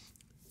said,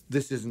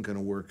 this isn't going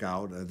to work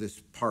out. This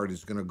part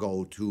is going to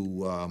go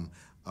to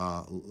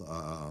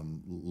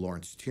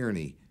Lawrence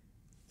Tierney,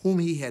 whom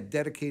he had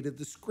dedicated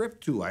the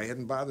script to. I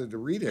hadn't bothered to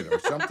read it or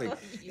something.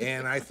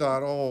 And I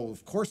thought, oh,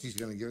 of course he's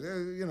going to give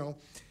it, you know.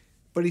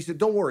 But he said,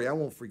 don't worry, I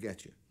won't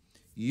forget you.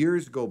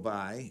 Years go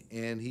by,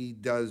 and he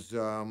does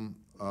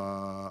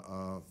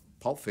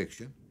Pulp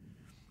Fiction.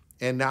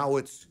 And now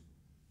it's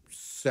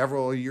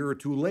a year or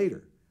two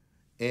later.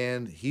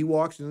 And he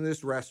walks into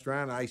this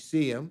restaurant, I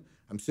see him.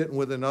 I'm sitting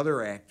with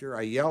another actor.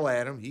 I yell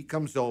at him. He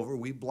comes over.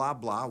 We blah,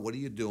 blah. What are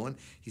you doing?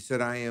 He said,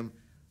 I am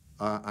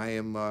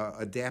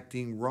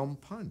adapting Rum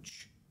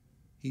Punch.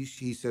 He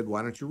said,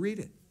 why don't you read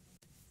it?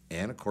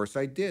 And, of course,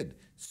 I did.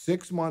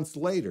 6 months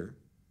later,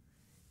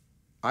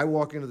 I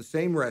walk into the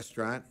same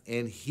restaurant,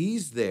 and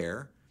he's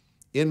there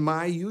in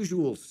my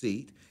usual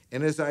seat.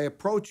 And as I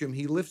approach him,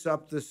 he lifts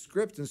up the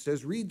script and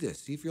says, read this,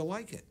 see if you'll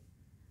like it.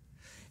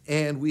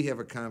 And we have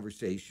a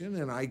conversation,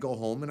 and I go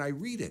home and I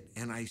read it.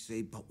 And I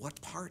say, but what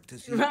part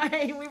does he...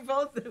 Right, we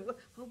both,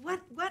 well,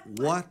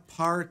 What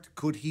part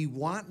could he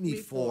want me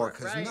for?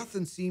 Because right.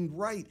 nothing seemed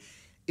right.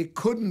 It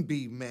couldn't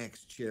be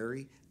Max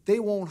Cherry. They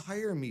won't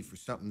hire me for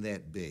something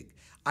that big.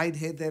 I'd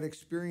had that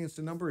experience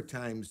a number of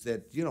times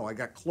that, you know, I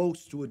got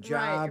close to a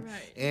job,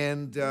 right.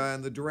 And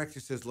the director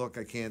says, look,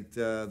 I can't,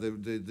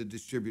 the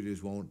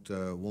distributors won't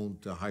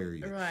hire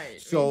you.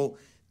 Right. So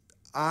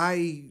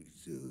I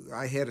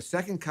had a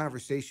second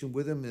conversation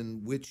with him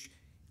in which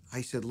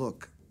I said,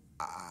 look,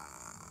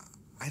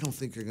 I don't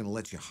think they're going to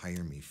let you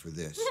hire me for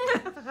this.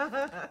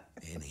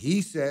 And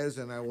he says,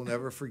 and I will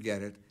never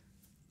forget it,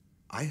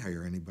 I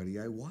hire anybody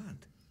I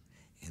want.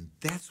 And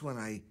that's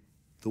when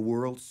the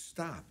world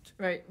stopped.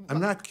 Right. I'm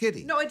not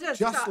kidding. No, it does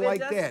Just stop. like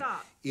it does that.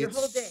 Stop. Your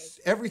whole day.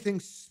 Everything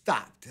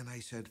stopped. And I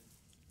said,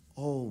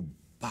 oh,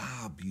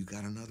 Bob, you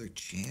got another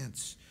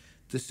chance.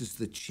 This is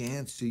the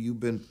chance that you've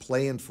been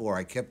playing for.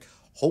 I kept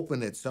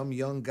hoping that some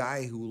young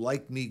guy who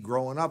liked me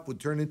growing up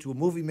would turn into a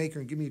movie maker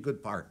and give me a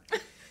good part.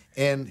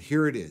 And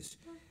here it is.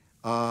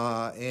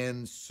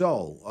 And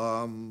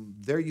so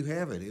there you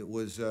have it. It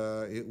was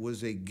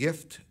a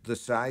gift the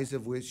size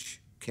of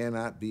which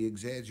cannot be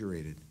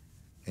exaggerated.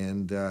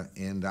 And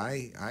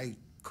I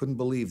couldn't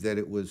believe that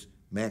it was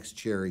Max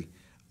Cherry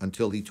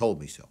until he told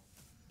me so.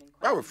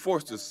 Robert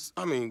Forster's,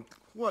 I mean,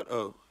 what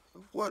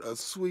a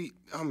sweet,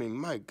 I mean,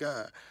 my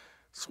God,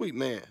 sweet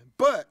man.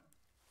 But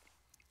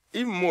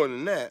even more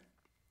than that,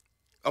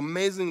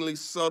 amazingly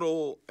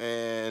subtle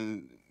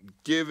and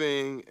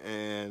giving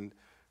and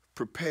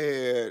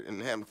prepared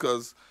and having,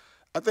 because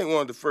I think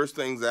one of the first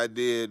things I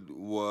did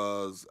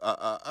was,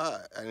 I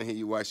didn't hear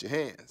you wash your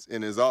hands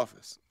in his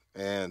office.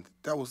 And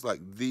that was like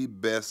the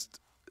best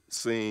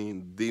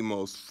scene, the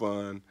most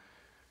fun.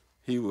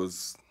 He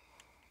was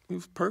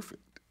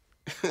perfect.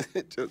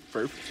 Just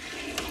perfect.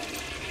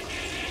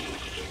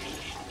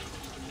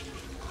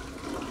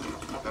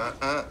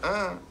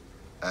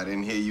 I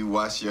didn't hear you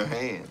wash your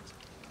hands.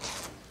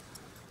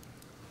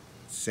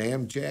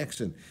 Sam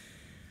Jackson.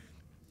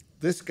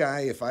 This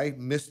guy, if I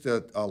missed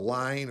a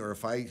line or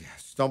if I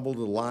stumbled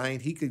a line,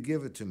 he could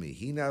give it to me.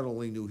 He not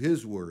only knew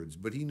his words,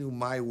 but he knew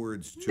my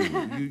words too.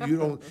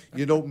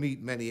 You don't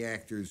meet many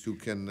actors who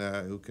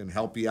can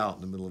help you out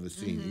in the middle of a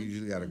scene. Mm-hmm. You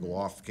usually got to go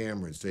off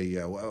camera and say,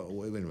 well,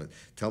 wait a minute,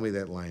 tell me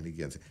that line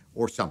again,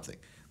 or something.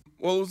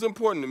 Well, it was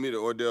important to me that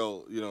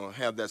Ordell,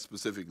 have that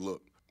specific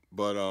look.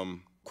 But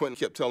Quentin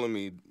kept telling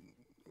me,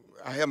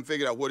 I haven't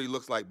figured out what he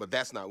looks like, but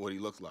that's not what he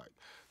looks like.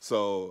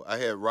 So I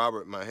had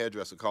Robert, my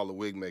hairdresser, call the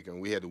wig maker,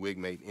 and we had the wig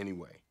made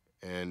anyway.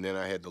 And then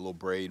I had the little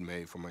braid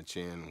made for my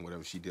chin and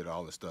whatever. She did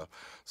all this stuff.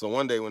 So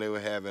one day when they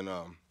were having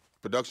a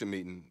production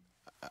meeting,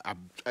 I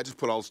just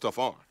put all the stuff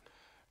on.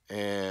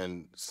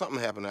 And something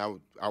happened.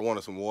 I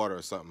wanted some water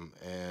or something,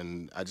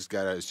 and I just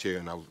got out of his chair,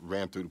 and I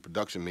ran through the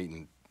production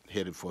meeting,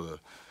 headed for the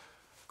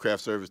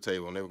craft service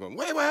table, and they were going,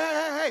 wait,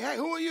 hey,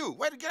 who are you?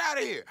 Way to get out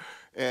of here.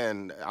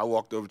 And I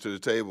walked over to the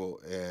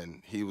table,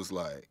 and he was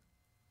like,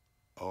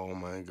 oh,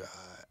 my God,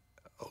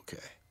 okay.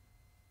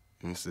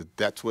 And he said,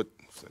 that's what,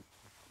 I said,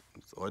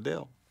 it's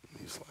Ordell. And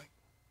he's like,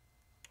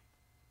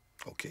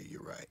 okay,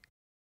 you're right.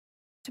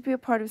 To be a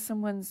part of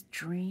someone's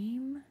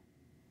dream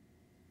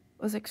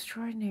was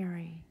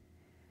extraordinary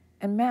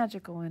and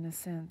magical in a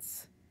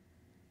sense.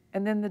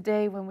 And then the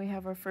day when we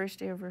have our first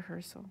day of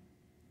rehearsal,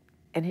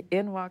 and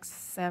in walks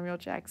Samuel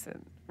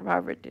Jackson,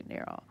 Robert De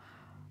Niro,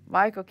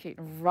 Michael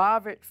Keaton,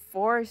 Robert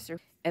Forster,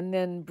 and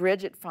then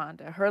Bridget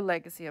Fonda, her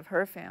legacy of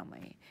her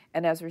family.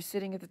 And as we're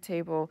sitting at the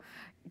table,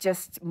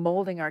 just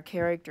molding our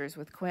characters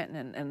with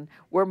Quentin, and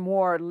we're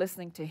more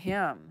listening to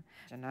him.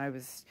 And I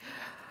was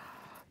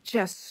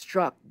just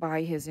struck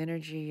by his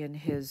energy and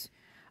his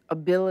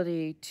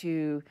ability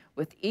to,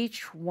 with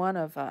each one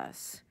of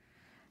us,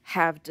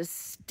 have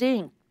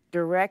distinct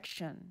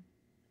direction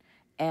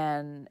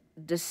and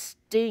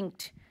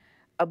distinct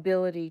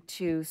ability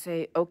to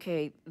say,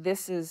 okay,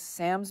 this is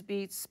Sam's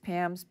beats,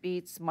 Pam's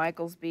beats,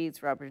 Michael's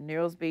beats, Robert De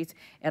Niro's beats,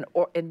 and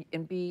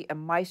be a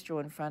maestro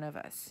in front of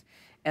us.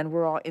 And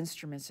we're all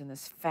instruments in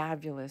this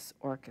fabulous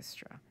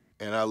orchestra.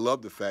 And I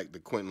love the fact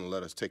that Quentin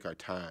let us take our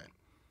time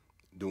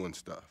doing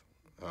stuff.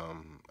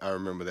 I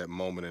remember that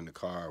moment in the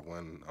car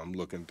when I'm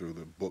looking through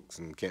the books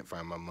and can't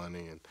find my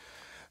money, and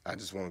I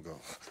just want to go,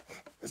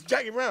 it's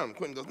Jackie Brown. And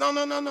Quentin goes,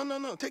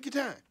 no, take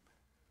your time.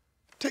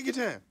 Take your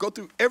time. Go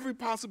through every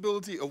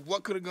possibility of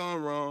what could have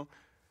gone wrong,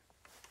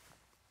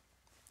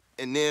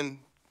 and then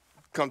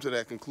come to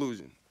that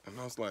conclusion. And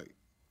I was like,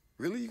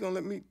 really? You gonna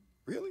let me,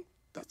 really?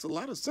 That's a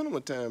lot of cinema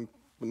time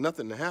for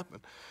nothing to happen.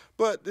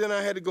 But then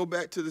I had to go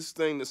back to this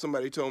thing that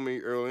somebody told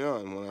me early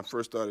on when I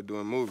first started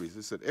doing movies.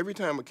 They said, every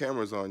time a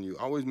camera's on you,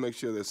 always make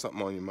sure there's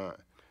something on your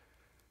mind.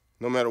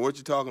 No matter what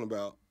you're talking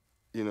about,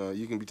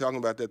 you can be talking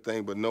about that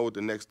thing, but know what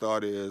the next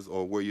thought is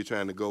or where you're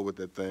trying to go with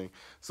that thing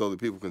so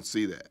that people can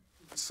see that.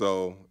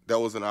 So that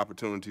was an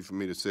opportunity for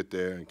me to sit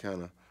there and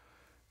kind of,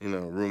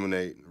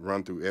 ruminate,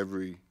 run through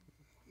every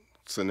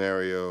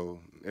scenario,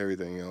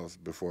 everything else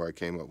before I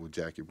came up with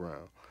Jackie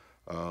Brown.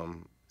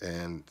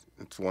 And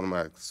it's one of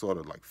my sort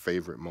of like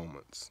favorite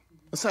moments,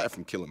 aside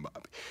from killing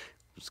Bobby.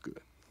 It was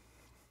good.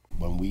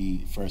 When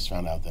we first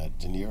found out that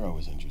De Niro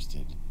was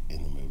interested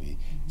in the movie,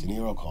 De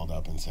Niro called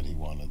up and said he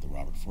wanted the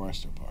Robert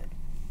Forster part.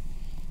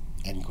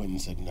 And Quentin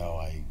said, no,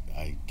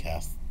 I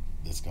cast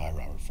this guy,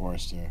 Robert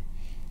Forster.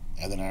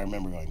 And then I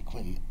remember going,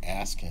 Quentin,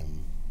 ask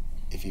him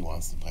if he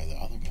wants to play the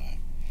other guy.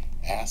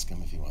 Ask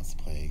him if he wants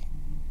to play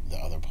the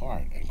other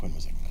part. And Quentin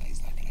was like, no,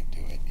 he's not going to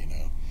do it, you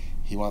know.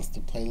 He wants to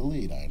play the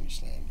lead, I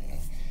understand, you know.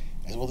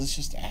 And well, let's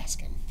just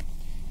ask him.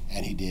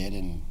 And he did,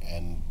 and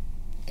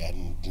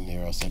De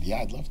Niro said,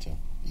 yeah, I'd love to.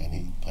 And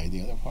he played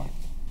the other part.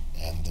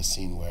 And the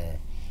scene where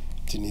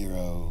De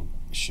Niro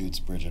shoots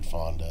Bridget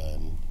Fonda,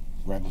 and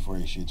right before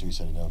he shoots her, he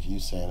said, you know, if you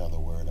say another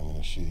word, I'm going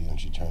to shoot you. And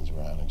she turns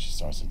around and she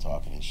starts to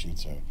talk, and he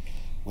shoots her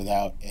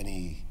without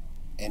any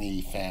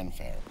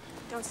fanfare.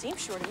 Don't seem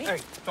sure to me. Hey,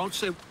 don't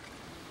say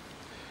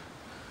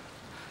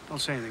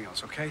anything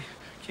else, okay?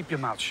 Keep your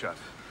mouth shut.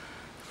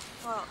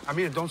 Well, I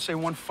mean, don't say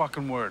one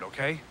fucking word,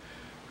 okay?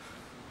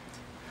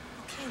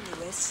 okay,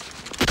 Lewis.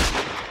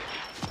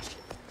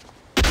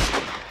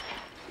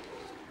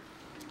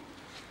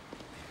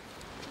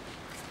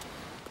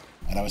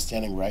 And I was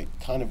standing right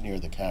kind of near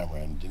the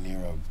camera, and De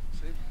Niro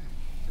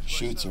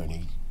shoots her, and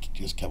he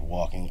just kept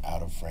walking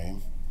out of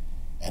frame.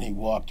 And he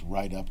walked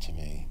right up to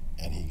me,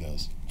 and he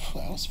goes,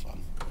 that was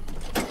fun.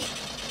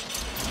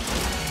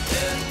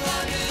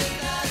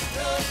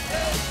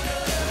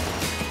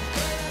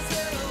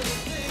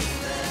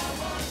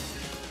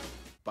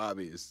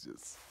 Bobby is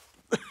just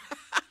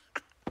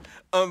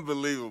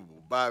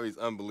unbelievable. Bobby's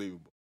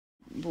unbelievable.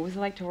 What was it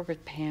like to work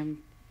with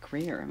Pam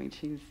Grier? I mean,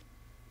 she's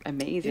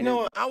amazing. You know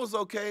what? I was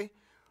okay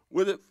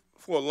with it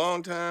for a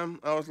long time.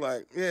 I was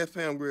like, yeah,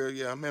 Pam Grier,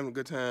 yeah, I'm having a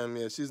good time.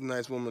 Yeah, she's a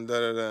nice woman,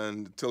 da-da-da.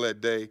 Until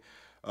that day,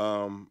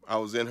 I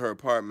was in her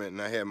apartment,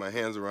 and I had my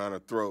hands around her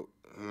throat.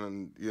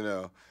 And, you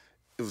know,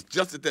 it was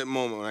just at that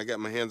moment when I got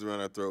my hands around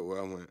her throat where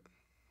I went,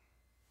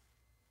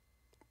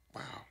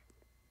 wow,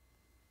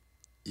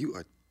 you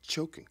are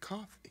choking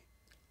coffee.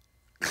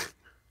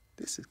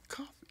 This is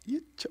coffee.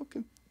 You're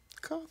choking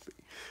coffee.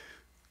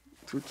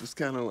 Which was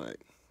kind of like,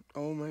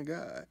 oh my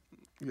God.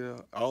 You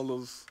know, all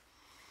those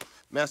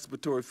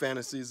masturbatory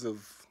fantasies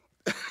of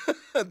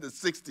the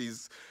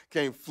 60s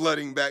came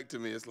flooding back to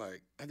me. It's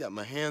like, I got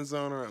my hands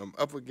on her, I'm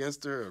up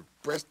against her, her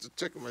breasts are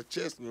checking my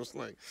chest, and it's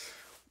like,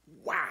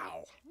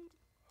 wow,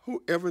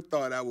 whoever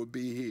thought I would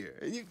be here?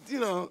 And you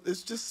know,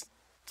 it's just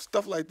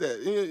stuff like that.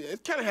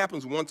 It kind of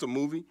happens once a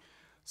movie.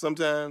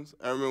 Sometimes,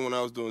 I remember when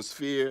I was doing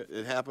Sphere,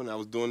 it happened. I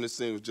was doing this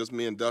thing, it was just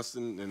me and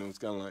Dustin, and it was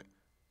kind of like,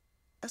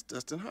 that's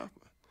Dustin Hoffman.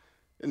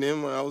 And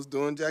then when I was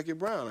doing Jackie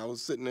Brown, I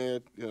was sitting there,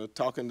 you know,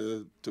 talking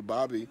to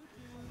Bobby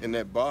in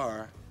that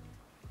bar.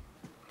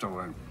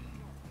 So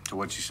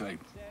what'd she say?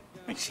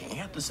 She ain't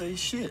have to say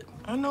shit.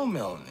 I know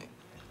Melanie.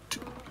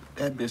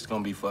 That bitch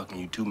gonna be fucking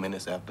you 2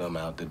 minutes after I'm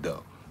out the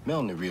door.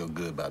 Melanie real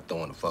good about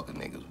throwing the fucking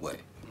niggas way.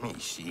 I mean,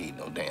 she ain't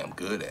no damn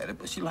good at it,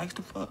 but she likes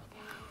to fuck.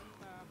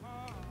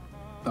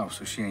 Oh,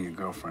 so she ain't your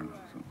girlfriend?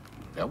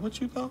 Is that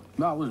what you thought?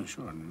 No, I wasn't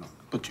sure, no.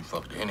 But you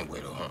fucked her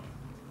anyway, though, huh?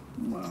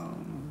 Well,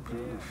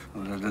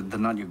 the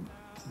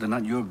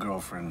not your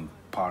girlfriend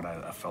part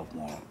I felt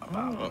more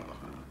about. Oh.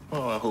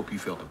 Well, I hope you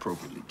felt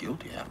appropriately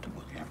guilty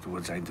afterwards.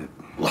 Afterwards, I did.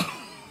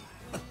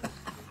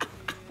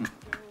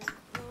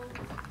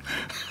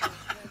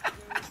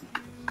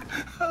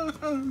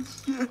 Oh,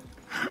 shit.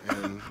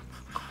 And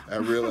I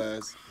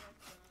realized,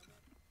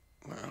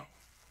 wow,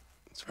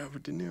 it's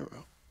Robert De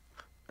Niro.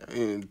 I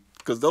mean,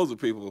 because those are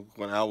people,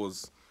 when I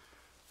was,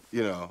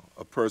 you know,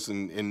 a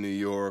person in New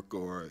York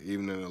or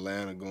even in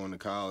Atlanta going to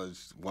college,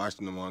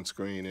 watching them on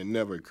screen, it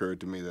never occurred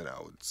to me that I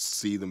would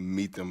see them,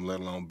 meet them, let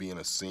alone be in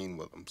a scene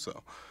with them.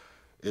 So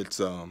it's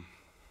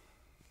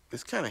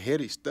kind of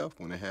heady stuff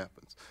when it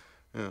happens.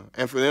 You know?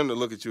 And for them to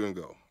look at you and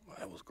go, well,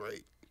 that was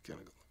great. You kind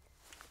of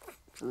go,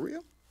 for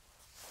real?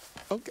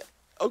 Okay.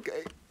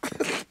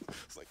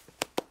 It's like,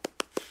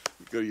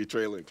 you go to your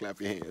trailer and clap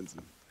your hands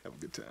and have a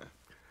good time.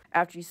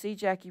 After you see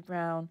Jackie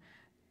Brown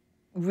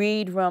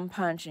read Rum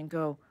Punch and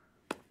go,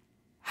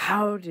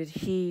 how did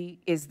he,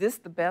 is this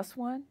the best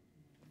one?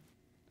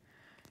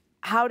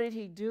 How did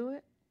he do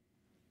it?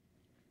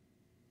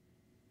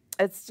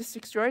 It's just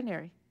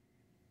extraordinary.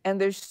 And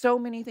there's so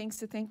many things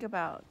to think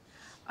about.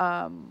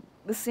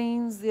 The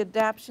scenes, the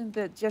adaptation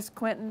that just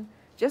Quentin.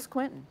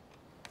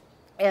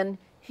 And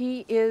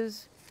he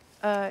is,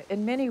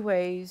 in many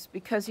ways,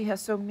 because he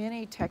has so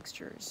many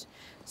textures,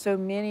 so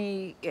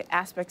many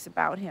aspects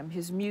about him,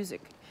 his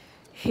music,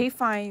 he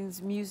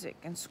finds music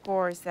and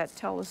scores that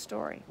tell a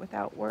story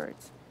without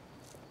words.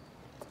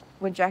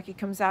 When Jackie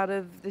comes out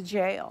of the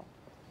jail,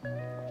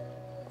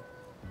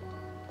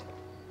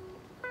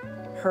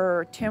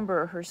 her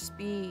timbre, her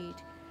speed,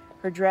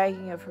 her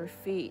dragging of her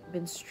feet,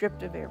 been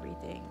stripped of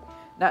everything,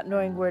 not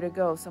knowing where to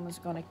go. Someone's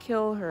going to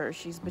kill her.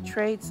 She's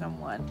betrayed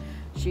someone.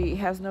 She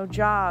has no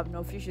job,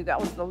 no future. That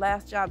was the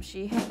last job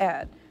she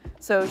had.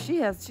 So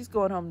she's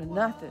going home to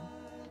nothing.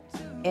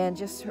 And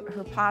just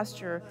her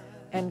posture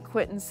And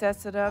Quentin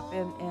sets it up,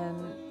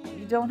 and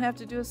you don't have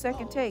to do a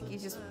second take. You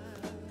just,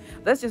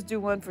 let's just do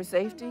one for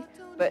safety,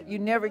 but you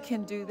never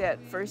can do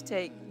that first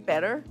take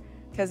better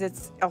because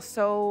it's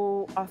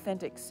so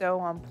authentic, so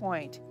on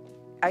point.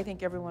 I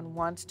think everyone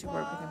wants to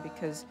work with him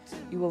because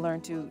you will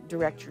learn to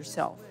direct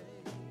yourself.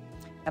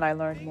 And I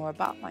learned more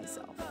about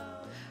myself.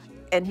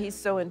 And he's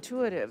so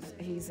intuitive.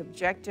 He's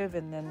objective,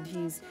 and then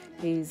he's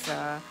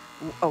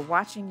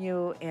watching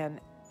you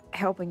and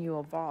helping you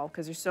evolve,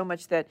 because there's so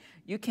much that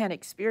you can't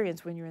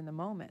experience when you're in the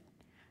moment.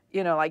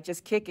 You know, like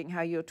just kicking,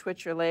 how you'll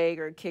twitch your leg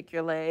or kick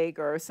your leg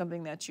or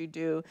something that you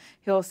do.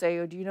 He'll say,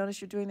 oh, do you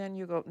notice you're doing that? And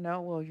you go,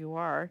 no, well, you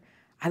are.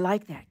 I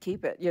like that,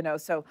 keep it, you know.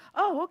 So,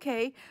 oh,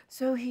 okay.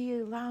 So he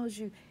allows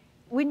you,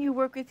 when you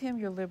work with him,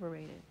 you're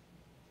liberated.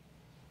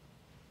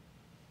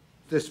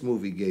 This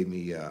movie gave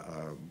me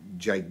a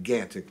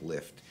gigantic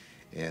lift,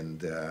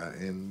 and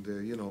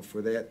you know,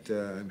 for that,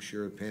 I'm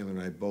sure Pam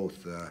and I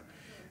both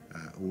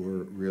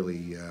were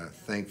really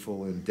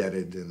thankful,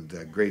 indebted,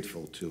 and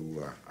grateful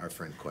to our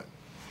friend Quentin.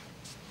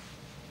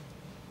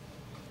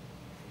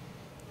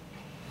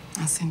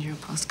 I'll send you a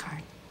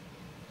postcard.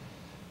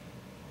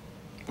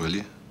 Will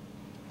you?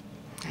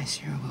 I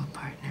sure will,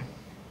 partner.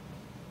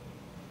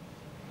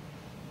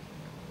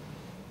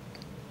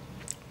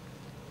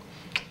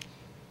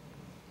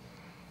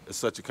 It's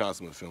such a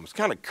consummate film. It's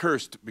kind of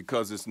cursed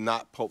because it's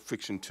not Pulp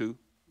Fiction 2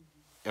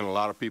 in a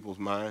lot of people's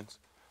minds.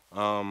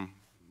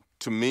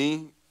 To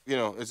me, you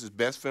know, it's his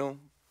best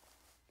film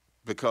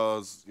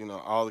because, you know,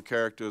 all the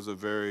characters are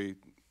very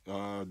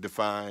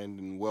defined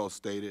and well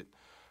stated.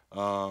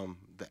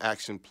 The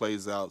action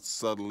plays out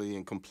subtly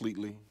and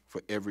completely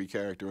for every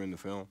character in the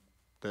film.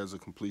 There's a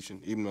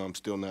completion, even though I'm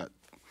still not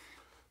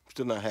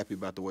happy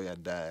about the way I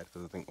died,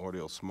 because I think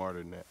Ordeal's smarter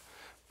than that.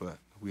 But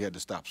we had to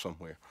stop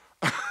somewhere.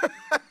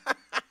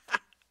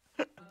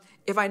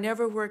 If I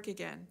never work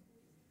again,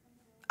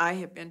 I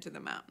have been to the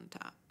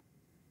mountaintop.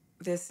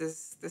 This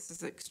is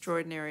an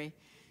extraordinary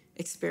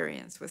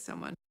experience with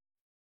someone.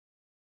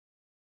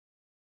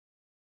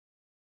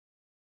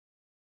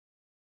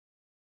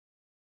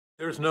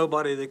 There's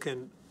nobody that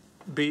can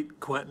beat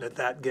Quentin at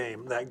that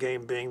game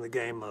being the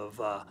game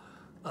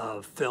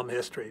of film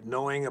history,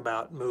 knowing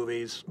about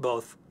movies,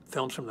 both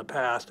films from the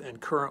past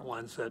and current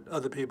ones that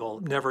other people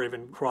never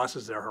even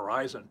crosses their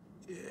horizon.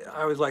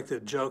 I always like to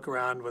joke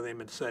around with him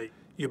and say,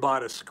 you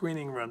bought a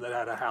screening room that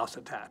had a house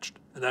attached.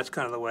 And that's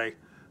kind of the way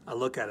I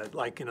look at it.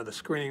 Like, you know, the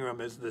screening room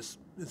is this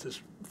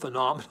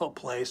phenomenal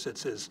place.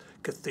 It's his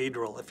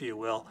cathedral, if you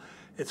will.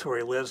 It's where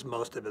he lives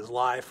most of his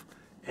life.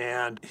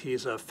 And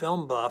he's a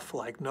film buff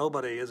like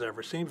nobody has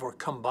ever seen before,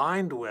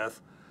 combined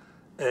with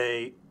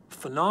a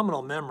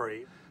phenomenal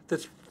memory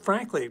that's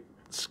frankly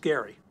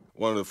scary.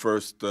 One of the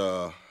first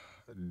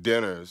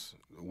dinners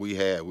we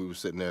were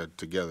sitting there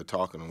together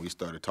talking, and we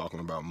started talking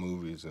about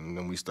movies, and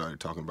then we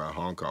started talking about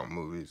Hong Kong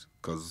movies,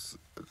 because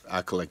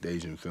I collect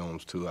Asian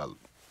films too. I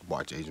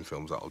watch Asian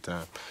films all the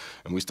time.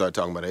 And we started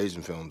talking about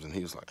Asian films, and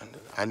he was like,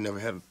 I never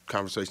had a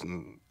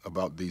conversation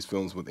about these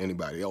films with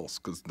anybody else,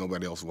 because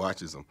nobody else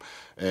watches them.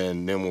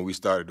 And then when we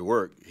started to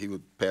work, he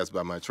would pass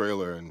by my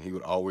trailer, and he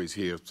would always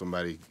hear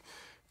somebody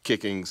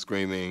kicking,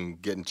 screaming,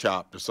 getting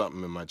chopped or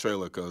something in my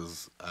trailer,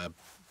 because I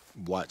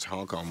watch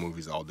Hong Kong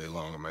movies all day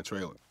long in my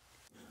trailer.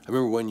 I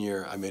remember one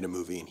year I made a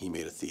movie and he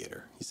made a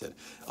theater. He said,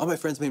 all my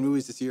friends made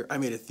movies this year, I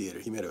made a theater.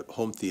 He made a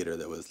home theater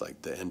that was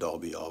like the end-all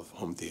be-all of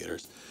home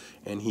theaters.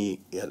 And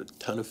he had a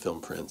ton of film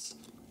prints.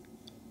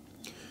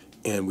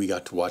 And we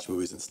got to watch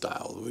movies in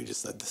style. We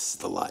just said, this is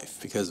the life.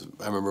 Because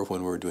I remember when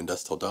we were doing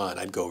Dusk Till Dawn,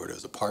 I'd go over to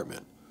his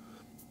apartment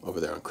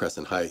over there on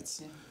Crescent Heights.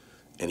 Yeah.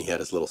 And he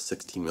had his little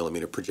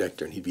 16mm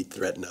projector, and he'd be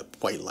threading up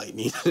white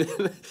lightning.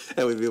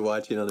 And we'd be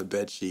watching on a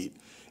bed sheet.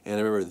 And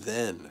I remember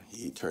then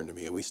he turned to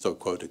me, and we still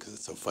quote it because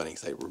it's so funny,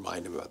 because I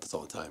remind him about this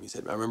all the time. He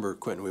said, I remember,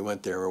 Quentin, we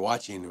went there, we're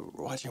watching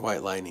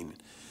White Lightning,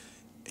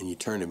 and you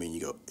turn to me and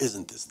you go,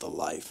 isn't this the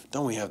life?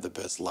 Don't we have the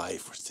best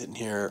life? We're sitting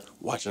here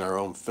watching our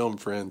own film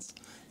prints.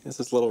 It's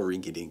this little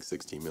rinky-dink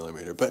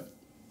 16mm, but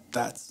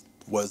that's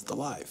was the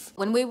life.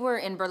 When we were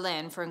in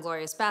Berlin for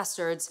Inglourious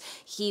Bastards,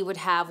 he would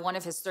have one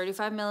of his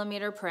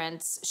 35mm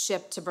prints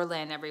shipped to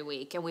Berlin every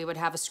week, and we would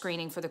have a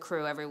screening for the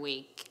crew every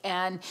week.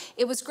 And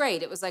it was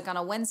great. It was like on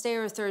a Wednesday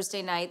or a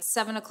Thursday night,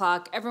 7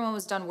 o'clock, everyone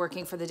was done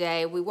working for the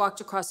day. We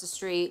walked across the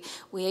street,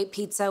 we ate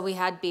pizza, we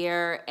had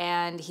beer,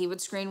 and he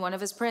would screen one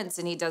of his prints,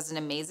 and he does an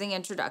amazing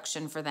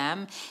introduction for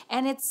them.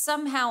 And it's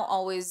somehow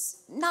always,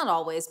 not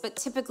always, but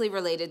typically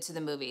related to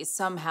the movie,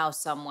 somehow,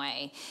 some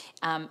way.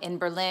 In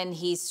Berlin,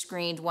 he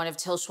screened one of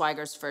Till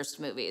Schweiger's first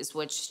movies,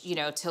 which, you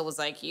know, Till was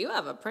like, you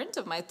have a print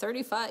of my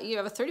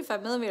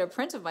 35mm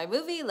print of my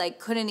movie? Like,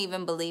 couldn't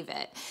even believe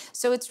it.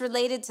 So it's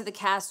related to the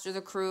cast or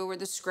the crew or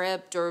the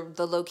script or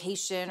the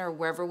location or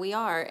wherever we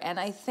are. And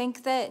I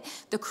think that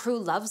the crew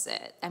loves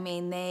it. I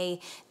mean, they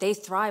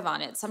thrive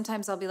on it.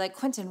 Sometimes I'll be like,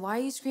 Quentin, why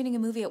are you screening a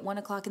movie at 1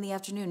 o'clock in the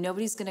afternoon?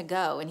 Nobody's going to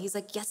go. And he's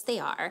like, yes, they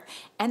are.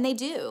 And they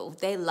do.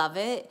 They love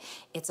it.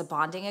 It's a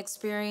bonding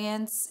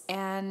experience.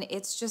 And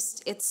it's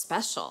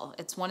special.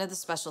 It's one of the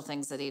special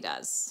things that he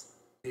does.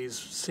 He's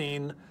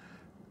seen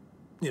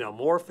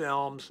more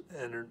films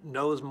and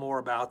knows more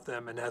about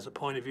them and has a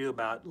point of view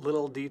about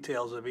little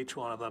details of each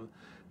one of them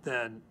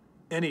than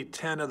any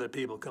 10 other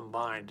people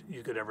combined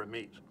you could ever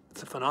meet.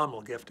 It's a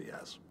phenomenal gift he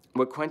has.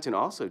 What Quentin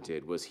also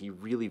did was he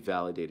really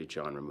validated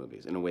genre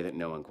movies in a way that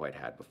no one quite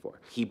had before.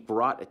 He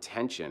brought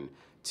attention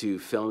to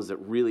films that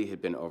really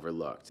had been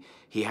overlooked.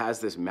 He has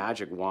this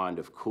magic wand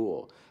of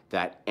cool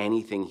that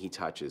anything he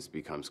touches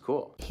becomes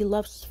cool. He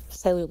loves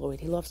celluloid,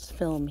 he loves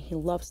film, he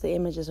loves the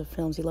images of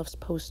films, he loves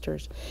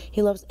posters,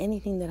 he loves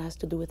anything that has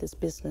to do with his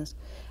business.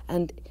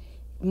 And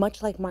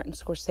much like Martin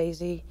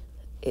Scorsese,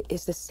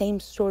 it's the same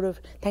sort of,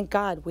 thank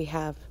God we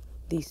have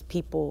these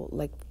people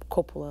like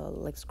Coppola,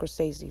 like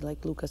Scorsese,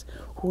 like Lucas,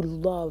 who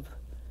love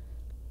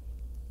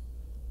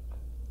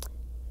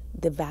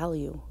the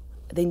value.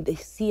 They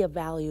see a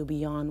value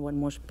beyond what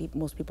most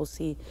people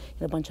see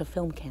in a bunch of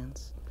film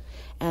cans.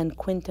 And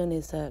Quentin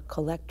is a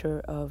collector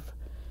of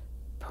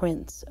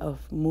prints of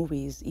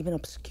movies, even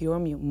obscure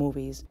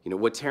movies.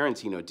 What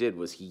Tarantino did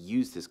was he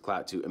used his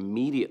clout to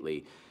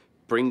immediately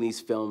bring these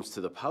films to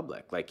the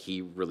public. Like,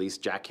 he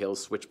released Jack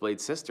Hill's Switchblade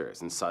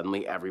Sisters, and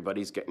suddenly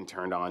everybody's getting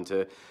turned on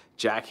to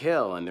Jack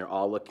Hill, and they're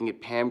all looking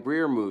at Pam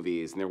Grier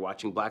movies, and they're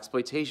watching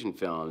blaxploitation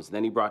films. And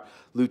then he brought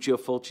Lucio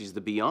Fulci's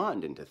The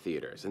Beyond into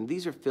theaters. And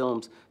these are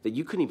films that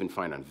you couldn't even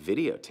find on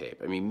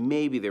videotape. I mean,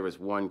 maybe there was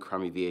one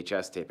crummy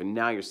VHS tape, and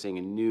now you're seeing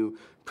a new,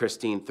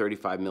 pristine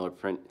 35mm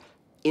print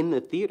in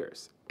the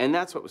theaters. And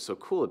that's what was so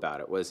cool about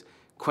it, was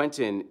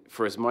Quentin,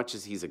 for as much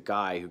as he's a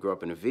guy who grew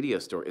up in a video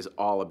store, is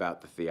all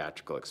about the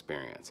theatrical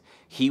experience.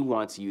 He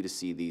wants you to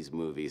see these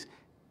movies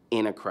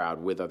in a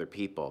crowd with other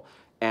people.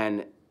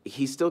 And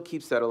he still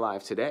keeps that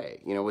alive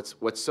today.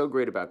 What's so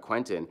great about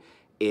Quentin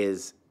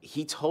is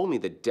he told me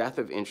the death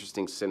of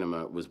interesting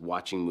cinema was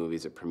watching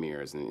movies at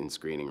premieres and in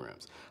screening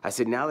rooms. I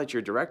said, now that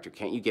you're a director,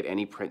 can't you get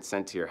any print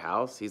sent to your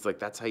house? He's like,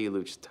 that's how you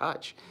lose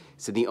touch.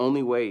 So the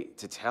only way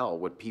to tell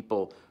what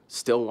people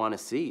still want to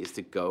see is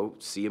to go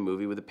see a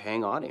movie with a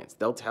paying audience.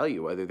 They'll tell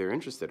you whether they're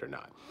interested or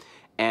not.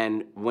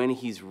 And when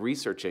he's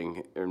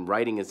researching and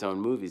writing his own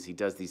movies, he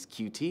does these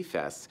QT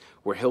fests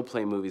where he'll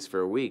play movies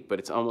for a week, but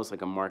it's almost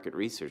like a market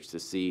research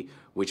to see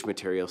which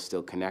material's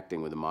still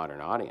connecting with a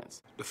modern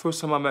audience. The first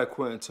time I met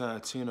Quentin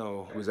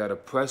Tarantino was at a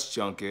press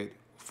junket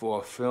for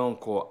a film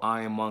called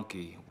Iron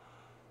Monkey.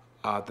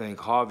 I think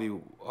Harvey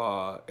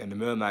and the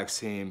Miramax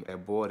team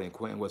at board, and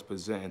Quentin was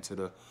presenting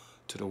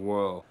to the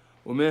world.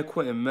 When me and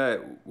Quentin met,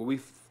 what we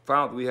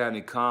found we had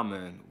in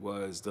common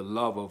was the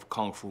love of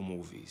Kung Fu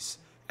movies.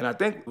 And I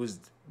think it was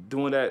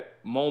during that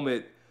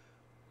moment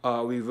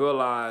we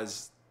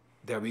realized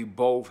that we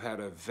both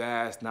had a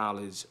vast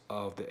knowledge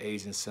of the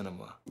Asian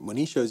cinema. When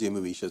he shows you a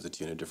movie, he shows it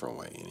to you in a different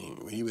way.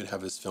 And he would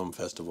have his film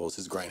festivals,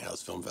 his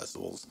Grindhouse film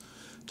festivals,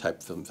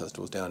 type film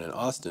festivals down in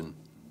Austin.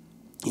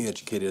 He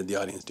educated the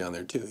audience down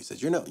there too. He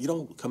says, you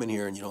don't come in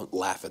here and you don't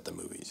laugh at the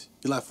movies.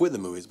 You laugh with the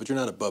movies, but you're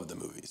not above the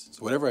movies.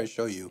 So whatever I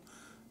show you,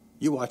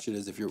 you watch it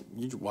as if you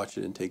watch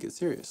it and take it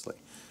seriously.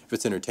 If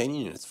it's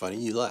entertaining and it's funny,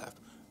 you laugh.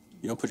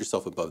 You don't put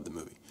yourself above the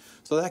movie.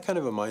 So that kind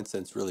of a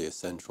mindset's really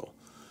essential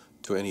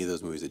to any of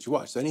those movies that you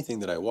watch. So anything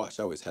that I watched,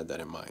 I always had that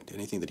in mind.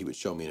 Anything that he would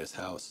show me in his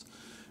house,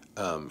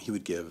 he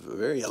would give a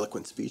very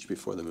eloquent speech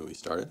before the movie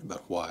started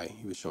about why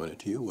he was showing it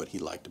to you, what he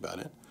liked about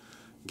it,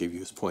 gave you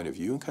his point of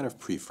view, and kind of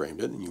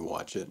pre-framed it, and you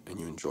watch it, and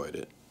you enjoyed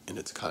it in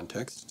its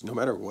context, no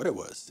matter what it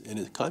was. In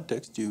its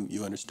context,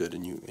 you understood,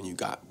 and you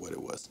got what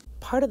it was.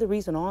 Part of the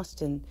reason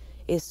Austin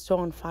is so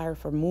on fire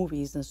for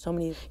movies and so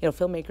many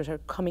filmmakers are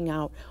coming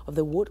out of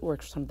the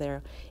woodworks from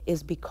there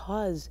is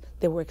because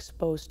they were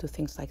exposed to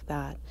things like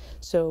that.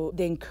 So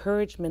the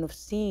encouragement of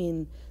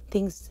seeing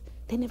things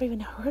they never even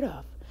heard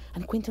of,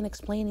 and Quentin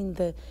explaining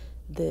the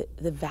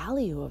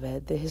value of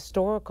it, the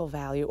historical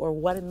value, or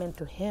what it meant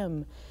to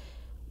him,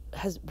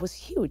 was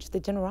huge. The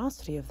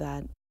generosity of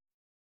that.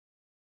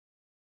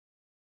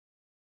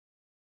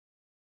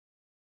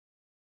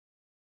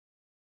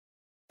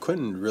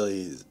 Quentin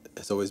really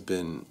has always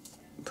been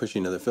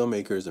pushing other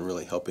filmmakers and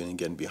really helping and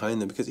getting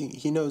behind them because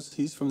he knows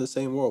he's from the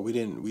same world. We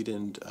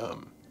didn't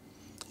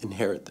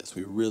inherit this.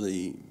 We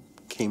really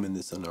came in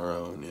this on our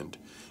own,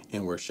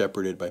 and we're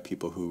shepherded by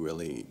people who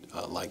really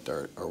liked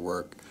our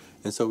work.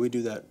 And so we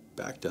do that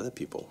back to other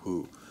people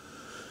who,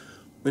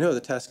 we know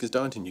the task is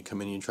daunting. You come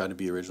in and you try to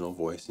be original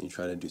voice and you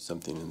try to do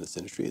something in this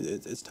industry.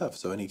 It's tough.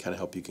 So any kind of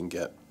help you can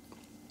get,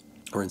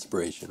 or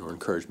inspiration or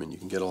encouragement you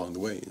can get along the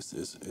way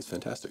is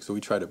fantastic. So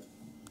we try to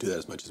do that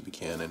as much as we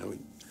can. I know we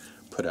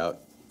put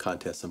out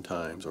contests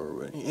sometimes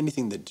or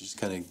anything that just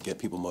kind of get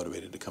people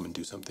motivated to come and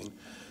do something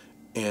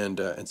and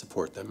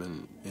support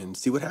them and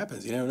see what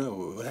happens. You never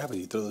know what happens.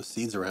 You throw those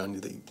seeds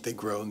around, they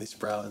grow and they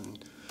sprout,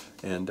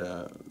 and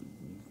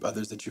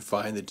others that you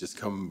find that just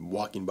come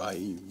walking by,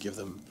 you give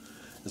them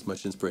as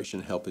much inspiration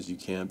and help as you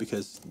can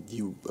because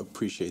you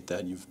appreciate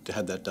that. You've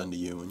had that done to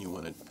you and you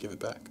want to give it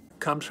back.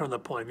 Comes from the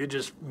point of you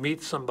just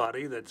meet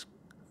somebody that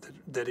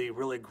he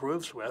really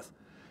grooves with,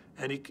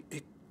 and he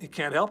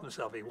can't help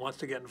himself. He wants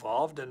to get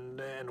involved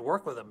and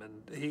work with them,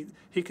 and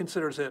he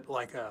considers it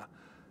like a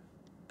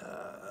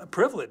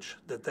privilege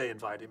that they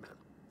invite him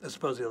in, as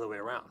opposed to the other way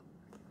around.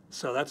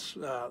 So that's,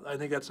 I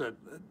think that's,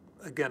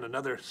 again,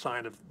 another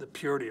sign of the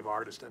purity of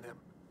artist in him.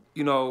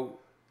 You know,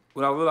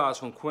 what I realized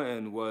from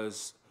Quentin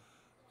was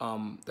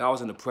that I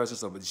was in the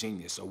presence of a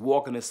genius, a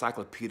walking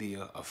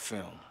encyclopedia of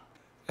film.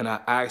 And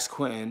I asked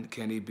Quentin,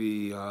 can he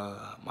be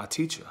my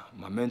teacher,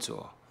 my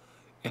mentor?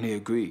 And he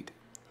agreed.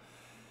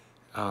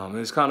 And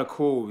it's kind of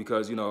cool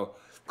because, you know,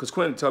 because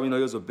Quentin told me, you know,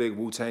 he was a big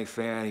Wu-Tang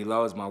fan, he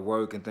loves my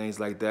work and things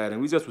like that,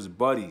 and we just was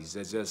buddies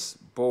that just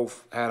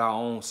both had our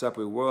own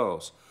separate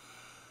worlds.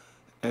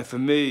 And for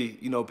me,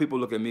 you know, people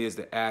look at me as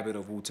the abbot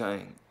of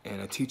Wu-Tang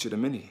and a teacher to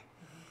many.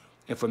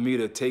 And for me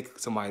to take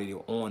somebody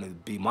on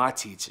and be my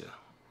teacher,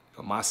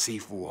 or my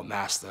sifu or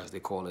master, as they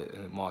call it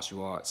in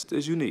martial arts,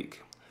 is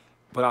unique.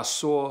 But I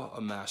saw a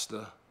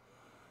master,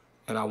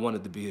 and I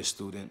wanted to be a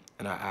student,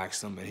 and I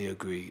asked him, and he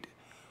agreed.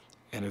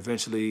 And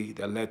eventually,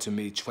 that led to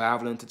me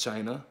traveling to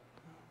China,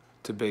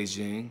 to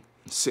Beijing,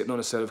 sitting on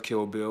a set of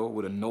Kill Bill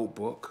with a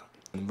notebook,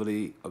 and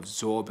really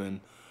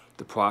absorbing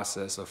the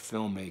process of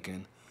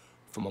filmmaking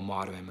from a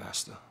modern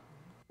master.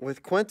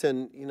 With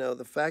Quentin, you know,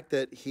 the fact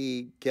that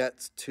he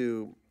gets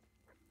to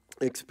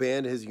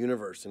expand his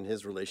universe and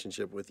his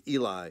relationship with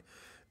Eli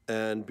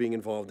and being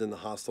involved in the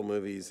Hostel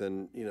movies,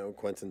 and, you know,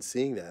 Quentin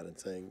seeing that and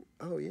saying,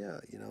 oh yeah,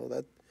 you know,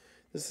 that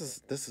this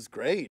is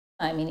great.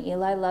 I mean,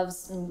 Eli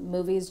loves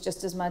movies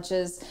just as much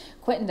as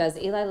Quentin does.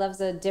 Eli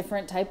loves a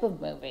different type of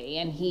movie,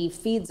 and he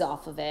feeds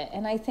off of it.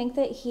 And I think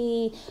that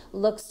he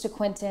looks to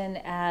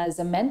Quentin as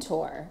a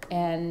mentor,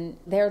 and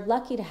they're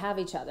lucky to have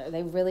each other.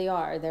 They really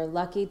are. They're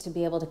lucky to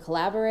be able to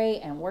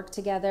collaborate and work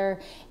together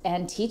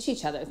and teach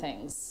each other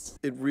things.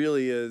 It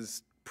really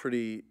is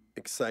pretty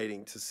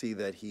exciting to see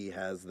that he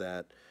has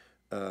that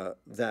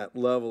that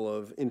level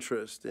of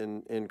interest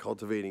in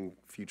cultivating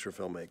future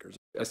filmmakers.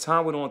 As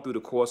time went on through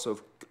the course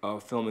of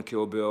filming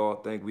Kill Bill,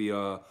 I think we,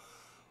 you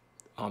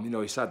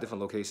know, he shot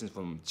different locations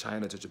from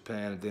China to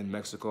Japan and then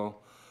Mexico.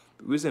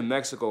 We was in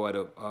Mexico at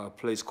a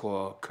place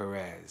called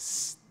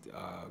Jerez,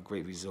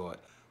 great resort.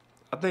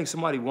 I think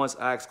somebody once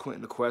asked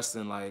Quentin the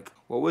question like,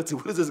 well, what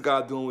is this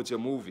guy doing with your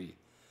movie?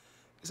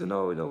 He said,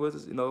 no,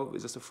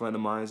 it's just a friend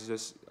of mine. He's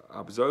just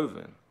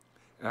observing.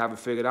 And I haven't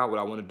figured out what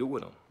I want to do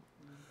with him.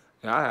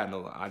 And I had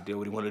no idea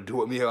what he wanted to do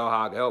with me or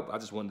how I could help. I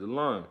just wanted to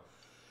learn.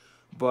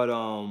 But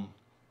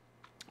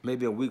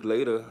maybe a week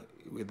later,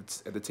 we were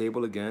at the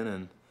table again,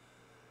 and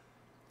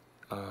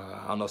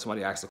I don't know if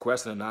somebody asked a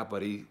question or not,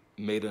 but he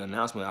made an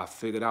announcement. I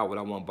figured out what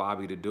I want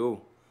Bobby to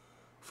do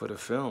for the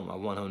film. I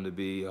want him to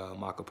be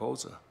my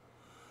composer.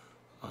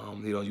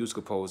 He don't use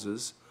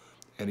composers,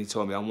 and he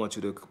told me, I want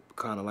you to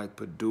kind of like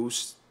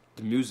produce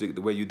the music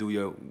the way you do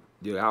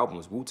your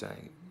albums,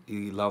 Wu-Tang.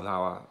 He loved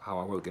how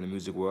I work in the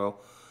music world.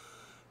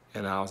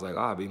 And I was like,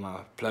 it'd be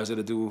my pleasure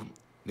to do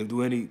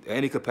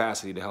any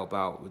capacity to help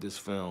out with this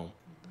film.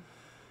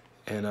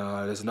 And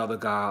there's another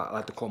guy I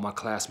like to call my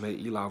classmate,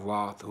 Eli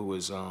Roth, who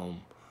was,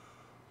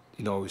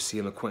 you know, we see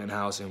him at Quentin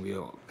House and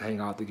we'll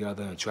hang out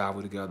together and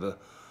travel together.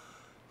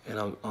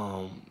 And,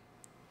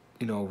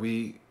 you know,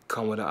 we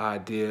come with the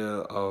idea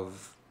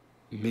of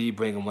me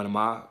bringing one of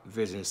my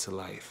visions to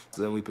life.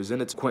 So then we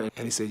presented to Quentin,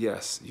 and he said,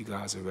 yes, you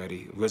guys are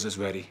ready. RZA's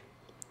ready.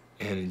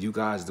 And you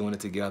guys doing it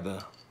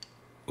together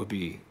would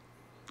be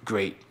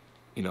great,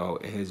 you know,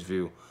 in his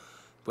view.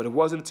 But it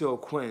wasn't until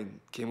Quentin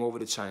came over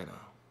to China,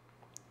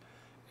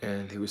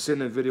 and he was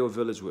sitting in Video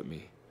Village with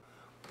me,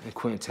 and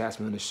Quentin taps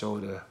me on the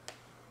shoulder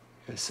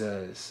and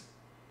says,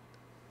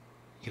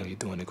 you know, you're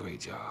doing a great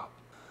job.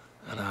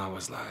 And I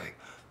was like,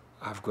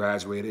 I've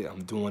graduated,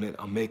 I'm doing it,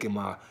 I'm making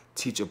my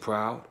teacher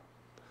proud.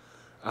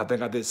 I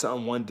think I did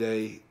something one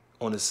day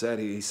on the set,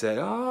 he said,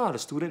 the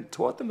student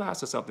taught the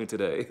master something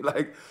today.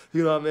 Like,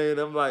 you know what I mean?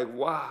 I'm like,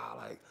 wow,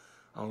 like,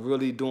 I'm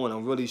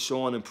really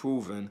showing and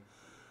proving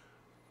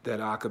that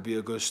I could be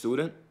a good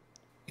student,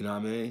 you know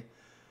what I mean?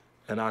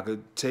 And I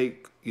could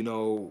take, you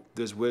know,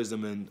 this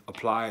wisdom and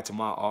apply it to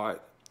my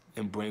art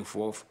and bring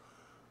forth,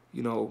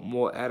 you know,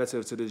 more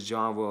additive to this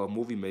genre of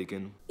movie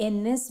making.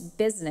 In this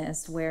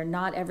business where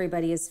not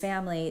everybody is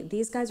family,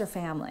 these guys are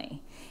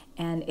family.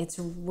 And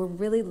we're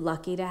really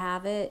lucky to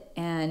have it.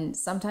 And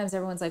sometimes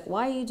everyone's like,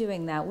 why are you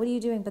doing that? What are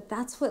you doing? But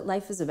that's what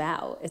life is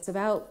about. It's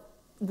about,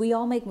 we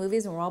all make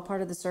movies and we're all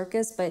part of the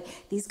circus, but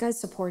these guys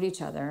support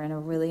each other in a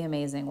really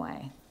amazing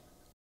way.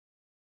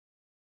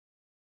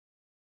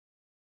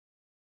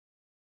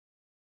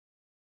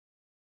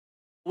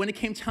 When it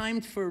came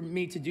time for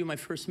me to do my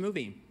first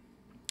movie,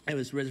 it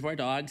was Reservoir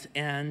Dogs,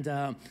 and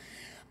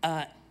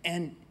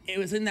it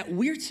was in that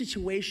weird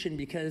situation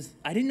because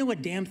I didn't know a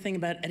damn thing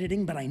about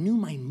editing, but I knew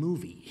my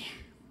movie.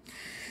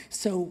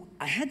 So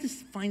I had to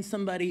find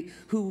somebody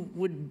who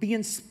would be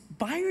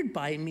inspired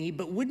by me,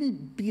 but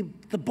wouldn't be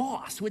the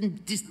boss,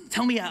 wouldn't just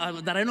tell me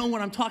that I know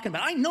what I'm talking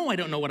about. I know I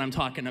don't know what I'm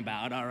talking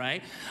about, all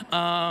right?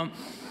 But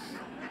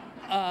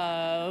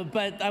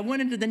I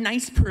wanted the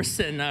nice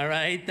person, all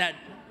right, that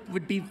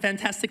would be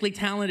fantastically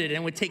talented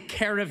and would take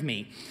care of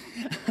me.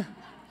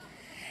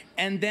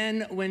 And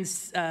then when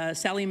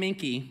Sally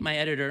Minky, my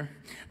editor,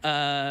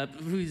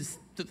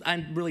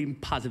 I'm really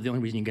positive the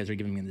only reason you guys are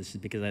giving me this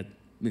is because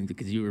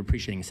because you were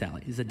appreciating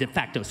Sally. It's a de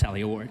facto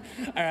Sally Award.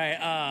 All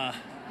right.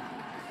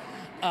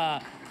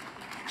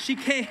 She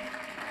came.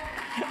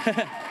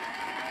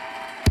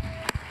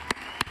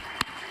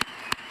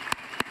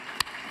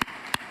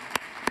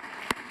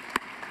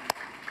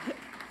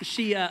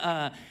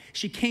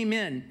 She came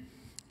in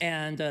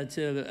and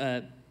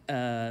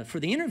for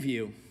the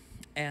interview,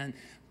 and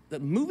the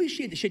movie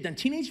she had done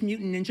Teenage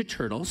Mutant Ninja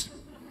Turtles.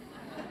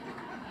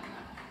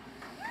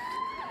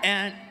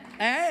 And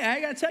I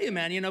gotta tell you,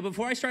 man, you know,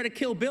 before I started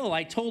Kill Bill,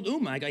 I told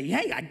Uma, I go,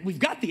 hey, we've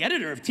got the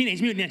editor of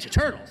Teenage Mutant Ninja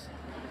Turtles.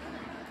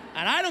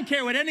 And I don't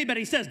care what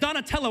anybody says,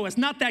 Donatello is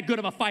not that good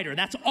of a fighter.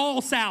 That's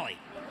all Sally.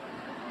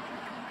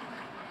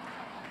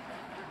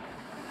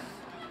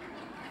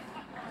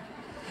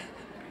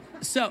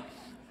 So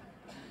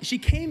she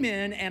came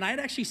in, and I had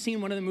actually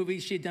seen one of the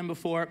movies she had done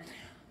before.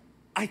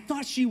 I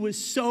thought she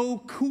was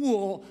so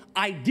cool,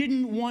 I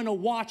didn't want to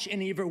watch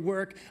any of her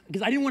work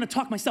because I didn't want to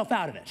talk myself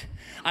out of it.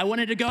 I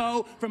wanted to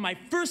go for my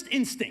first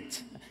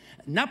instinct.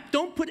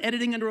 Don't put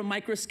editing under a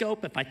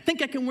microscope. If I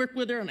think I can work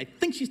with her and I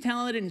think she's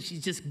talented and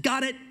she's just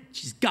got it,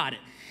 she's got it.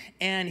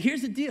 And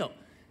here's the deal.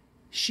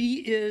 She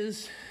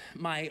is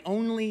my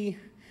only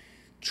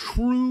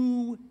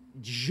true,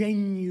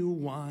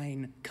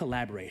 genuine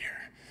collaborator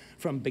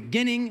from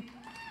beginning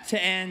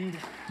to end,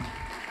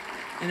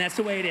 and that's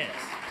the way it is.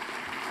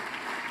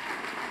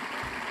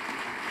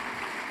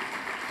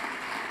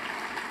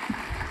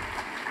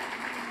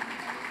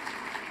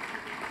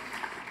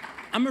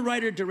 I'm a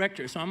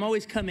writer-director, so I'm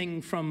always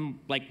coming from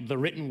like the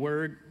written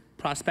word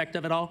prospect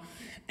of it all,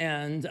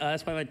 and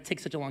that's why it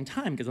takes such a long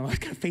time, because I'm always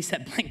gonna face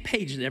that blank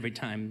page every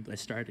time I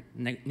start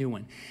a new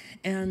one.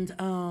 And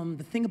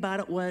the thing about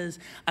it was,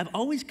 I've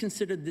always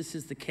considered this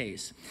is the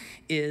case,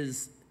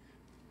 is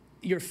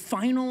your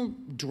final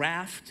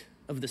draft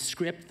of the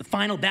script, the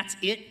final, that's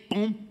it,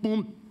 boom,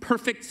 boom,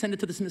 perfect, send it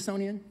to the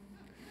Smithsonian.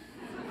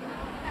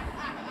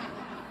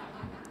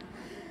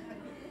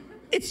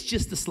 It's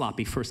just the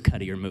sloppy first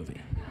cut of your movie.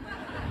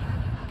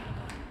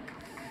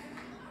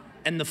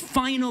 And the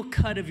final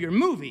cut of your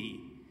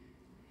movie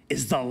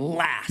is the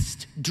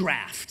last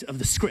draft of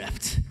the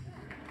script.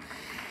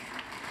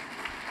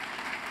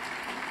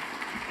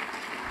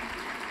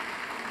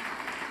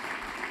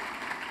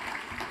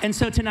 And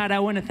so tonight I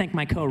want to thank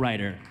my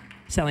co-writer,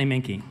 Sally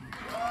Menke.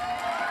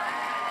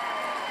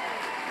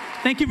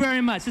 Thank you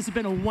very much. This has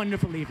been a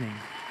wonderful evening.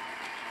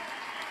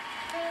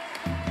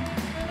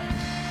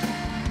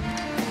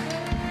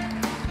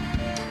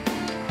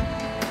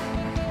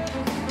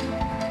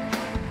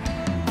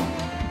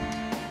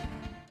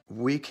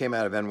 We came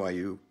out of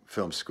NYU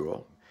Film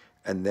School,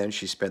 and then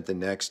she spent the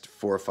next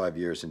 4 or 5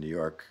 years in New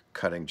York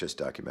cutting just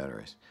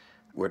documentaries.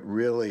 What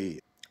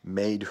really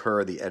made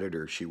her the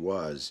editor she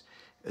was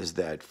is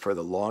that for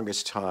the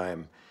longest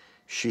time,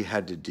 she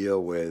had to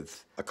deal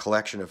with a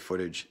collection of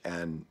footage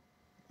and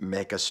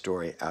make a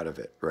story out of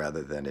it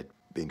rather than it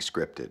being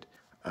scripted.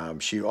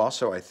 She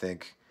also, I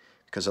think,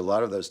 because a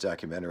lot of those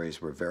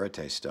documentaries were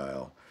verite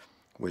style,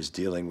 was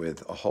dealing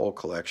with a whole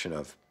collection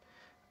of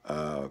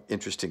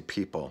interesting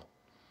people.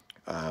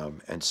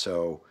 And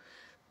so,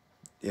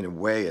 in a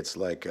way, it's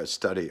like a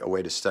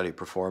way to study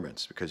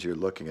performance, because you're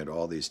looking at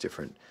all these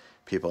different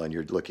people and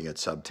you're looking at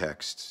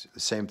subtext, the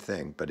same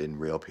thing, but in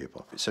real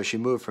people. So she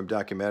moved from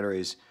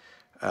documentaries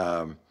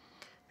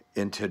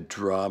into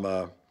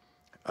drama.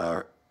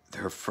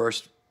 Her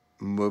first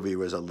movie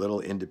was a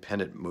little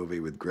independent movie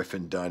with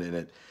Griffin Dunn in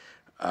it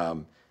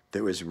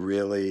that was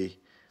really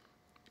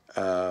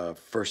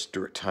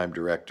first-time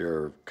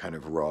director, kind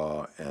of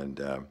raw,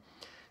 and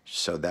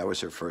so that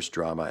was her first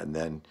drama, and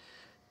then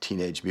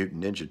Teenage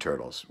Mutant Ninja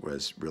Turtles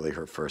was really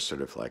her first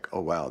sort of like, oh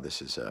wow,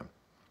 this is a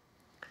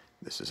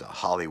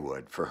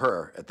Hollywood. For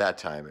her, at that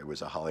time, it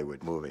was a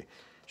Hollywood movie.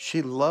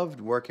 She loved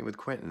working with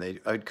Quentin.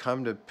 I'd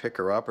come to pick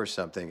her up or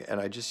something,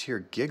 and I'd just hear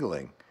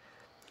giggling.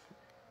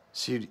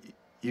 So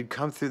you'd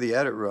come through the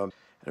edit room,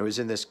 and it was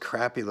in this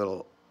crappy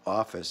little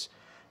office,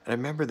 and I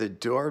remember the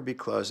door would be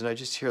closed, and I'd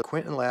just hear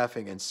Quentin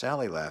laughing and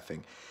Sally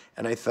laughing,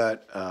 and I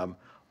thought,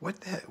 what?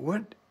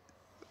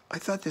 I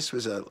thought this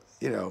was an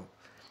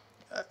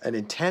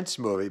intense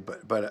movie,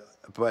 but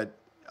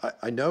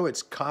I know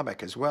it's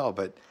comic as well,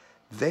 but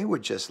they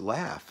would just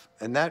laugh.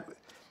 And that,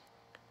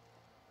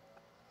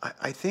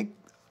 I think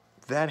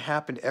that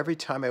happened every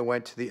time I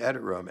went to the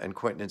edit room and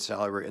Quentin and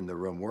Sally were in the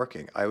room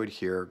working. I would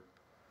hear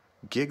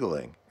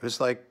giggling. It was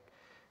like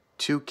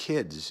two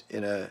kids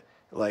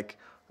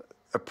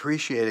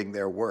appreciating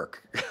their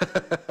work.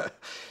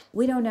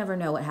 We don't ever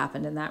know what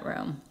happened in that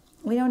room.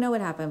 We don't know what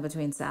happened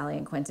between Sally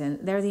and Quentin.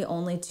 They're the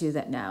only two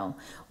that know.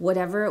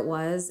 Whatever it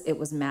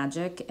was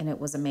magic and it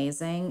was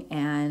amazing.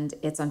 And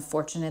it's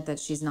unfortunate that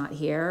she's not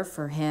here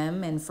for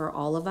him and for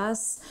all of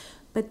us.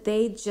 But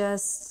they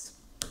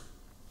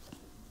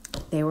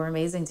were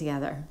amazing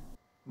together.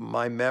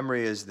 My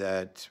memory is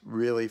that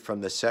really from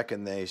the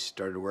second they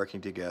started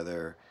working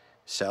together,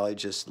 Sally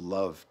just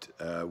loved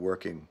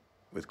working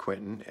with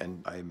Quentin.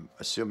 And I'm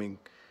assuming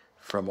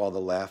from all the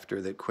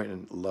laughter that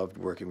Quentin loved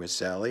working with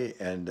Sally.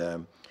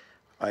 And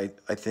I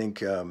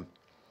think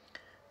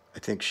I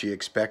think she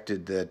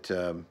expected that,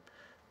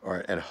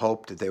 and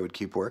hoped that they would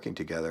keep working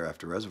together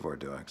after Reservoir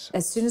Dogs.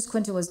 As soon as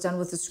Quentin was done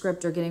with the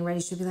script or getting ready,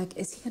 she'd be like,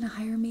 is he gonna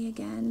hire me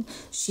again?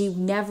 She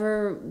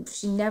never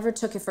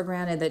took it for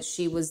granted that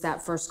she was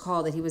that first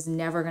call, that he was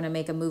never gonna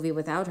make a movie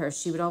without her.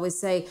 She would always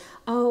say,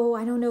 oh,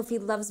 I don't know if he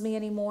loves me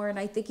anymore, and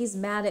I think he's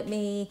mad at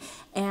me,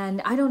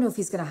 and I don't know if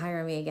he's gonna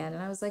hire me again.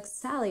 And I was like,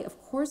 Sally, of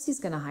course he's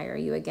gonna hire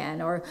you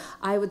again. Or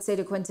I would say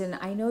to Quentin,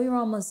 I know you're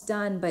almost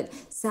done, but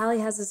Sally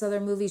has this other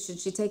movie. Should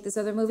she take this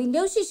other movie?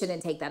 No, she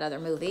shouldn't take that other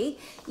movie.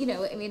 You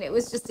know, I mean, it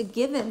was just a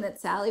given that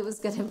Sally was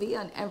going to be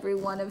on every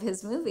one of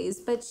his movies,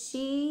 but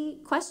she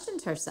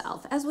questioned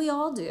herself, as we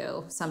all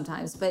do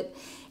sometimes. But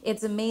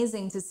it's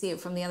amazing to see it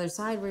from the other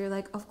side, where you're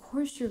like, of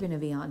course you're going to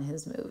be on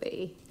his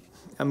movie.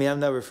 I mean, I'll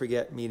never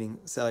forget meeting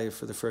Sally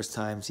for the first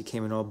time. She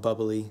came in all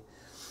bubbly,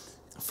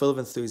 full of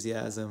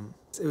enthusiasm.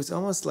 It was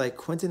almost like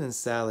Quentin and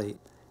Sally,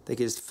 they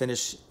could just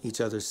finish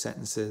each other's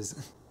sentences.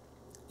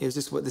 It was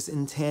just this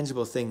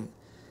intangible thing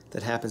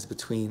that happens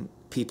between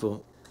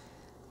people.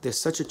 There's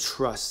such a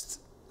trust,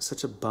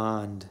 such a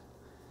bond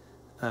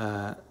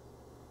that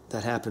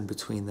happened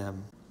between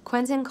them.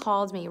 Quentin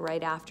called me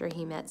right after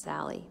he met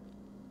Sally.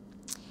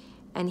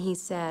 And he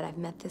said, I've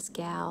met this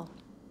gal.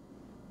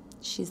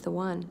 She's the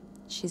one.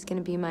 She's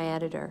gonna be my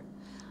editor.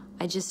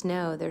 I just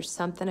know there's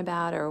something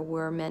about her.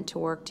 We're meant to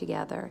work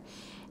together.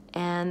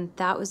 And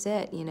that was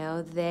it, you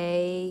know.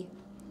 They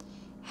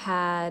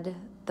had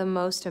the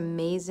most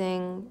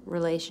amazing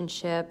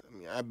relationship. I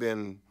mean, I've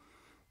been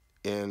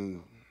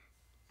in,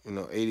 you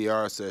know,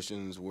 ADR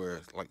sessions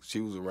where, like,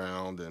 she was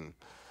around and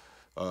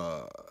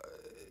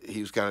he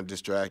was kind of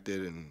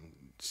distracted, and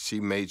she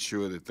made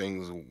sure that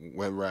things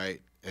went right,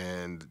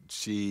 and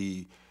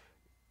she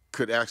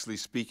could actually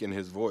speak in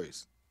his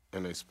voice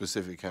in a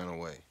specific kind of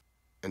way.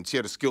 And she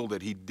had a skill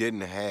that he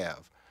didn't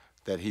have,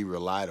 that he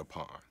relied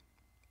upon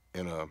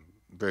in a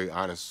very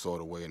honest sort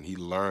of way, and he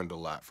learned a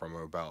lot from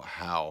her about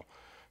how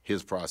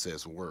his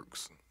process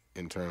works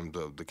in terms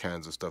of the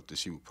kinds of stuff that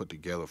she would put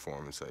together for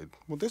him and say,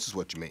 well, this is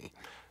what you mean.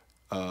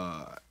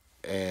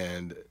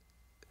 And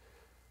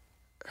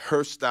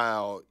her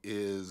style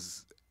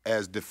is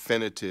as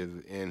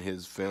definitive in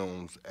his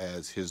films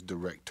as his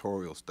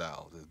directorial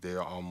style.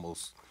 They're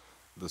almost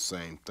the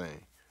same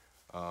thing.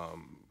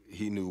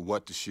 He knew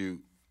what to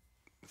shoot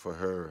for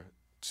her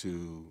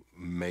to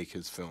make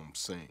his film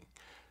sing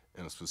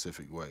in a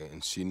specific way,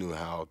 and she knew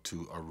how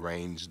to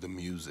arrange the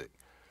music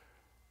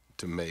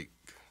to make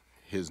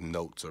his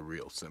notes a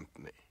real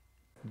symphony.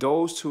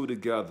 Those two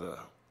together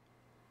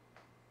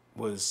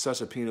was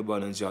such a peanut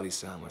butter and jelly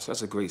sandwich,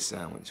 such a great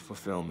sandwich for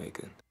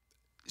filmmaking.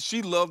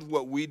 She loved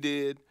what we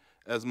did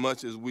as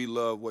much as we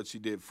loved what she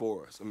did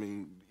for us. I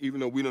mean, even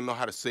though we don't know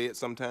how to say it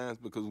sometimes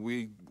because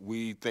we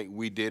think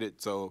we did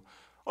it, so,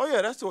 oh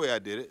yeah, that's the way I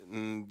did it.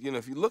 And, you know,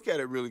 if you look at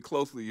it really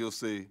closely, you'll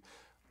see,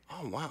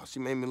 oh wow, she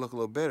made me look a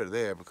little better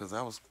there because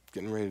I was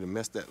getting ready to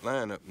mess that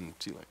line up, and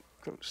she like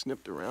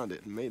snipped around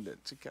it and made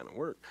that to kind of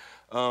work.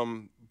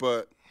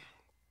 But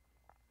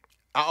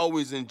I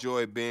always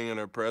enjoy being in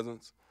her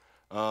presence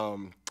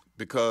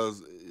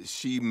because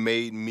she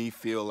made me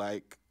feel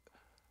like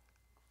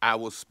I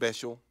was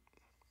special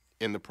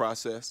in the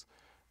process.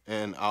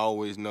 And I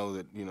always know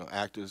that, you know,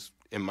 actors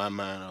in my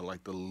mind are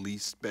like the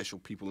least special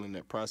people in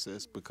that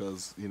process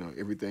because, you know,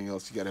 everything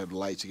else, you gotta have the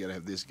lights, you gotta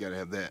have this, you gotta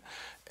have that.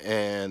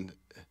 And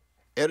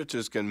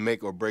editors can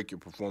make or break your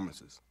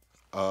performances.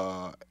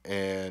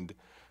 And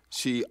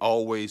she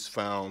always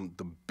found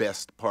the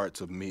best parts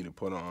of me to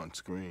put on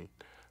screen.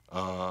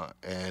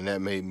 And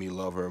that made me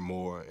love her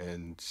more.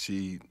 And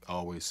she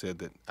always said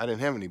that I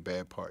didn't have any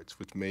bad parts,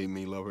 which made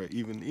me love her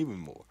even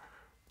more,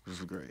 which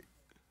was great.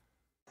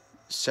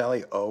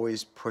 Sally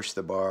always pushed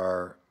the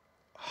bar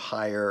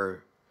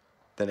higher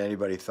than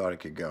anybody thought it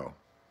could go.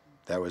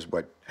 That was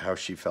how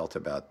she felt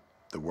about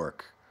the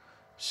work.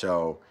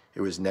 So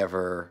it was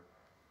never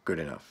good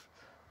enough.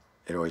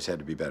 It always had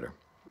to be better.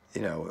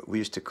 You know, we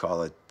used to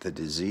call it the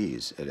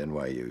disease at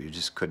NYU. You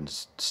just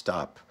couldn't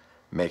stop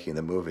making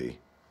the movie.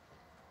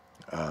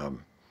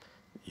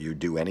 You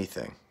do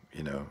anything,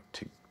 you know,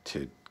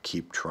 to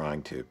keep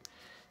trying to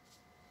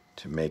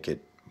make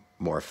it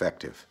more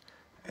effective.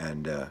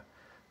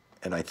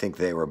 And I think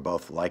they were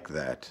both like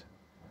that,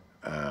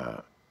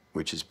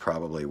 which is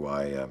probably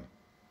why,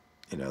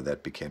 you know,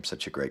 that became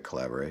such a great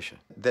collaboration.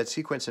 That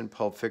sequence in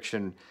Pulp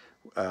Fiction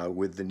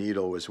with the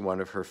needle was one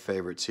of her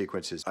favorite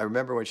sequences. I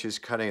remember when she was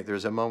cutting it, there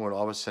was a moment when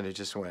all of a sudden it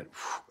just went,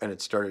 and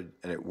it started,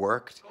 and it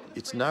worked.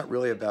 It's not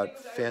really about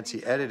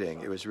fancy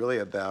editing. It was really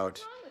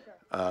about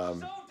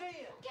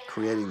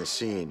creating the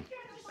scene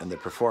and the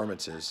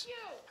performances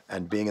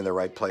and being in the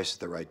right place at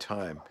the right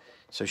time.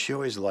 So she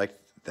always liked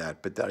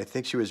that, but I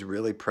think she was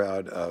really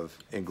proud of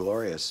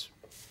Inglourious.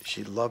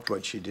 She loved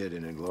what she did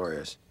in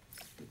Inglourious.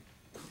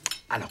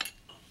 Alors,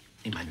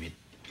 Emmanuel,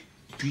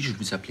 puis-je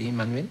vous appeler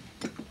Emmanuel?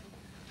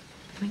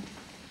 Oui.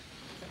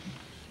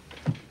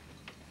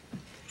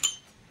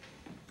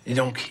 Et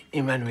donc,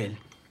 Emmanuel,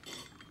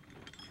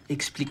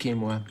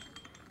 expliquez-moi,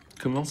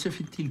 comment se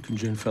fait-il qu'une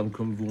jeune femme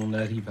comme vous en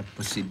arrive à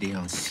posséder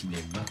un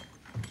cinéma?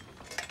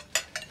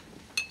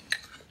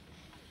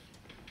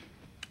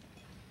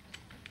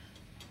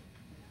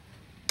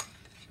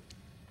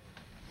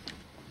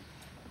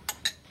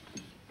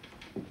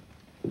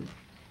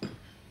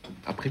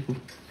 Après vous.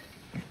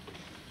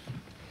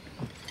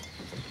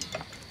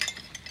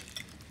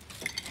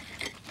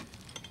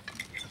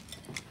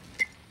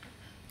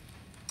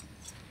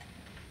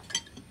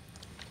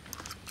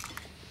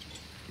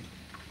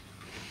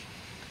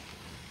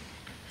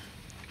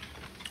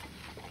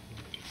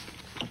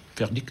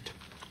 Verdict.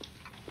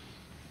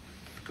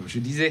 Comme je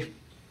disais,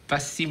 pas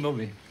si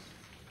mauvais.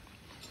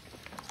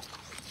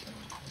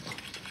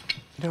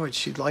 You know,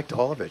 she liked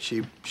all of it.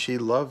 She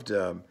loved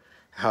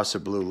House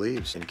of Blue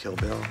Leaves and Kill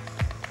Bill.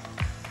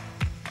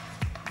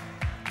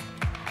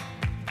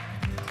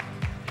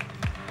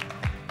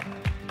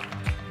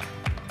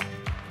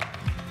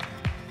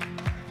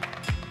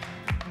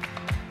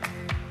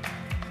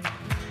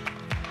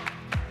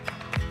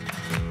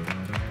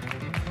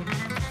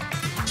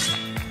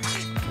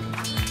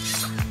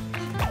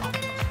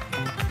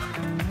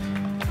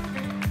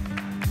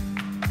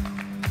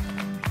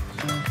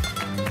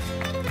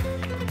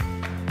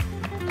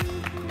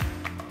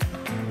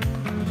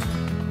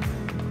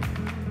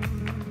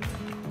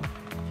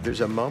 There's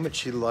a moment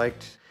she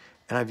liked,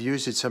 and I've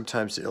used it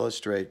sometimes to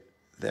illustrate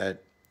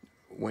that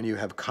when you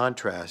have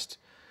contrast,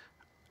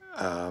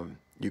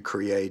 you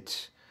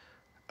create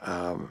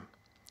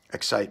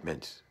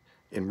excitement.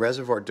 In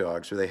Reservoir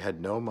Dogs, where they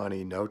had no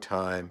money, no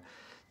time,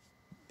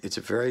 it's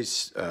a very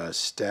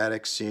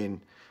static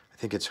scene. I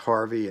think it's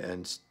Harvey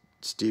and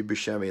Steve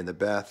Buscemi in the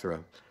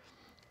bathroom,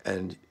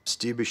 and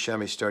Steve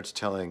Buscemi starts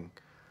telling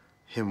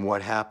him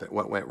what happened,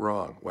 what went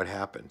wrong, what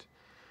happened.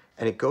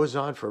 And it goes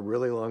on for a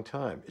really long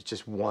time. It's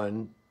just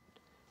one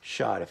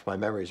shot, if my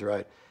memory's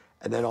right.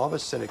 And then all of a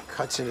sudden it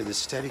cuts into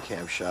this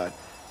Steadicam shot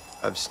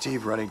of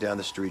Steve running down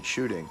the street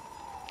shooting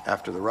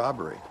after the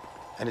robbery.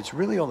 And it's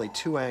really only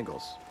two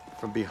angles,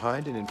 from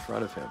behind and in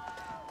front of him.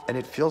 And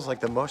it feels like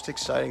the most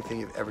exciting thing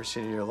you've ever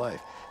seen in your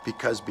life,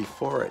 because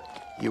before it,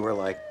 you were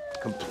like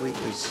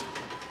completely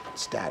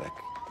static.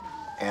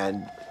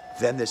 And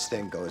then this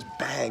thing goes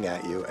bang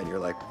at you, and you're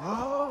like,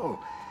 whoa!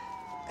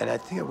 And I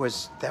think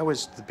that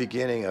was the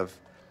beginning of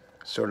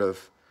sort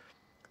of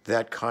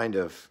that kind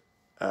of,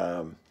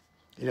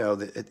 you know,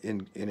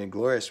 in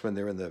Inglourious, when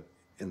they're in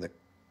the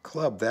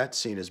club, that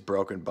scene is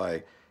broken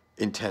by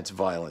intense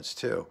violence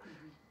too,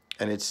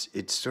 and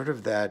it's sort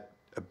of that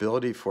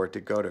ability for it to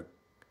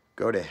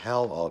go to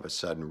hell all of a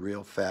sudden,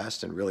 real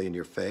fast and really in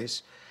your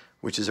face,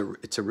 which is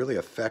it's a really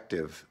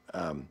effective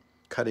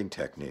cutting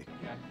technique.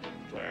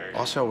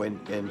 Also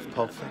in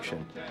Pulp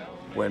Fiction,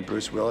 when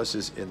Bruce Willis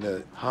is in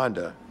the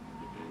Honda.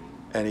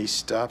 And he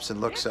stops and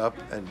looks up,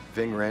 and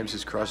Ving Rhames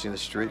is crossing the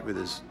street with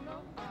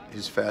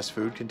his fast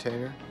food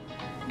container.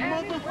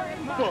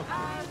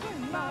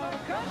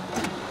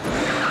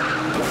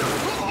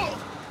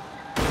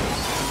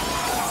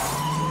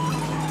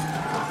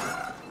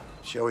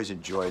 She always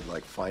enjoyed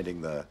like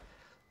finding the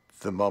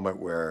moment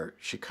where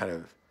she kind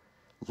of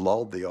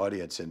lulled the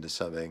audience into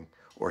something,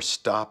 or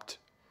stopped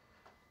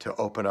to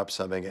open up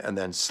something and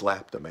then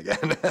slapped them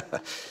again.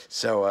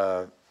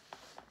 So,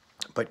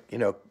 but you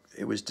know,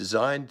 it was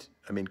designed.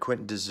 I mean,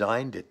 Quentin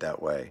designed it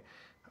that way,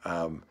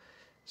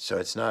 so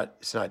it's not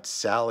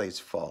Sally's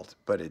fault.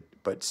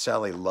 But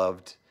Sally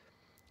loved.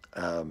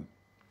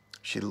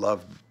 She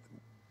loved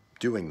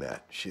doing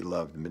that. She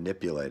loved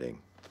manipulating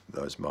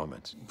those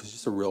moments. He was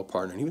just a real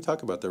partner, and he would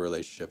talk about their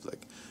relationship,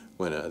 like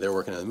when they were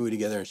working on the movie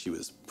together, and she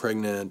was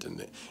pregnant, and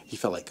I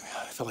felt like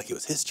it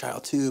was his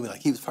child too,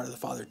 like he was part of the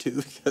father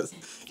too, because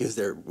he was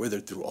there with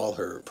her through all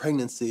her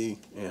pregnancy,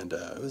 and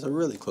it was a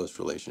really close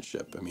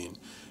relationship. I mean,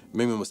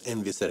 maybe I'm almost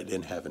envious that I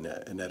didn't have an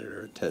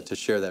editor to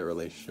share that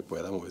relationship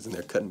with. I'm always in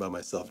there cutting by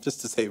myself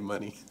just to save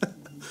money.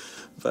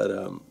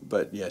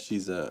 But yeah, she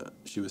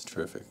was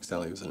terrific.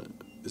 Sally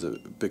is a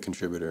big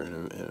contributor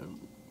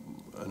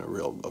and a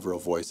real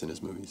voice in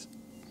his movies.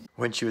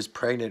 When she was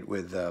pregnant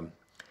with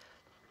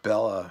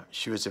Bella,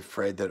 she was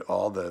afraid that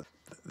all the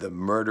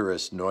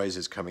murderous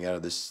noises coming out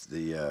of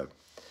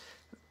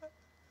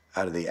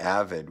out of the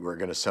Avid were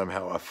going to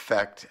somehow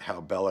affect how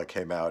Bella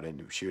came out,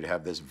 and she would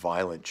have this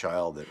violent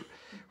child that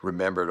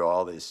remembered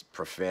all this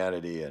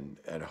profanity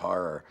and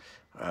horror.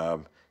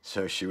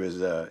 So she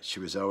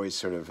was always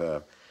sort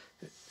of,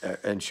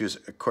 and she was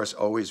of course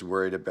always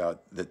worried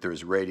about that there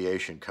was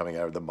radiation coming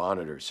out of the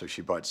monitor. So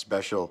she bought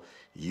special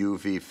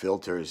UV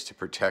filters to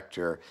protect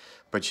her.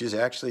 But she's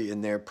actually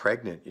in there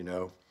pregnant, you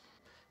know,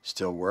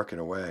 still working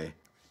away.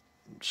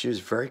 She was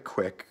very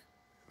quick,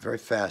 very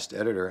fast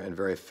editor, and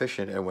very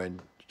efficient. And when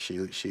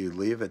she'd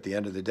leave at the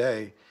end of the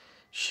day,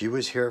 she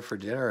was here for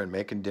dinner and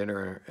making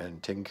dinner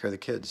and taking care of the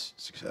kids.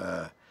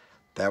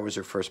 That was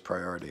her first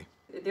priority.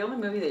 The only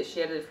movie that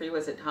she edited for you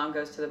was it Tom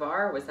Goes to the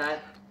Bar? Was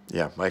that?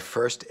 Yeah, my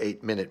first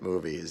 8-minute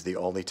movie is the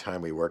only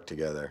time we worked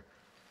together.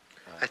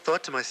 I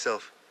thought to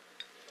myself,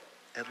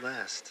 at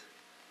last,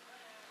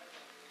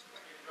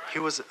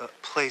 here was a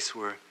place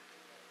where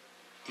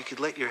you could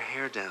let your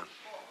hair down.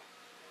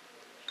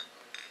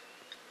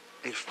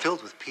 It's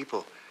filled with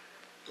people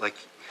like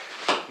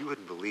you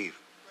wouldn't believe.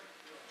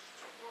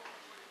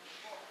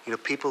 You know,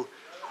 people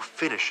who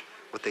finish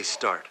what they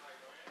start.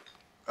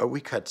 Oh,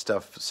 we cut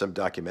some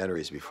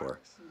documentaries before.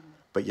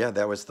 But yeah,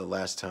 that was the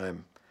last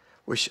time.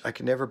 I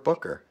could never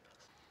book her.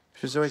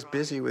 She was always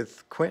busy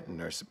with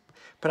Quentin.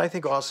 But I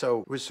think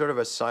also it was sort of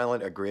a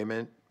silent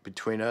agreement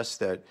between us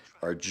that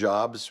our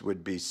jobs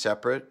would be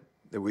separate,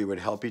 that we would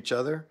help each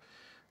other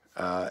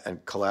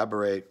and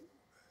collaborate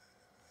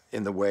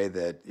in the way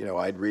that,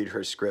 I'd read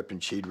her script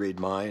and she'd read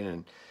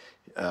mine,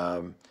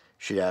 and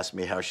she'd ask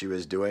me how she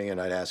was doing and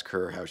I'd ask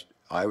her how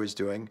I was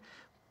doing.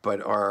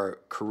 But our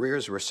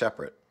careers were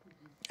separate.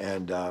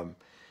 And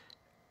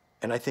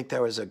I think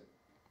that was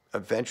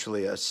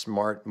eventually a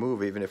smart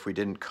move, even if we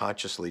didn't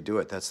consciously do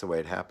it. That's the way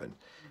it happened.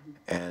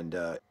 And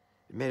it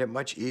made it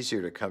much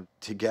easier to come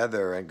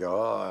together and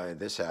go, oh,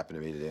 this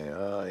happened to me today.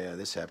 Oh, yeah,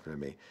 this happened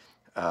to me.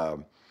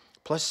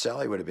 Plus,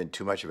 Sally would have been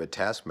too much of a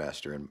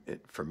taskmaster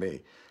for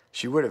me.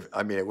 She would have,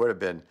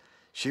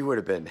 she would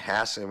have been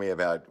hassling me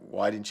about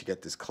why didn't you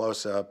get this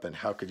close up and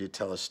how could you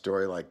tell a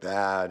story like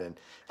that? And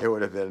it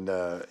would have been,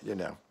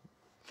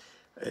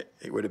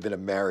 it would have been a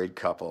married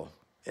couple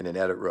in an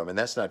edit room, and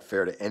that's not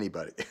fair to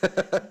anybody.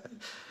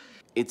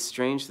 It's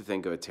strange to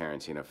think of a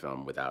Tarantino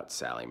film without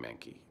Sally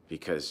Menke,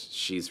 because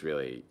she's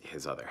really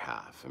his other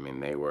half. I mean,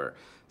 they were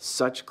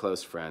such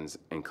close friends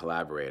and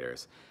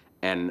collaborators,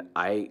 and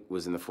I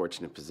was in the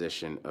fortunate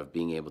position of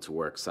being able to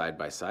work side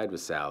by side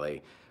with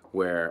Sally,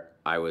 where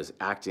I was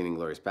acting in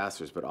 *Inglourious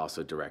Basterds, but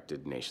also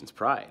directed *Nation's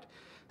Pride*.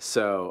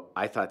 So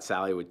I thought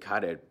Sally would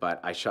cut it, but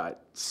I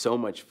shot so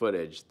much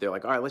footage. They're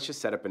like, all right, let's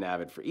just set up an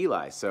Avid for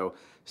Eli. So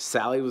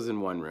Sally was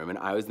in one room, and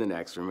I was in the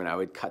next room, and I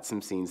would cut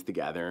some scenes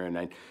together,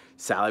 and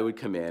Sally would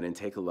come in and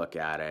take a look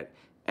at it.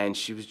 And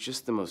she was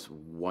just the most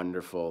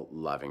wonderful,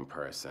 loving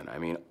person. I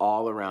mean,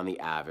 all around the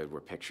Avid were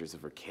pictures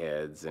of her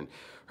kids, and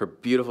her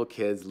beautiful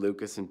kids,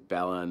 Lucas and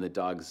Bella, and the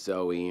dog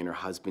Zoe, and her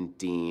husband,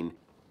 Dean.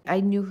 I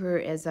knew her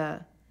as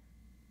a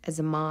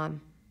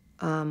mom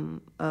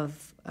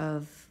of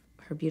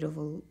her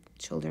beautiful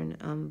children,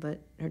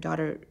 but her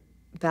daughter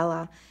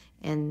Bella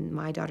and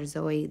my daughter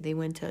Zoe, they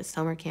went to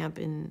summer camp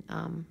in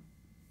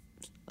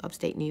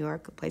upstate New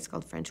York, a place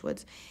called French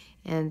Woods.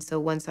 And so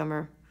one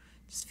summer,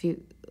 just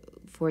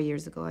 4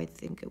 years ago, I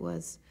think it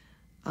was,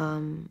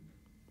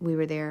 we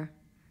were there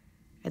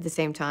at the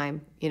same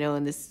time,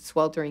 in this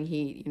sweltering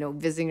heat,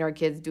 visiting our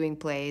kids, doing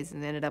plays,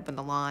 and ended up on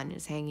the lawn,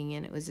 just hanging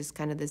in. It was just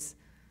kind of this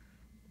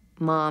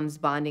moms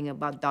bonding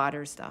about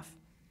daughter stuff.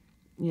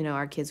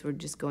 Our kids were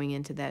just going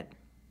into that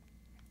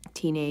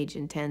teenage,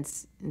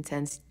 intense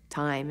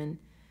time,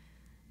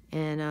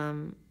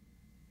 and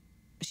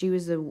she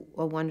was a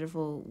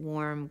wonderful,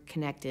 warm,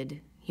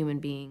 connected human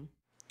being.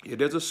 Yeah,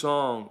 there's a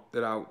song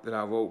that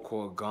I wrote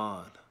called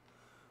 "Gone."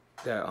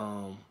 That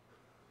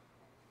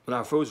when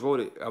I first wrote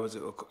it, I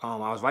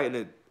was writing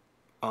it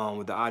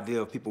with the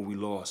idea of people we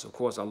lost. Of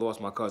course, I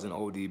lost my cousin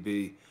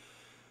ODB,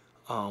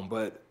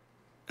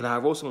 and I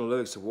wrote some of the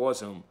lyrics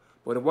towards him.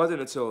 But it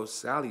wasn't until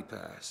Sally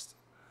passed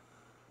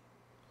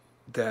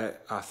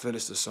that I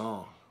finished the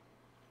song.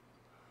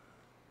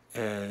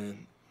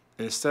 And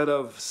instead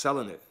of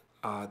selling it,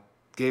 I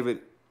gave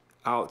it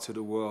out to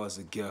the world as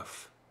a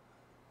gift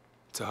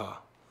to her.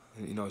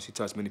 And, she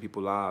touched many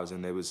people's lives,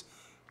 and they was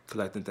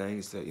collecting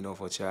things that,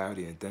 for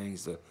charity and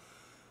things to,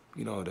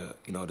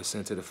 to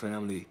send to the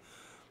family.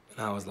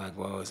 And I was like,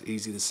 well, it's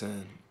easy to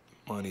send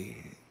money.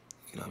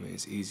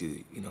 It's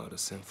easy, to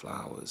send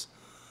flowers.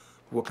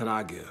 What can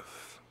I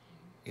give?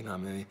 You know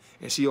what I mean?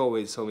 And she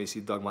always told me she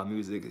dug my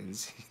music, and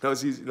she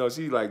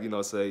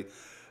like, say,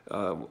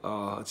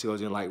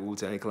 children like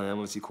Wu-Tang Clan.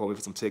 When she called me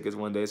for some tickets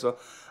one day, so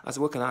I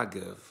said, what can I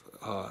give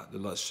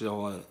to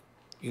show her,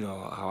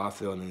 how I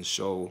feel, and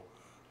show,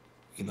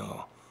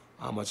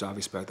 how much I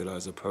respected her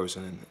as a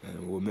person,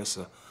 and will miss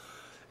her.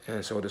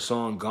 And so the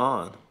song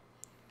 "Gone,"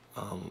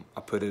 I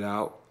put it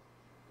out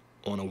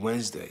on a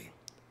Wednesday.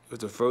 It was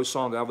the first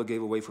song I ever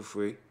gave away for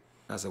free.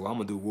 I said, well, I'm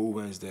gonna do Woo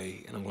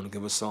Wednesday, and I'm gonna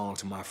give a song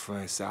to my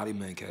friend Sally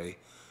Menke.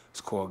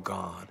 It's called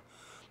 "Gone."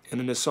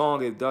 And in the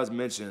song, it does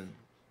mention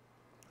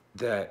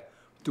that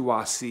through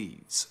our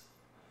seeds,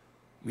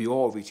 we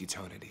all reach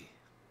eternity.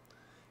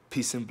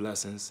 Peace and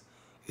blessings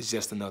is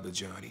just another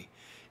journey.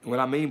 And what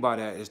I mean by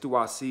that is through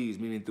our seeds,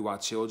 meaning through our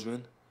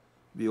children,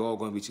 we all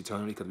gonna reach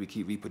eternity because we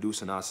keep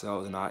reproducing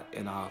ourselves,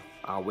 and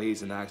our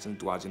ways and actions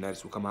through our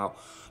genetics will come out,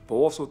 but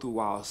also through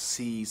our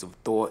seeds of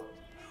thought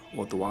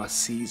or through our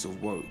seeds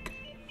of work.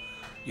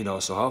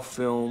 So her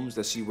films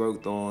that she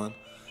worked on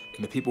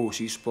and the people who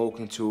she's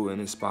spoken to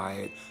and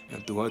inspired,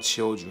 and through her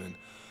children,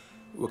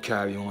 will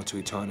carry on to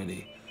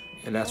eternity.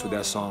 And that's what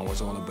that song was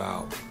all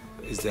about,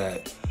 is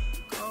that,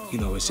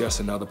 it's just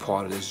another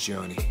part of this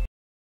journey.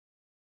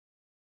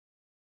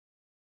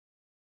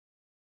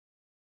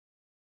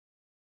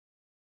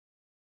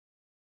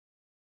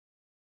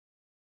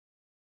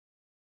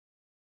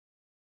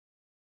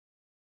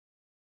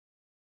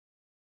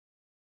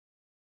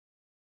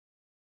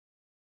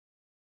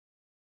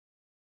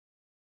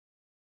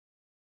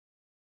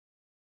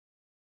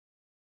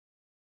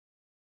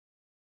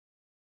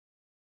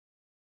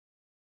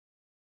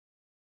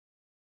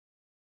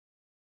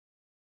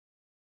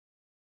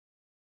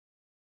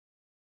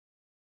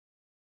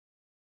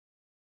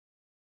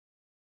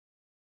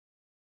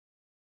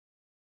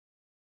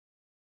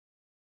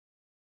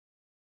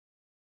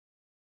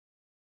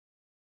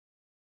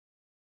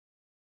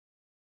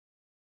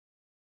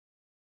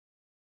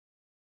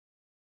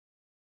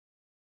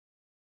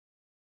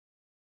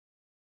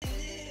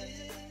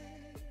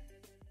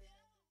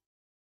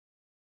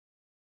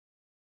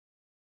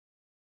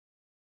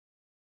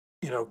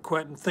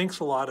 Quentin thinks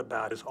a lot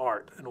about his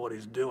art and what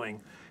he's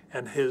doing,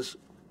 and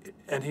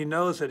he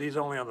knows that he's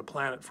only on the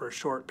planet for a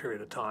short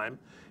period of time,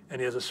 and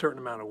he has a certain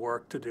amount of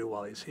work to do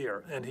while he's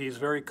here. And he's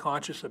very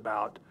conscious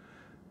about,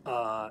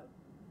 the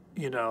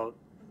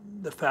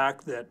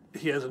fact that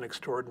he has an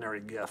extraordinary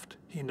gift.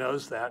 He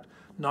knows that,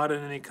 not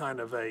in any kind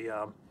of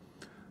a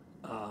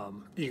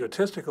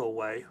egotistical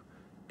way.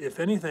 If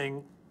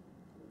anything,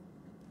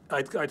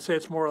 I'd say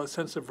it's more a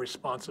sense of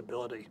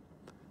responsibility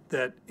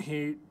that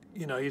he's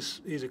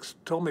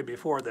told me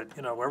before that,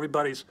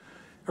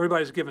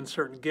 everybody's given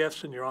certain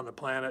gifts and you're on the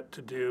planet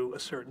to do a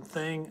certain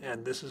thing,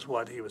 and this is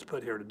what he was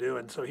put here to do.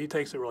 And so he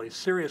takes it really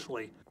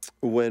seriously.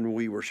 When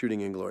we were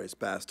shooting Inglourious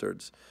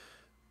Bastards,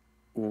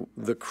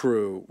 the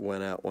crew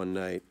went out one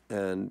night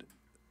and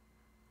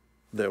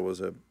there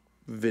was a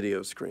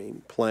video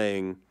screen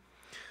playing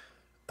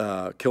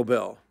Kill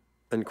Bill.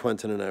 And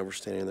Quentin and I were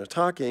standing there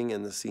talking,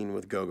 and the scene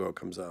with Go-Go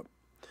comes up.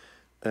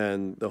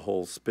 And the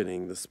whole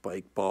spinning the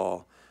spike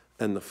ball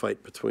and the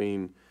fight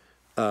between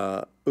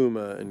Uma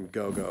and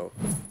Go-Go.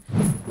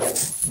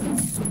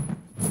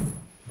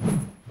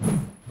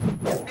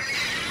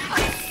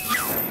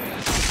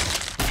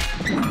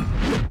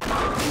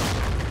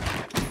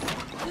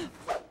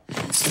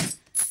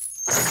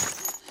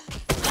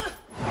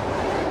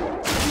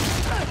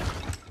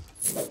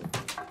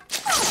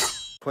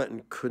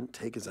 Quentin couldn't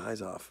take his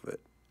eyes off of it.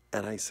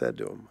 And I said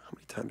to him, how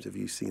many times have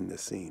you seen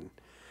this scene?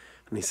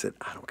 And he said,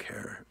 I don't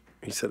care.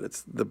 He said,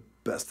 it's the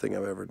best thing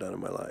I've ever done in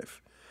my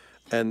life.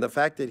 And the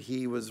fact that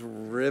he was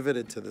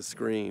riveted to the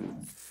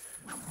screen,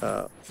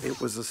 it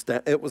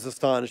was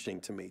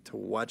astonishing to me to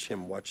watch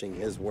him watching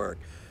his work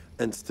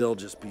and still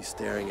just be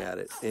staring at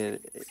it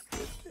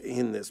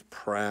in this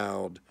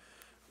proud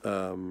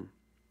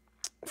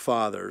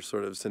father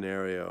sort of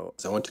scenario.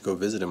 So I went to go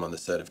visit him on the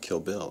set of Kill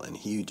Bill, and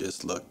he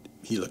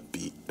looked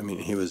beat. I mean,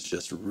 he was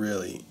just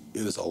really,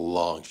 it was a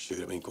long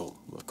shoot. I mean, well,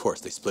 of course,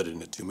 they split it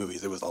into 2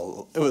 movies. It was a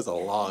long,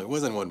 it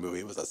wasn't one movie,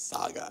 it was a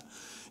saga.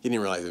 He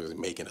didn't realize he was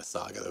making a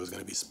saga that was going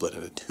to be split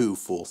into 2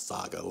 full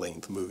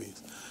saga-length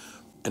movies.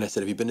 And I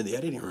said, have you been to the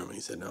editing room? And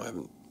he said, no, I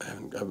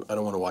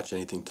don't want to watch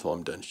anything until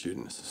I'm done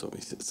shooting. So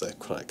it's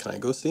like, can I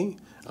go see?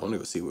 I want to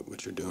go see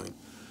what you're doing.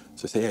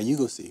 So I said, yeah, you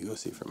go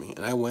see for me.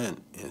 And I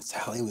went, and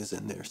Sally was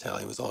in there.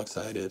 Sally was all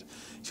excited.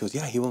 She goes,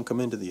 yeah, he won't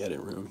come into the edit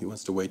room. He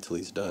wants to wait till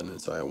he's done.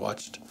 And so I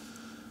watched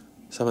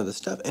some of the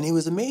stuff, and it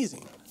was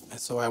amazing. And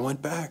so I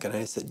went back, and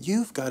I said,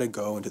 you've got to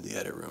go into the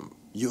edit room.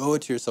 You owe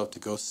it to yourself to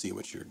go see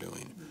what you're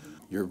doing.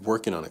 You're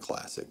working on a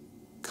classic.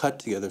 Cut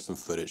together some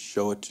footage,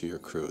 show it to your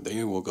crew.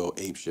 They will go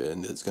apeshit,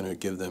 and it's going to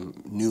give them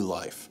new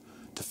life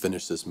to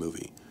finish this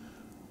movie.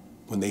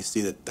 When they see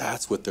that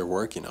that's what they're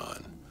working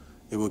on,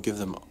 it will give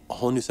them a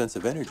whole new sense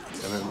of energy.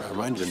 I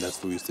reminded them that's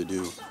what we used to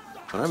do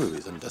on our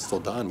movies. On Dusk Till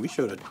Dawn, we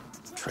showed a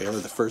trailer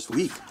the first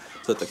week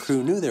so that the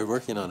crew knew they were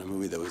working on a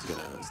movie that was going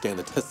to stand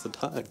the test of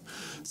time.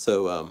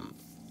 So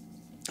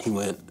he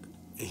went,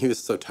 he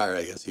was so tired,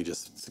 I guess, he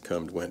just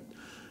succumbed, went,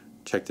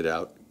 checked it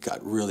out,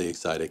 got really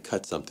excited,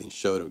 cut something,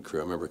 showed it to the crew.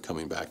 I remember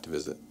coming back to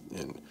visit,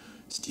 and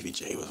Stevie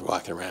J was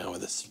walking around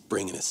with a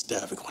spring in his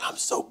step and going, I'm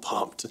so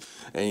pumped.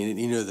 And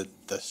you know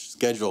that the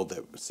schedule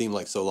that seemed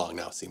like so long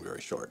now seemed very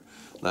short.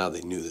 Now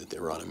they knew that they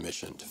were on a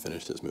mission to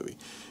finish this movie.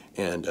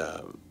 And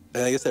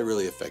I guess that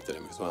really affected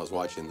him, because when I was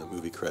watching the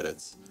movie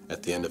credits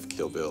at the end of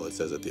Kill Bill, it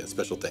says at the end,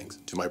 special thanks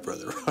to my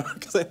brother.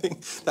 Because I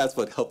think that's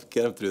what helped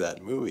get him through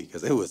that movie,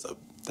 because it was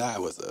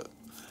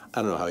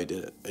I don't know how he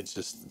did it. It's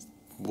just,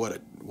 what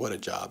a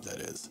job that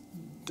is.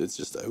 It's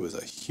just, it was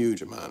a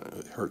huge amount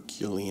of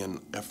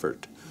Herculean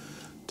effort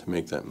to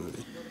make that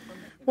movie.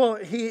 Well,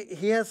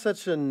 he has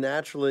such a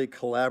naturally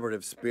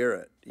collaborative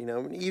spirit.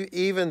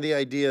 Even the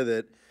idea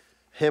that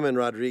him and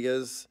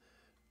Rodriguez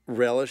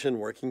relish in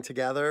working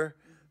together.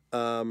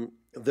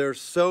 They're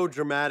so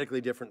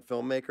dramatically different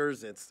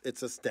filmmakers.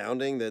 It's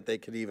astounding that they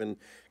could even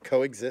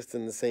coexist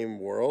in the same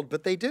world,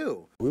 but they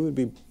do. We would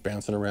be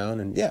bouncing around,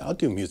 and yeah, I'll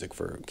do music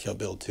for Kill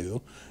Bill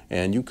 2,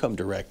 and you come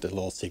direct a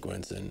little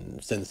sequence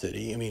in Sin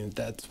City. I mean,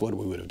 that's what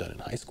we would have done in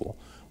high school.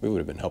 We would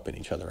have been helping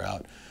each other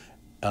out.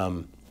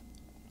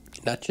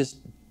 Not just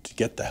to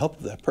get the help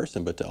of that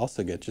person, but to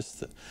also get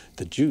just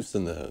the juice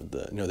and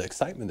the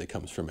excitement that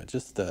comes from it,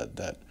 just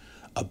that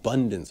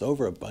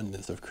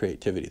overabundance of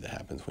creativity that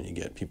happens when you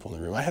get people in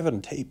the room. I have it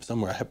on tape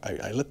somewhere.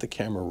 I let the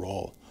camera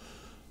roll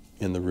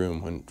in the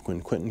room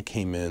when Quentin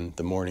came in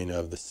the morning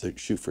of the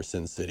shoot for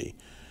Sin City,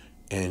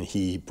 and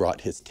he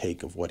brought his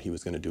take of what he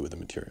was going to do with the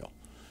material,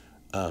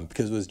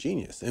 because it was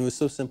genius. And it was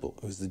so simple.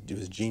 It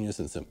was genius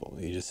and simple.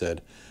 He just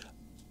said,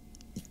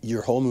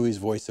 your whole movie's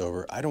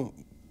voiceover. I don't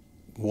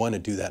want to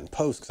do that in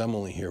post because I'm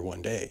only here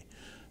one day.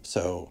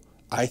 So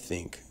I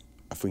think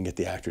if we can get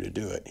the actor to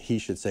do it, he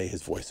should say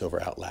his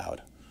voiceover out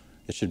loud.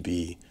 It should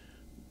be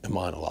a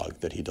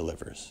monologue that he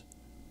delivers,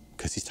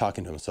 because he's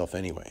talking to himself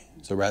anyway.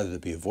 So rather than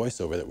be a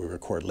voiceover that we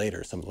record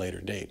later, some later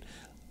date,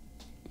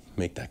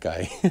 make that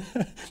guy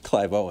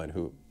Clive Owen,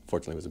 who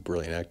fortunately was a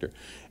brilliant actor,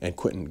 and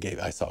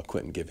I saw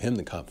Quentin give him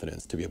the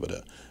confidence to be able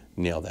to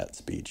nail that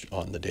speech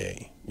on the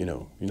day. You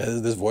know,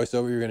 this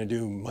voiceover you're going to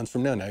do months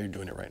from now, now you're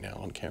doing it right now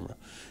on camera.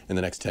 In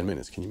the next 10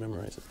 minutes, can you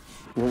memorize it?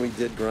 When we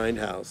did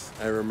Grindhouse,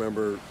 I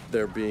remember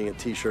there being a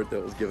T-shirt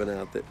that was given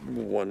out that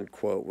one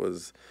quote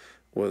was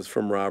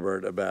from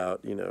Robert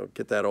about,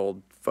 get that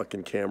old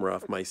fucking camera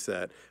off my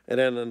set. And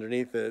then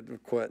underneath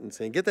it, Quentin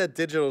saying, get that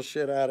digital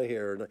shit out of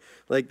here. And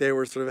like they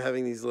were sort of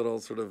having these little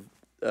sort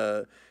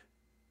of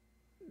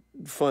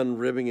fun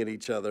ribbing at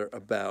each other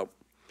about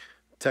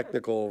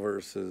technical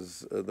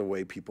versus the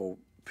way people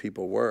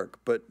work.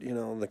 But,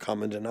 the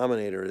common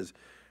denominator is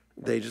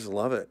they just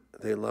love it.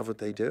 They love what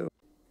they do.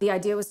 The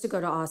idea was to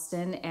go to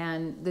Austin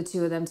and the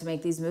two of them to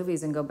make these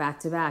movies and go back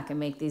to back and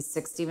make these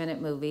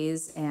 60-minute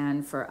movies,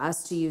 and for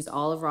us to use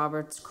all of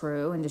Robert's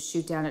crew and to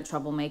shoot down at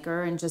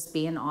Troublemaker and just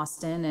be in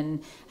Austin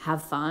and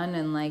have fun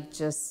and like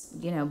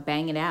just,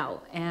 bang it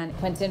out. And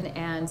Quentin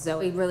and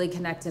Zoe really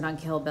connected on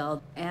Kill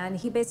Bill, and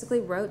he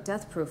basically wrote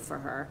Death Proof for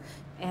her.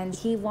 And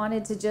he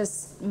wanted to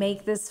just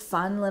make this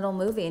fun little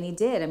movie, and he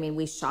did. I mean,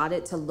 we shot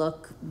it to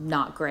look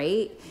not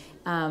great.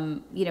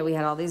 We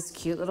had all these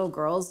cute little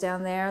girls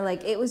down there.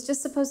 Like, it was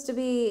just supposed to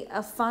be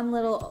a fun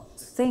little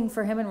thing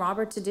for him and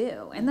Robert to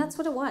do, and that's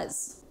what it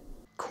was.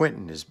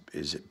 Quentin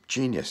is a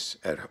genius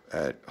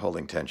at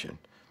holding tension.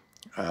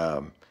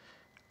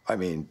 I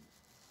mean,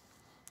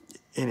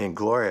 in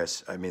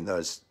Inglourious, I mean,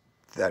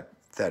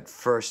 that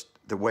first,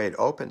 the way it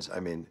opens,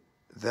 I mean,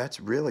 that's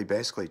really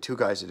basically two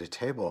guys at a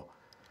table,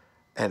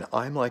 and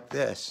I'm like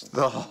this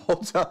the whole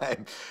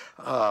time.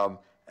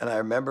 And I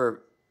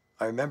remember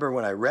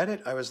when I read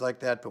it, I was like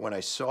that, but when I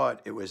saw it,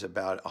 it was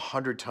about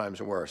 100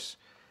 times worse.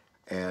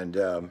 And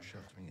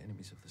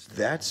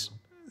that's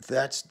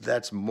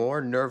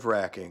more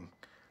nerve-wracking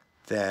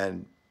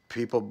than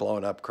people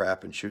blowing up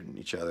crap and shooting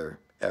each other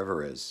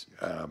ever is.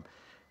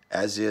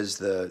 As is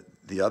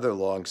the other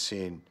long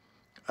scene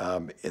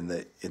in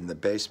the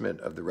basement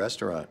of the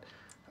restaurant,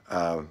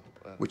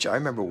 which I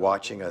remember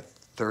watching a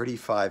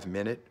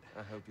 35-minute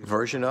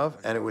version of,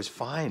 and it was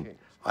fine.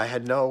 I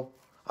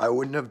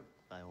wouldn't have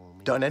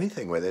done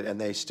anything with it, and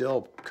they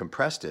still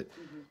compressed it.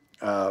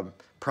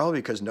 Probably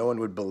because no one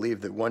would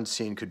believe that one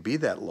scene could be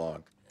that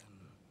long.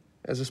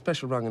 There's a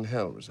special rung in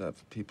hell reserved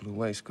for people who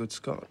waste good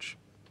scotch.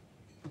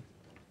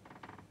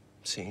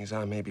 Seeing as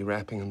I may be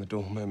rapping on the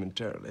door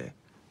momentarily.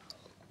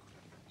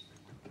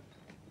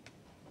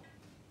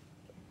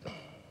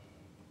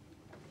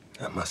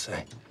 I must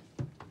say,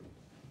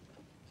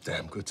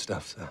 damn good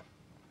stuff, sir.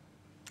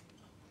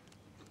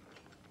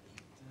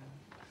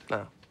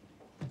 Now,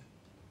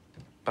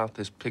 about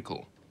this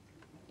pickle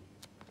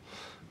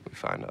we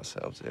find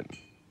ourselves in.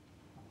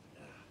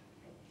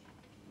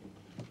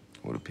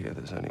 It would appear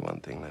there's only one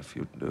thing left for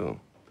you to do.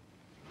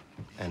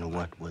 And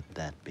what would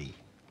that be?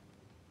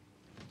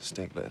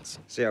 Stiglitz.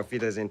 Say auf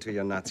Wiedersehen to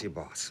your Nazi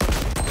boss.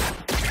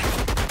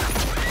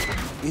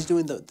 He's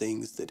doing the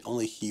things that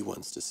only he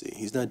wants to see.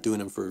 He's not doing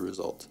them for a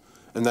result.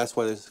 And that's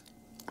why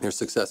they're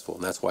successful,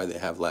 and that's why they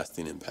have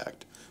lasting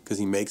impact. Because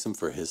he makes them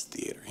for his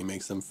theater. He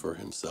makes them for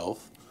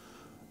himself.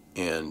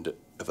 And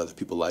if other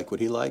people like what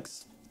he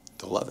likes,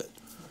 they'll love it.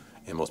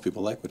 And most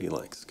people like what he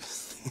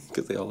likes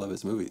because they all love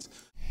his movies.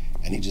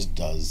 And he just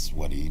does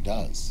what he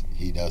does.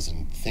 He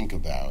doesn't think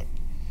about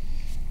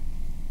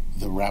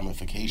the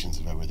ramifications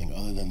of everything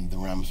other than the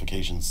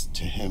ramifications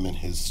to him and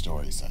his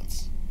story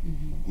sense.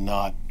 Mm-hmm.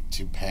 Not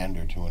to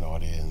pander to an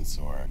audience,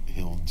 or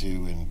he'll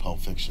do in Pulp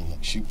Fiction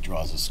that she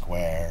draws a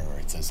square, or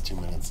it says 2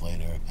 minutes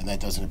later, and that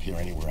doesn't appear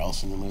anywhere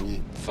else in the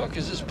movie. The fuck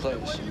is this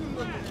place?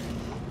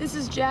 This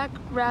is Jack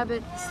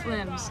Rabbit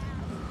Slim's.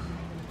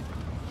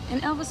 An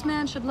Elvis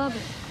man should love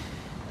it.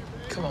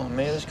 Come on,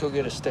 man, let's go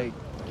get a steak.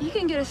 You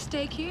can get a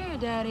steak here,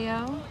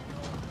 Daddy-O.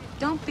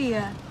 Don't be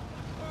a...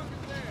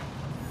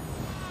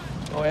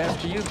 Oh,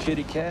 after you,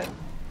 kitty cat.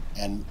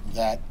 And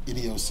that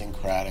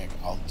idiosyncratic,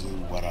 I'll do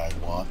what I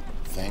want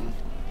thing,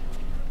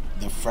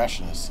 the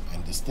freshness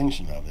and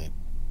distinction of it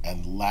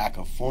and lack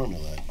of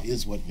formula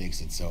is what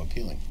makes it so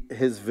appealing.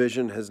 His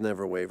vision has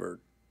never wavered.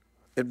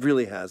 It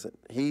really hasn't.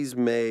 He's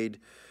made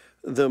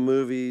the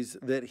movies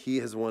that he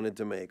has wanted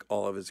to make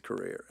all of his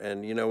career.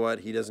 And you know what?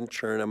 He doesn't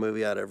churn a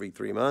movie out every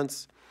 3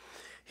 months.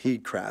 He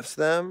crafts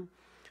them,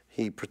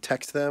 he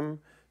protects them,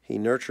 he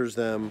nurtures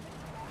them,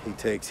 he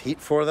takes heat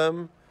for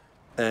them,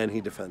 and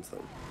he defends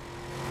them.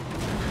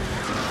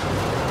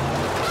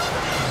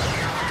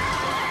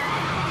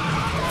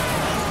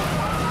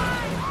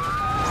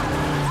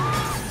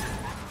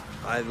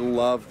 I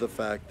love the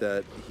fact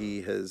that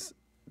he has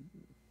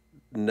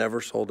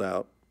never sold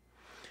out.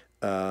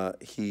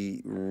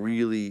 He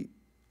really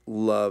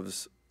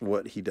loves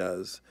what he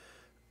does,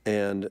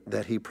 and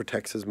that he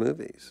protects his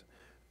movies.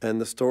 And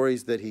the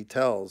stories that he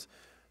tells,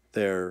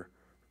 they're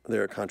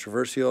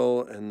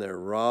controversial, and they're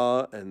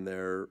raw, and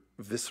they're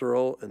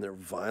visceral, and they're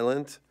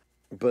violent,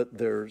 but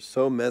they're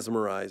so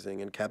mesmerizing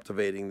and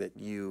captivating that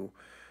you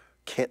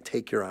can't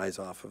take your eyes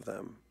off of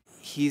them.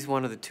 He's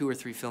one of the 2 or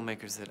 3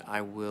 filmmakers that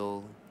I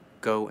will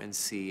go and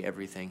see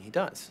everything he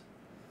does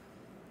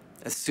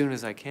as soon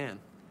as I can.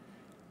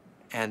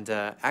 And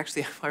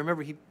actually, I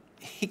remember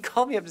he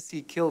called me up to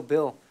see Kill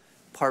Bill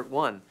Part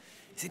 1.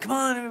 He said, come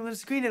on, everyone,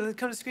 screen it. Let's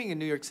come to screening in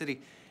New York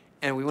City.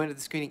 And we went to the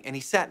screening, and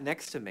he sat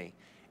next to me.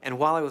 And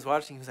while I was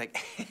watching, he was like,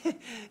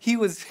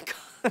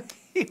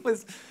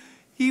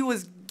 he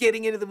was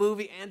getting into the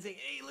movie and saying,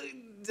 hey,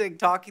 look, like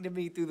talking to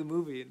me through the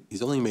movie.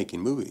 He's only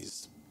making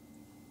movies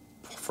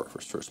for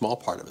a small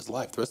part of his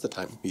life. The rest of the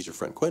time, he's your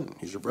friend Quentin.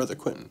 He's your brother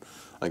Quentin.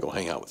 I go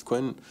hang out with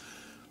Quentin.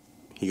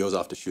 He goes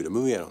off to shoot a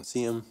movie. I don't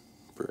see him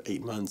for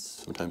 8 months,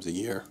 sometimes a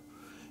year.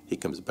 He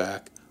comes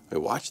back. I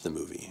watch the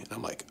movie, and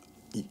I'm like,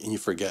 and you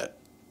forget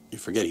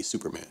he's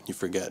Superman. You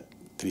forget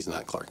that he's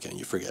not Clark Kent.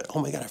 You forget,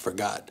 oh my God, I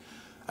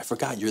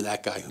forgot you're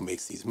that guy who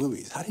makes these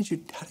movies. How did you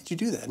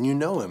do that? And you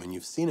know him, and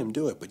you've seen him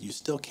do it, but you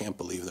still can't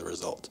believe the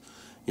result.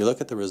 You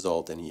look at the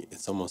result, and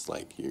it's almost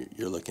like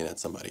you're looking at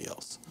somebody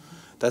else.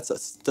 That's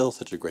still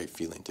such a great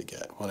feeling to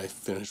get. When I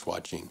finish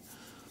watching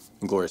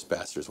Inglourious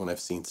Basterds, when I've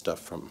seen stuff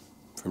from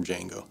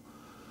Django,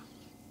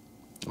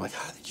 I'm like,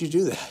 how did you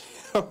do that?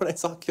 When I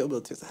saw Kill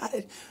Bill 2, I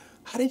said,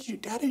 how did you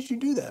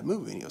do that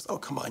movie? And he goes, oh,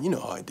 come on, you know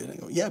how I did it. I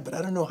go, yeah, but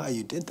I don't know how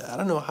you did that. I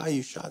don't know how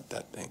you shot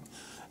that thing.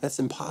 That's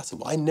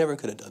impossible. I never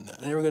could have done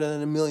that. I never could have done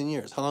it in a million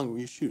years. How long were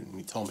you shooting?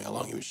 He told me how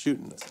long he was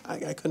shooting.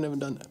 I couldn't have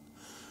done that.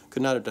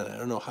 Could not have done it. I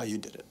don't know how you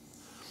did it.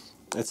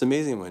 It's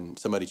amazing when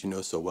somebody you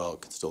know so well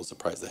can still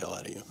surprise the hell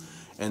out of you.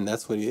 And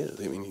that's what he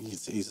is. I mean,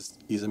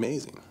 he's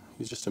amazing.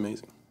 He's just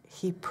amazing.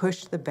 He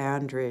pushed the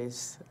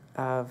boundaries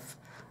of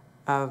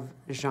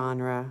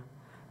genre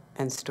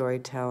and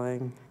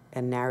storytelling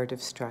and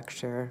narrative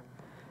structure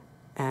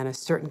and a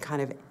certain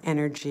kind of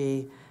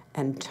energy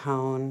and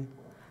tone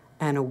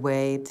and a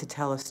way to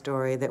tell a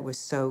story that was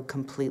so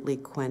completely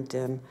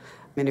Quentin.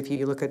 I mean, if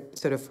you look at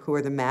sort of who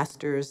are the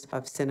masters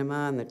of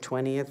cinema in the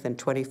 20th and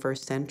 21st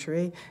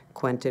century,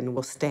 Quentin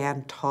will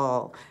stand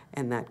tall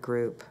in that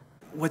group.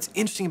 What's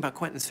interesting about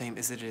Quentin's fame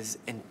is that it is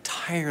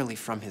entirely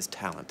from his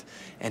talent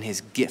and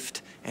his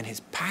gift and his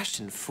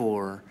passion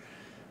for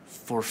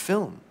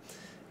film.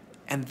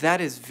 And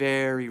that is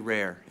very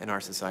rare in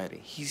our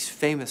society. He's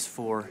famous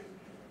for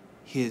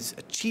his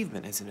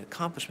achievement as an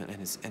accomplishment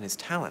and his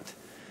talent.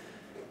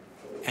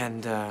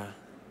 And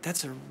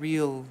that's a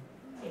real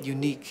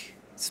unique,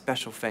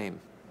 special fame,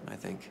 I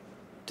think.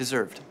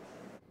 Deserved.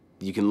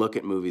 You can look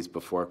at movies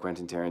before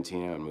Quentin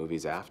Tarantino and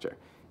movies after.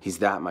 He's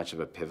that much of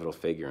a pivotal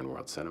figure in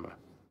world cinema.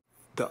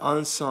 The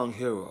unsung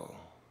hero,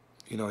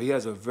 you know, he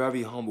has a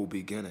very humble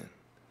beginning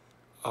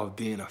of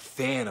being a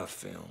fan of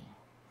film.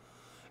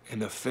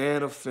 And the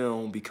fan of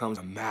film becomes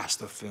a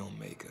master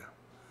filmmaker.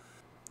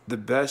 The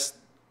best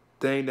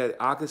thing that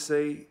I could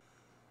say,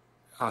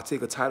 I'll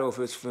take a title of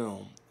his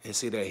film and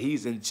say that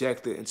he's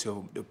injected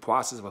into the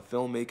process of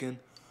filmmaking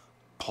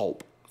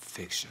pulp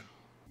fiction.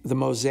 The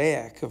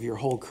mosaic of your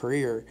whole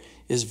career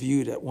is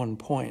viewed at one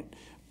point,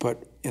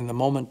 but in the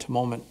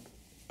moment-to-moment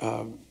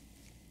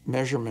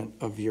measurement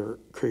of your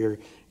career,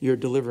 you're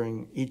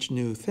delivering each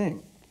new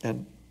thing.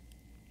 And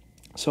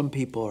some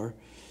people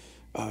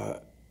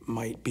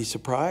might be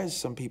surprised,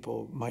 some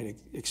people might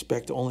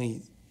expect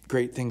only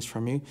great things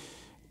from you,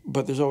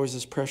 but there's always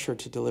this pressure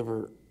to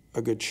deliver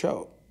a good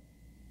show.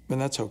 And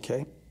that's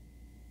okay.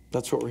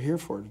 That's what we're here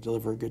for, to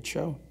deliver a good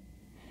show.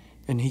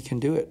 And he can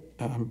do it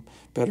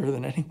better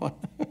than anyone.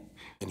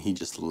 And he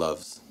just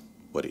loves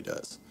what he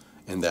does.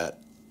 And that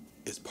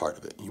is part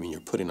of it. I mean, you're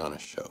putting on a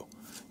show.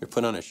 You're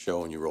putting on a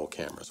show and you roll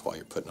cameras while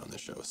you're putting on the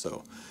show.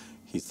 So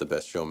he's the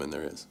best showman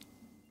there is.